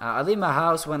 I leave my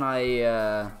house when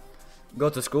I go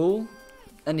to school,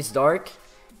 and it's dark,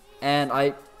 and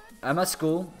I'm at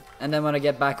school, and then when I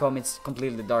get back home, it's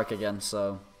completely dark again.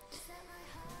 So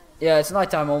yeah, it's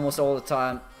nighttime almost all the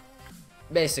time,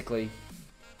 basically.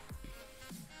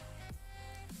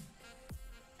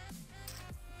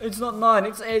 It's not 9,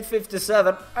 it's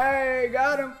 8:57. Hey,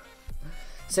 got him.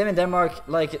 Same in Denmark,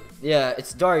 like, yeah,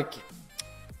 it's dark.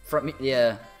 From me,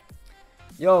 yeah.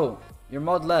 Yo, your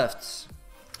mod left.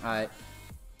 Alright.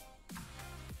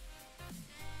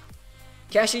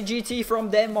 Kashi GT from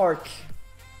Denmark.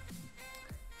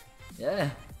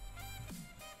 Yeah.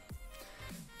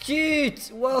 Cute,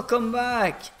 welcome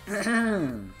back.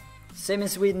 Same in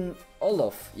Sweden,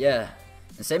 Olof. Yeah,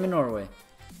 and same in Norway.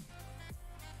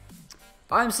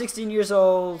 I'm 16 years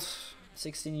old.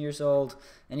 16 years old.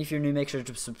 And if you're new, make sure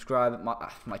to subscribe.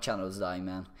 My channel is dying,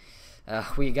 man.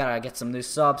 We gotta get some new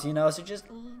subs, you know. So just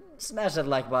smash that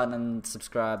like button and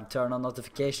subscribe. Turn on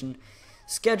notification.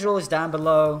 Schedule is down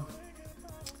below.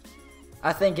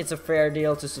 I think it's a fair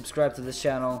deal to subscribe to this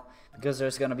channel because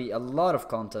there's gonna be a lot of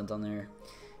content on here.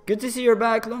 Good to see you're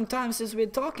back. Long time since we've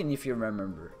been talking, if you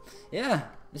remember. Yeah,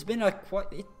 it's been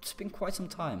quite some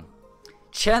time.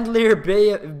 Chandelier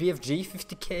BFG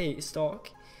 50k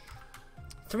stock.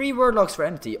 3 word locks for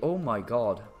empty. Oh my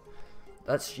god,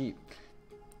 that's cheap.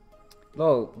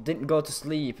 Lol, didn't go to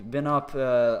sleep. Been up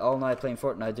all night playing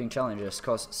Fortnite doing challenges.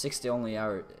 Cost 60 only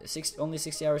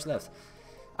 60 hours left.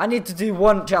 I need to do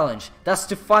one challenge. That's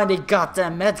to find a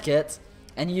goddamn medkit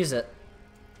and use it.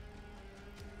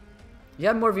 You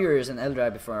had more viewers than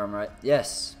Eldra before, right?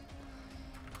 Yes.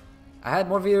 I had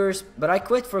more viewers, but I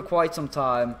quit for quite some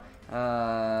time.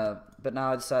 But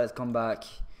now I decided to come back.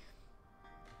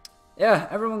 Yeah,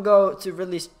 everyone go to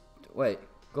release. Wait,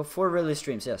 go for release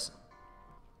streams. Yes.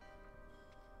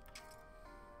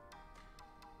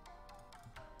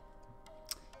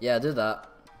 Yeah, do that.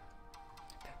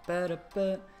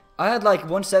 I had like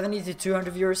 170 to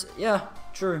 200 viewers. Yeah,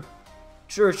 true.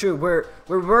 We're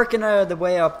working the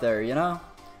way up there, you know.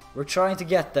 We're trying to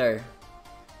get there.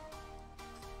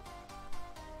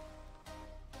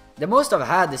 The most I've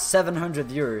had is 700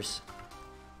 viewers.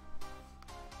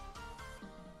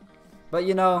 But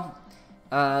you know,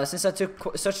 since I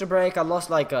took such a break, I lost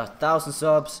like 1,000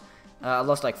 subs. I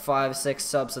lost like 5-6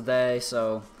 subs a day,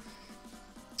 so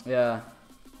yeah.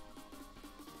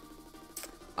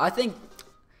 I think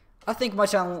my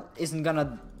channel isn't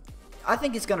gonna. I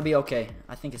think it's gonna be okay.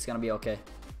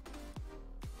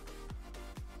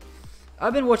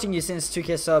 I've been watching you since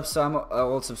 2k subs, so I'm an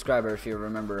old subscriber if you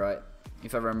remember right.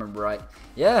 If I remember right.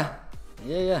 Yeah.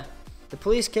 The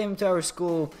police came to our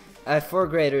school. 4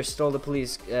 graders stole the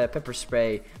police pepper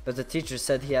spray, but the teacher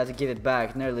said he had to give it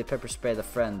back. Nearly pepper sprayed a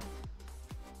friend.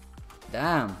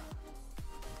 Damn.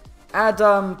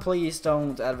 Adam, please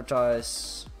don't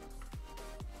advertise.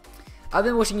 I've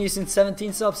been watching you since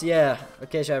 17 subs. Yeah.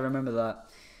 Okay, I remember that.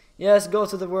 Yes, go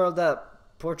to the world that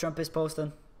poor Trump is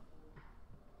posting.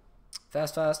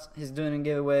 Fast. He's doing a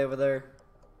giveaway over there.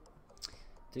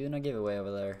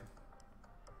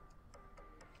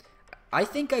 I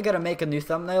think I gotta make a new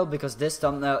thumbnail because this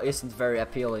thumbnail isn't very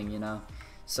appealing, you know.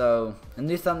 So a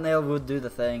new thumbnail would do the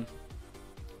thing.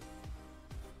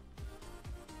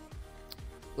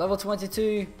 Level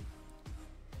 22.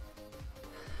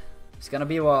 gonna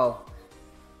be a while.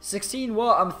 16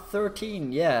 what? I'm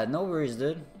 13. Yeah, no worries,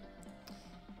 dude.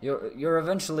 You're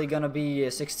eventually gonna be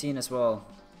 16 as well.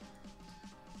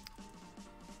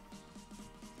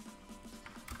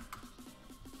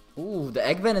 Ooh, the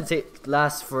Egg Benedict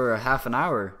lasts for half an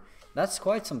hour. That's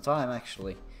quite some time,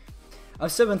 actually. I'm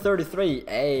 7:33.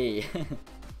 Hey.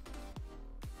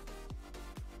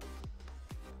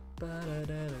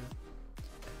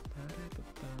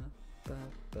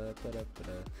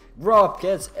 Grow up,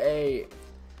 kids. Hey.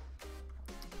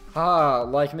 Ah,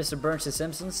 like Mr. Burns in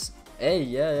Simpsons. Hey,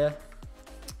 yeah.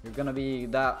 You're gonna be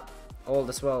that old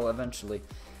as well eventually.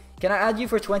 Can I add you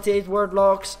for 28 word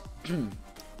locks?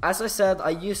 As I said,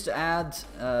 I used to add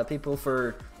people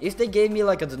for if they gave me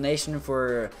like a donation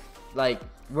for like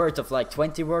worth of like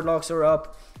 20 word locks or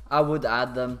up, I would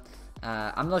add them.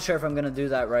 I'm not sure if I'm gonna do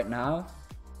that right now.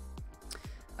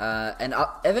 And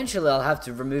eventually I'll have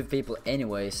to remove people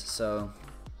anyways, so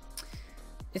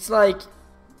it's like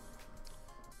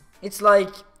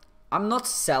I'm not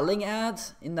selling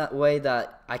ads in that way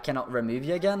that I cannot remove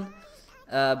you again,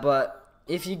 but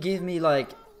if you give me like,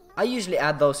 I usually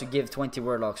add those who give 20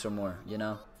 word locks or more, you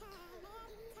know.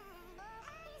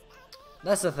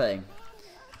 That's the thing.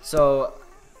 So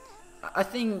I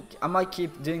think I might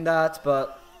keep doing that,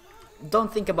 but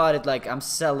don't think about it like I'm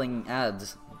selling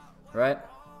ads, right?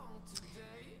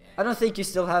 I don't think you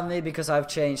still have me because I've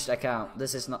changed account.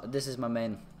 This is my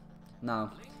main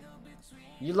now.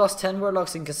 You lost 10 word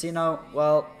locks in casino.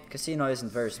 Well, casino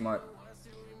isn't very smart.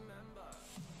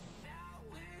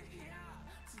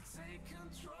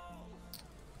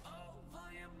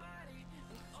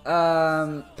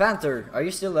 Panther, are you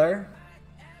still there?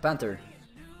 Panther.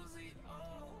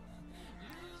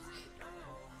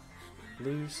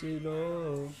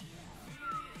 Lucido.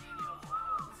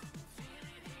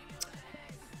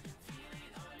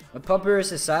 A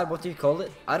Papyrus is sad, what do you call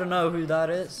it? I don't know who that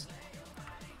is.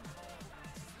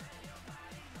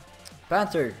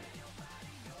 Panther,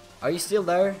 are you still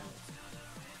there?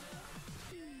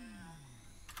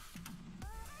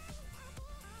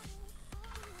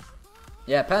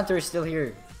 Yeah, Panther is still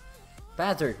here.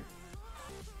 Panther.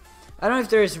 I don't know if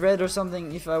there is red or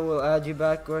something, if I will add you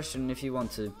back, question if you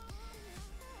want to.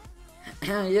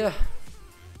 Yeah.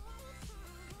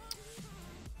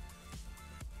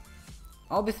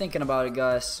 I'll be thinking about it,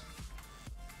 guys.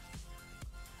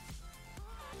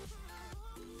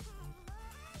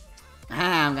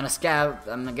 I'm gonna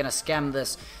scam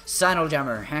this Sinal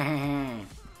Jammer.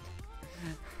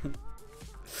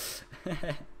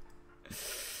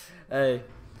 Hey.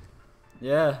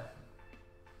 Yeah.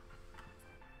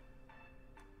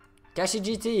 Cashy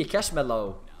GT,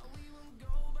 Cashmellow.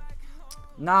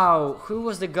 Now, who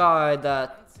was the guy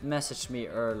that messaged me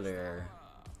earlier?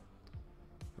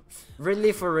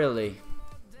 Really for really.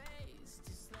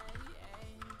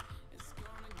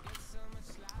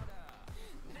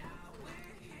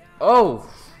 Oh!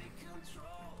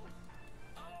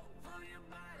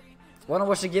 Wanna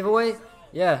watch the giveaway?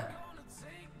 Yeah.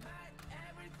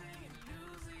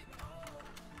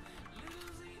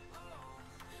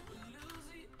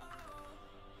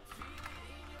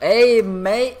 Hey,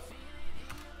 mate!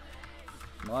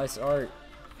 Nice art.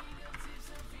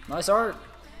 Nice art.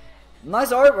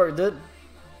 Nice artwork, dude.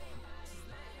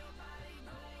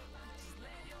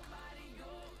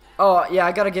 Oh, yeah,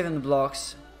 I gotta give him the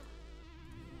blocks.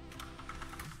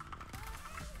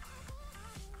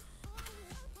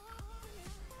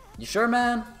 You sure,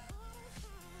 man?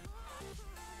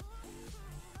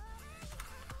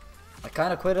 I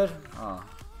kinda quitted. Oh.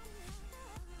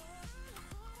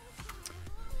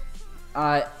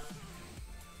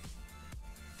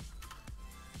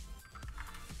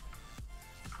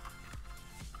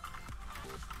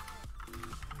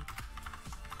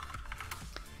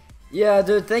 Yeah,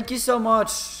 dude, thank you so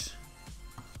much.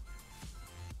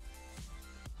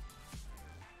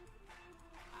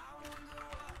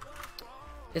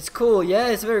 It's cool, yeah,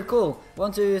 it's very cool.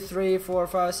 1, 2, 3, 4,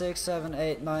 5, 6, 7,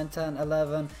 8, 9, 10,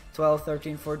 11, 12,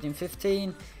 13, 14,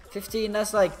 15. 15,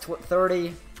 that's like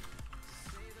 30.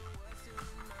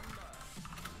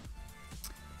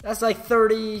 That's like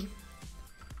 30,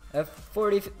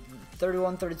 40,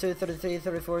 31, 32, 33,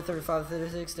 34, 35,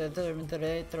 36, 37,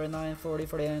 38, 39, 40,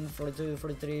 41, 42,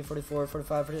 43, 44,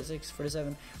 45, 46,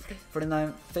 47,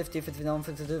 49, 50, 51,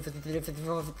 52, 53,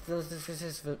 54,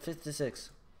 56.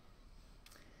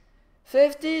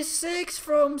 56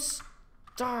 from Stargmite.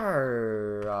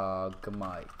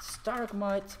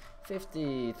 Stargmite,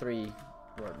 53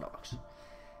 word locks.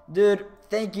 Dude,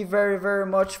 thank you very, very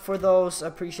much for those. I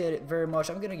appreciate it very much.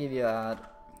 I'm gonna give you an ad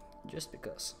just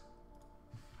because.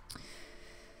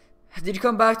 Did you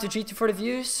come back to GT for the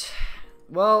views?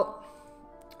 Well,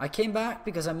 I came back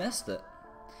because I missed it.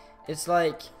 It's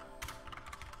like...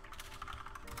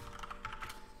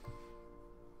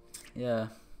 Yeah.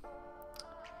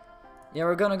 Yeah,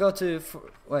 we're gonna go to...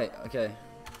 Wait, okay.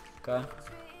 Okay.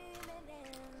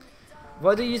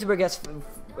 Why do YouTuber gets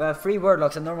free word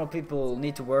locks and normal people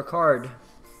need to work hard?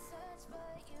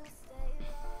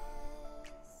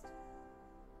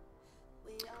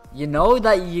 You know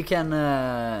that you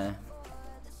can...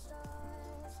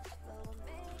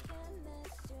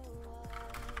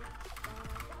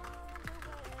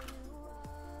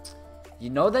 You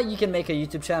know that you can make a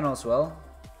YouTube channel as well?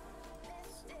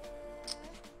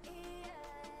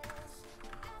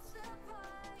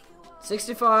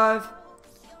 $65.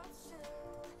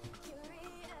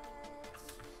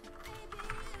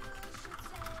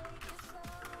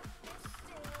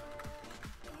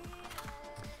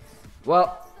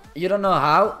 Well, you don't know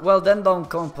how? Well, then don't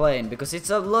complain, because it's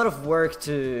a lot of work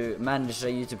to manage a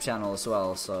YouTube channel as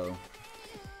well, so...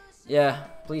 Yeah,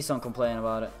 please don't complain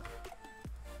about it.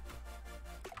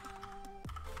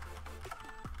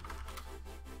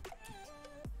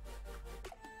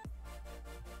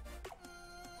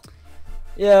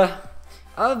 Yeah,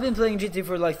 I've been playing GT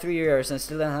for like 3 years and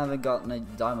still haven't gotten a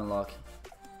diamond lock.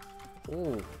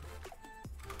 Ooh,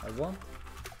 I won.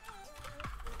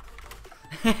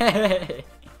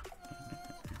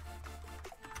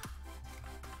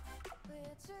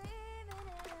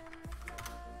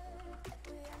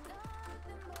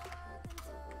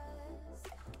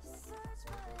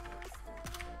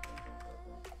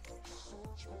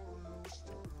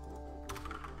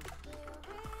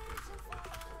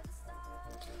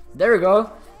 There we go.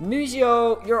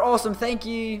 Musio, you're awesome, thank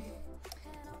you.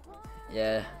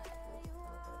 Yeah.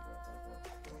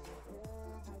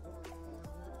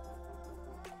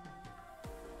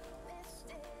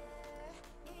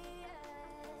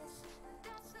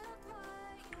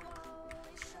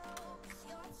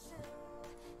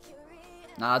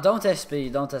 Nah, don't SP,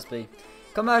 don't SP.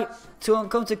 Come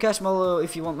to Cashmallow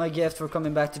if you want my gift for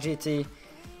coming back to GT.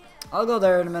 I'll go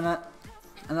there in a minute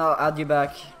and I'll add you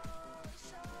back.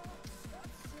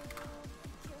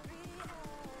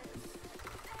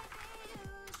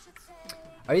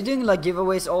 Are you doing like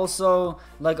giveaways also,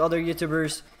 like other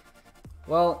YouTubers?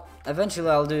 Well, eventually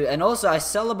I'll do. And also I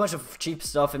sell a bunch of cheap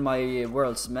stuff in my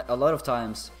worlds a lot of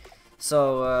times.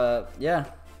 So, yeah.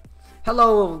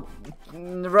 Hello,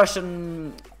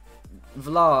 Russian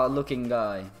Vla looking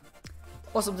guy.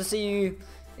 Awesome to see you.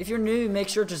 If you're new, make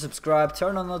sure to subscribe,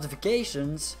 turn on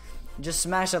notifications, just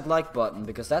smash that like button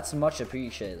because that's much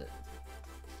appreciated.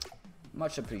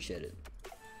 Much appreciated.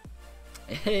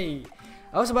 Hey.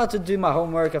 I was about to do my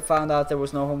homework. I found out there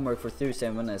was no homework for Tuesday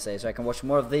and Wednesday, so I can watch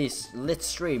more of these lit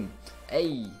stream.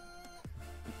 Hey.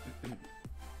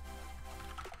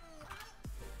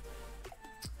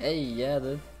 Hey, yeah,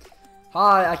 dude.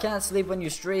 Hi, I can't sleep when you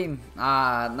stream.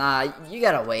 Nah, you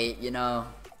gotta wait, you know.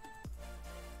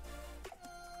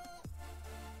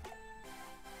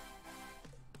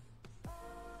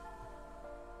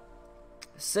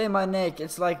 Say my nick.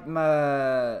 It's like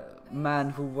my man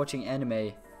who watching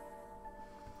anime.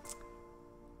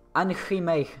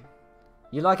 Anime.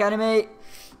 You like anime?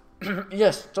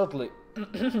 Yes, totally.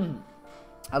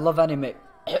 I love anime.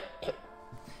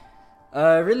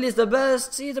 Really is the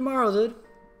best. See you tomorrow, dude.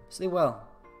 Sleep well.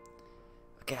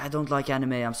 Okay, I don't like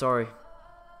anime. I'm sorry.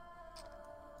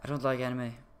 I don't like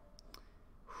anime.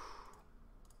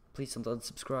 Please don't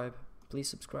unsubscribe. Please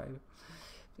subscribe.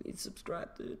 Please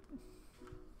subscribe, dude.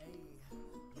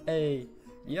 Hey,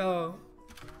 yo.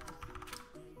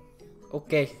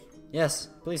 Okay. Yes,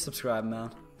 please subscribe,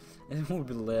 man. It will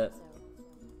be lit.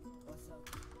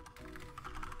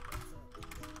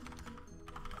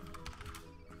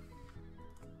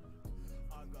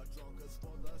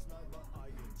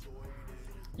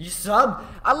 You sub?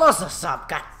 I lost a sub,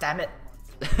 god damn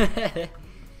it.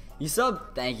 You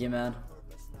sub? Thank you, man.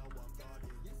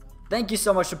 Thank you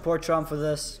so much, Support Trump, for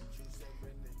this.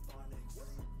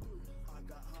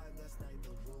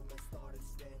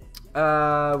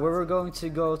 We're going to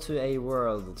go to a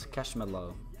world,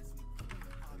 Cashmallow.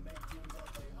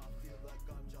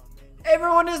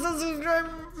 Everyone is a subscriber.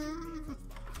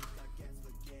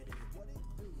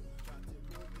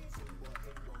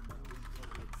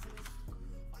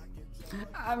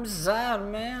 I'm sad,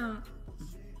 man.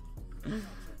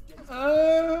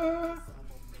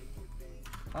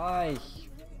 Hi.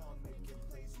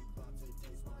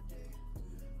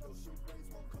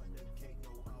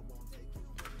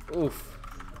 Oof.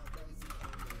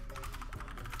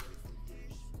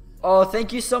 Oh,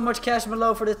 thank you so much,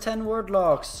 Cashmallow, for the 10 word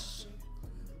locks.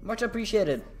 Much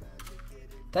appreciated.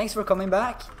 Thanks for coming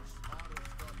back.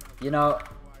 You know,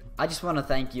 I just want to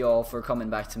thank you all for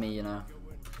coming back to me, you know.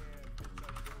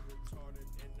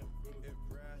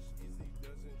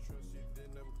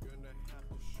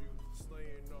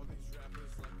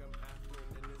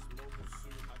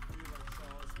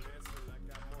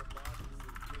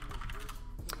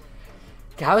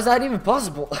 How is that even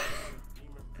possible?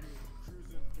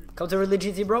 Come to Really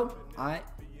GT, bro. Alright.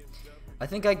 I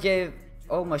think I gave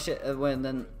all my shit when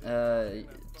then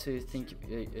to think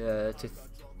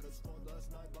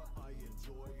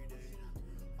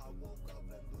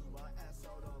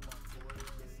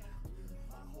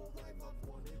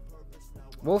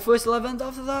Wolf Whistle event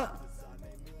after that?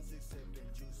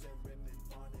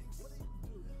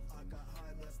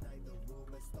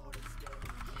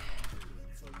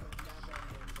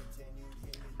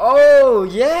 Oh,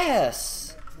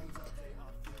 yes!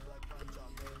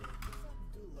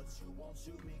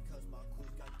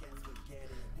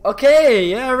 Okay,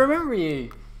 yeah, I remember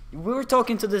you. We were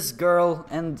talking to this girl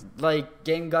and like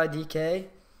Game Guy DK.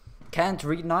 Can't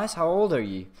read nice. How old are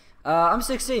you? I'm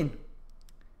 16.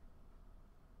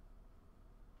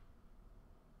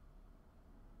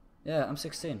 Yeah, I'm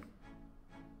 16.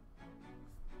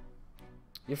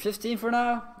 You're 15 for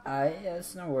now?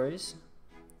 Yes, no worries.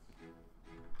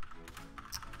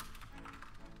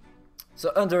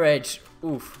 So underage.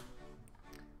 Oof.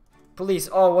 Police.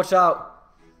 Oh, watch out.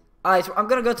 Alright, I'm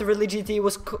gonna go to Really GT. It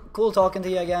was cool talking to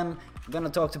you again. I'm gonna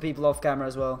talk to people off camera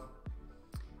as well.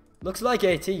 Looks like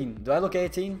 18. Do I look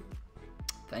 18?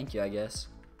 Thank you, I guess.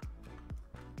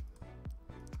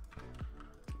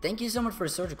 Thank you so much for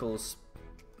the surgicals.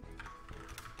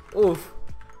 Oof.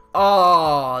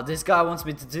 Oh, this guy wants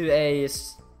me to do a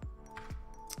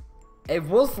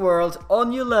wolf world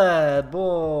on your lad,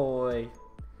 boy.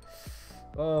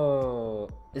 Oh,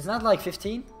 isn't that like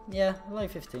 15? Yeah, like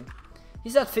 15.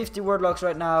 He's at 50 word locks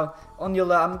right now. On your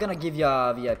lad, I'm gonna give you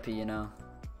a VIP, you know.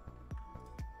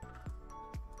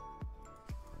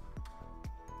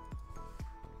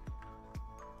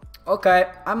 Okay,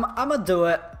 I'ma do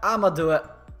it. I'ma do it.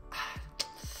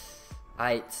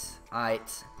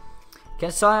 Aight.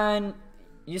 Can sign.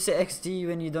 You say XD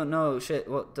when you don't know shit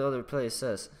what the other player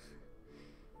says.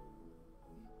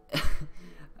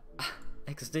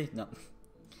 XD? No.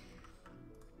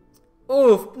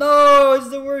 Oof! No, it's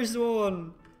the worst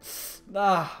one.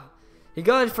 Nah. He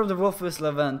got it from the Wolf Whistle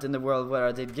event in the world where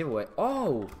I did giveaway.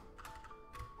 Oh.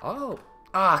 Oh.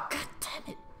 Ah, god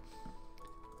damn it.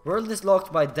 World is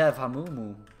locked by Dev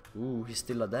Hamumu. Ooh, he's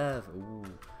still a dev. Ooh.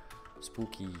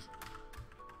 Spooky.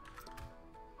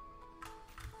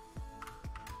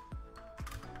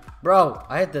 Bro,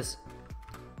 I hate this.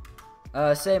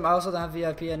 Same, I also don't have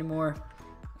VIP anymore.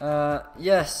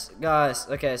 Yes, guys.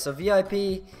 Okay, so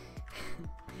VIP.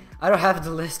 I don't have the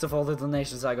list of all the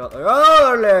donations I got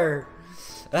earlier.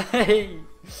 Hey.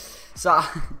 So,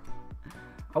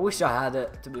 I wish I had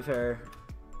it, to be fair.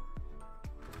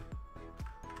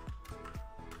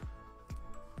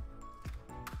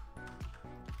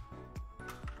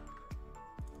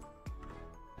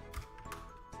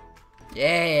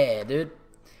 Yeah, dude.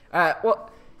 Alright,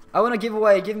 what? I want to give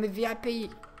away. Give me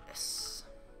VIP. Yes.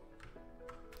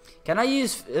 Can I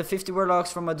use 50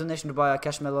 warlocks from my donation to buy a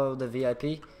Cashmellow, the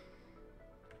VIP?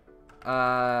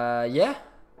 Yeah.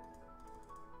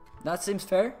 That seems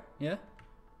fair. Yeah.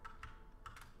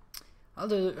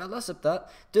 I'll accept that.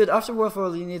 Dude, after Wolf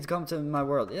World, you need to come to my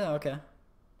world. Yeah, okay.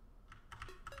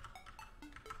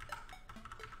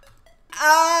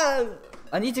 Ah!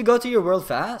 I need to go to your world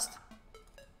fast.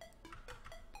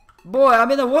 Boy, I'm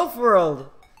in a wolf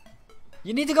world.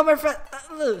 You need to come my friend.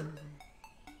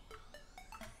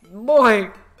 Boy.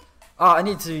 Oh, I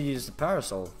need to use the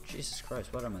parasol. Jesus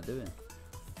Christ, what am I doing?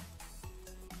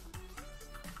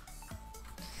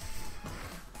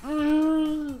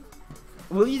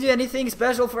 Will you do anything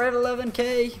special for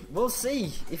 11k? We'll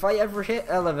see if I ever hit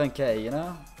 11k, you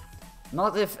know?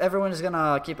 Not if everyone is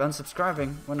gonna keep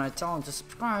unsubscribing when I tell them to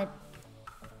subscribe.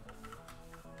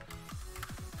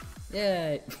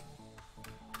 Yay.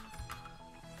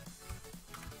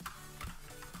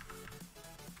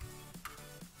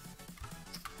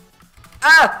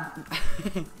 Ah!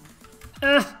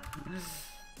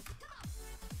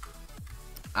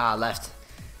 Ah, left.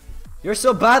 You're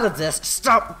so bad at this.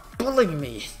 Stop bullying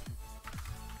me.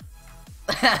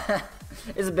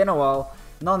 It's been a while.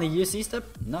 None of you C-step?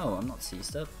 No, I'm not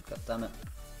C-step. God damn it.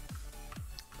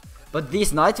 But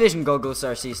these night vision goggles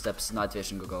are C-steps. Night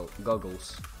vision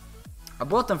goggles. I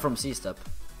bought them from C-step.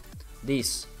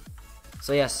 These.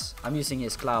 So yes, I'm using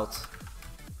his clout.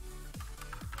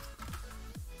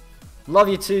 Love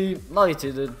you too,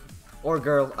 dude. Or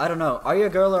girl, I don't know. Are you a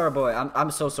girl or a boy? I'm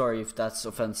so sorry if that's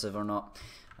offensive or not.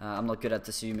 I'm not good at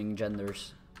assuming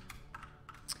genders.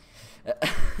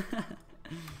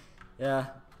 Yeah.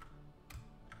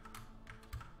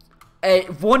 Hey,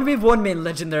 1v1 me in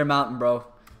Legendary Mountain, bro.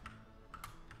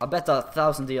 I'll bet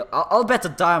 1,000 deal. I'll bet the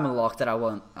diamond lock that I'll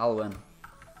win.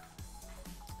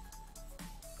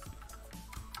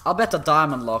 I'll bet the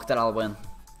diamond lock that I'll win.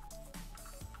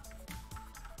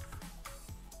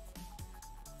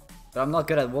 But I'm not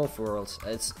good at Wolf Worlds.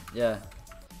 Yeah.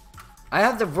 I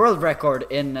have the world record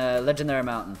in Legendary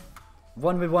Mountain.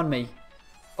 1v1 me.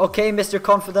 Okay, Mr.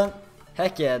 Confident.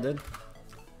 Heck yeah, dude.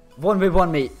 1v1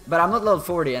 me. But I'm not level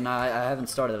 40 and I haven't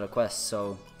started a quest,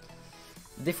 so...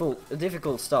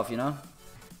 Difficult stuff, you know?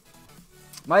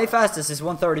 My fastest is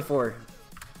 134.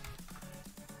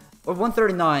 Or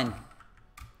 139.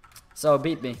 So,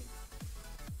 beat me.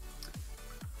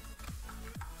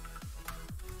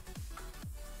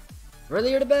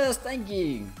 Really, you're the best, thank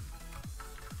you.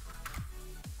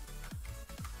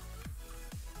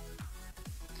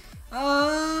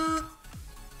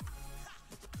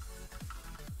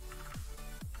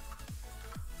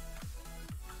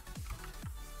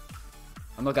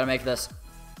 I'm not gonna make this.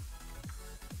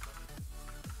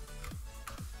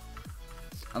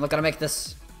 I'm not gonna make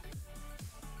this.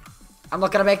 I'm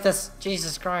not gonna make this.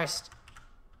 Jesus Christ.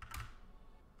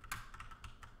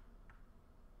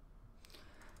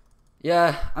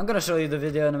 Yeah, I'm gonna show you the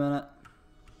video in a minute.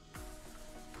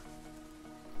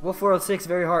 Wolf World 6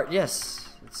 very hard. Yes,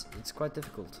 it's quite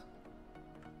difficult.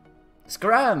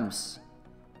 Scrams!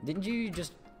 Didn't you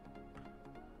just...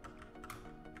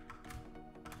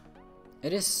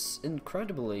 It is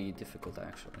incredibly difficult,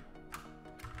 actually.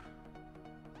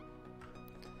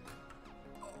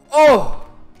 Oh!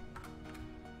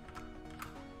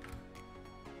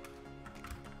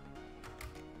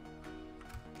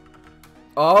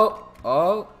 Oh!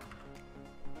 Oh!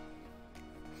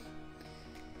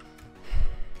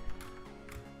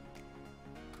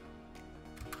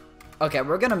 Okay,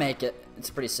 we're gonna make it. It's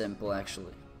pretty simple,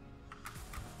 actually.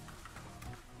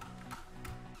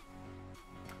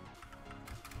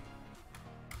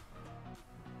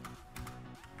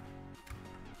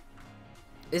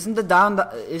 Isn't the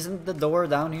door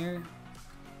down here?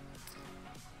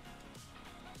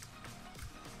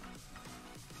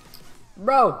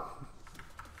 Bro!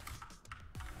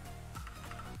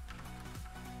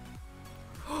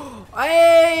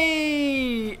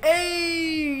 Hey!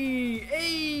 Hey!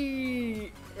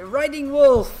 Hey! Riding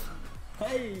wolf!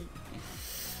 Hey!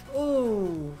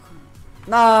 Ooh!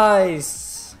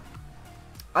 Nice!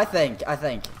 I think.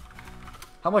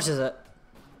 How much is it?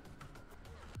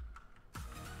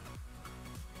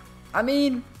 I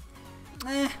mean,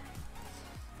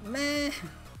 meh.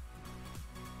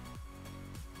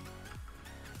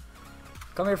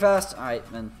 Come here fast. Alright,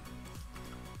 then.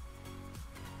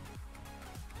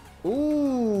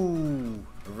 Ooh,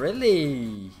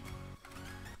 really?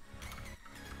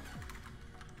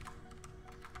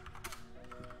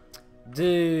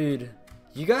 Dude,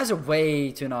 you guys are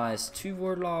way too nice. 2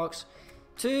 word locks.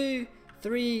 2,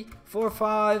 3, 4,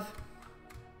 5.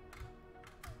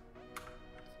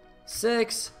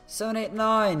 6, 7, 8,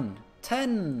 9,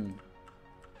 10.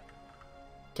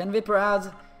 Can Viper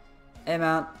add? Hey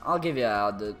man, I'll give you an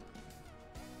ad, dude.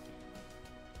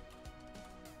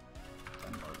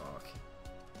 10 more lock.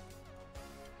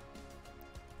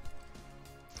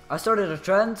 I started a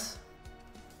trend.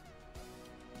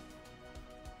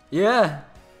 Yeah.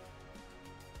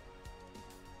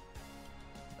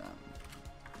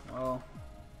 Well,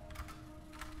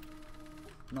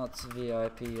 not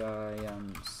VIP. I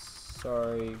am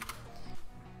sorry.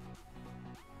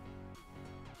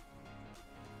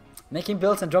 Making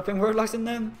builds and dropping word locks in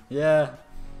them? Yeah.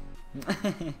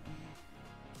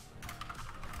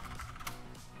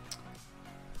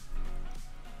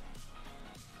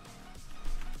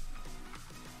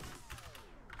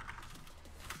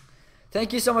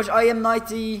 Thank you so much, I am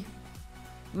 90.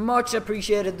 Much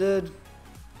appreciated, dude.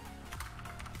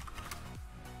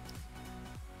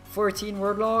 14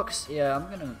 word locks? Yeah, I'm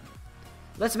gonna...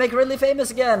 Let's make really famous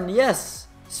again, yes!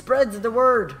 Spread the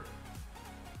word!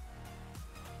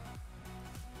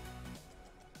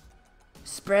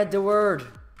 Spread the word!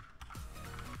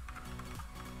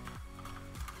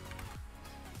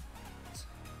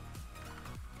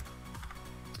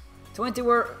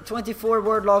 .24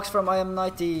 word locks from I am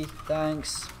 90,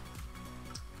 thanks.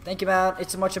 Thank you, man,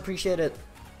 it's much appreciated.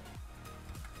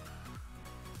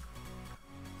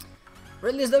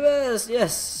 Really is the best,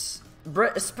 yes!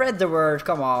 Spread the word,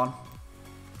 come on.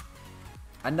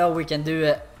 I know we can do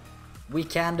it. We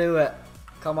can do it.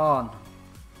 Come on.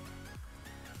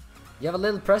 You have a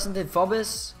little present in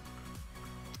Phobos?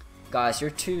 Guys,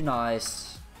 you're too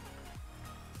nice.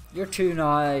 You're too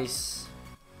nice.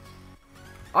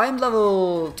 I am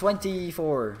level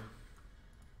 24.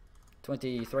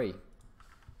 23.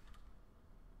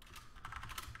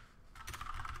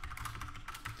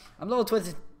 I'm level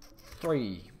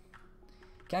 23.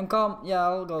 Camcom? Yeah,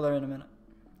 I'll go there in a minute.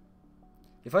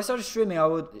 If I started streaming, I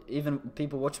would even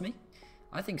people watch me?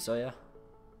 I think so, yeah.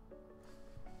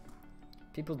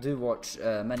 People do watch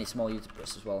many small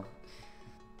YouTubers as well.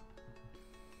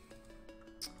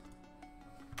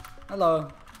 Hello.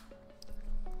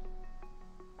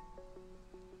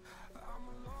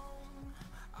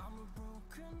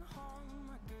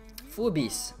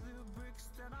 Foobies.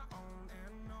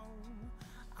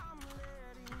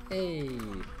 Hey.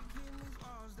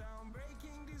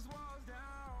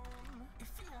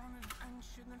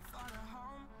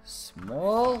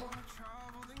 Small?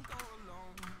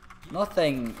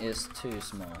 Nothing is too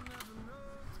small.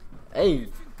 Hey.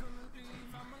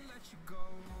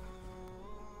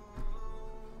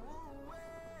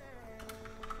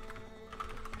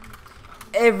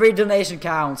 Every donation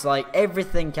counts, like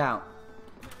everything counts.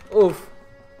 Oof.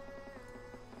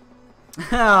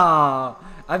 I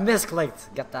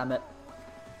misclicked, goddammit.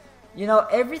 You know,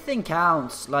 everything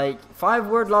counts. Like 5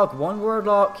 word lock, 1 word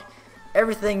lock,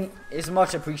 everything is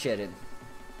much appreciated.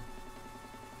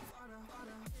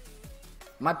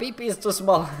 My PP is too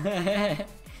small.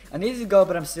 I need to go,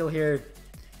 but I'm still here.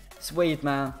 Sweet,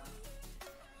 man.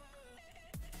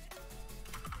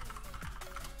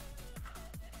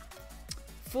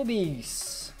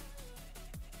 Foobies.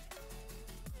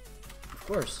 Of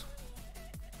course.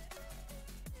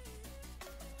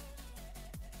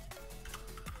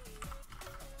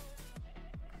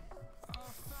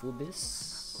 Foobies.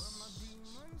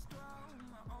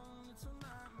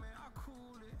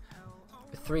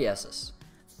 3 S's.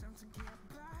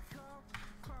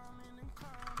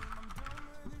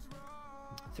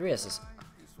 Three S's.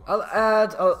 I'll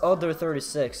add other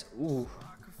 36. Ooh.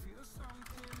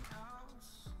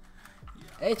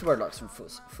 8 word locks from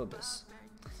Phobos.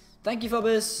 Thank you,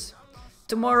 Phobos.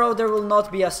 Tomorrow there will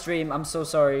not be a stream. I'm so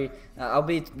sorry. I'll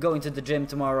be going to the gym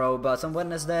tomorrow, but on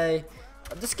Wednesday,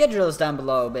 the schedule is down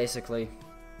below, basically.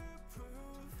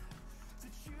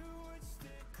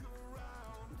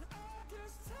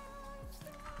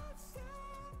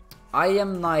 I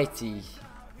am 90. You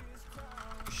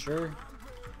sure?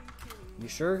 You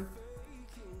sure?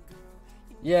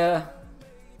 Yeah.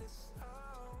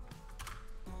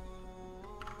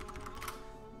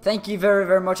 Thank you very,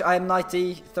 very much. I am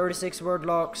 90. 36 word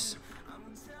locks.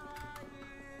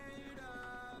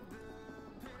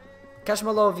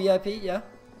 Cashmallow VIP, yeah.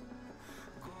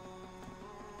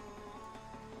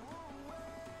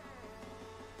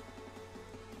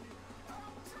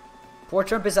 Poor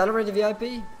Trump is already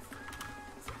VIP.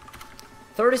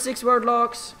 36 word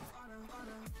locks.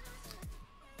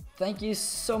 Thank you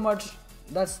so much.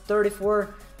 That's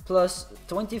 34 plus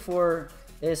 24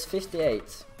 is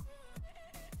 58.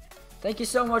 Thank you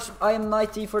so much. I am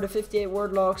 90 for the 58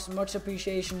 word locks. Much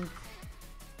appreciation.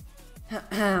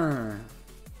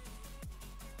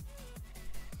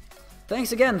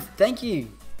 Thanks again. Thank you.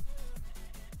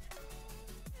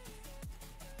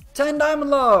 10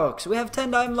 diamond locks. We have 10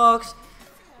 diamond locks.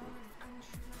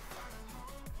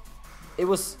 It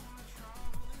was...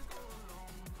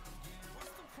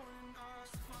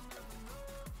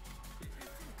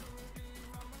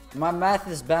 My math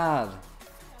is bad.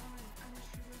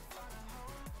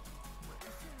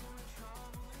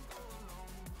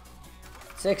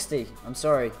 $60. I'm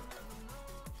sorry.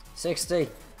 60.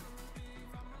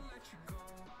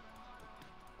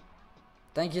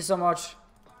 Thank you so much.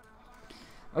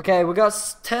 Okay, we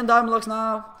got 10 diamond locks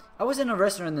now. I was in a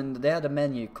restaurant and they had a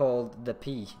menu called the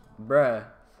P. Bruh.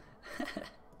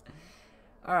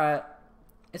 Alright.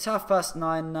 It's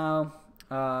 9:30 now.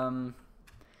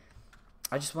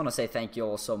 I just want to say thank you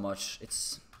all so much.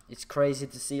 It's crazy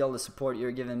to see all the support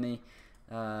you're giving me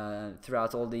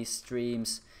throughout all these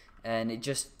streams. And it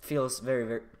just feels very,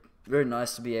 very, very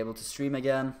nice to be able to stream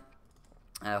again.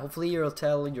 Hopefully you'll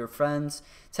tell your friends,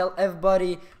 tell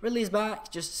everybody, release back,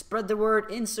 just spread the word,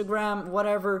 Instagram,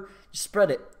 whatever, just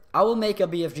spread it. I will make a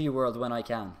BFG world when I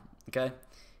can, okay?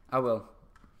 I will.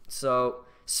 So,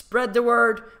 spread the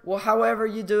word, well, however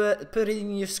you do it, put it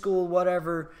in your school,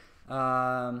 whatever.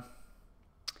 Yeah,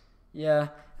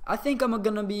 I think I'm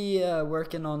gonna be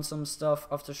working on some stuff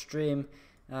after stream.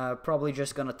 Probably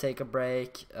just gonna take a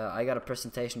break. I got a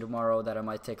presentation tomorrow that I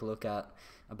might take a look at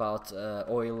about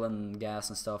oil and gas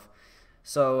and stuff.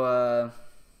 So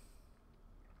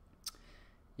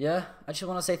yeah, I just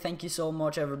want to say thank you so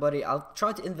much, everybody. I'll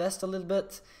try to invest a little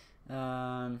bit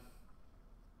in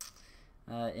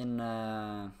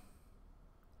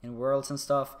worlds and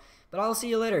stuff. But I'll see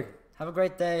you later. have a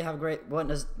great day. Have a great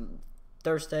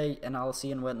Thursday, and I'll see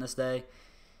you on Wednesday.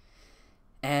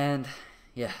 And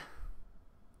yeah,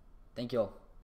 thank you all.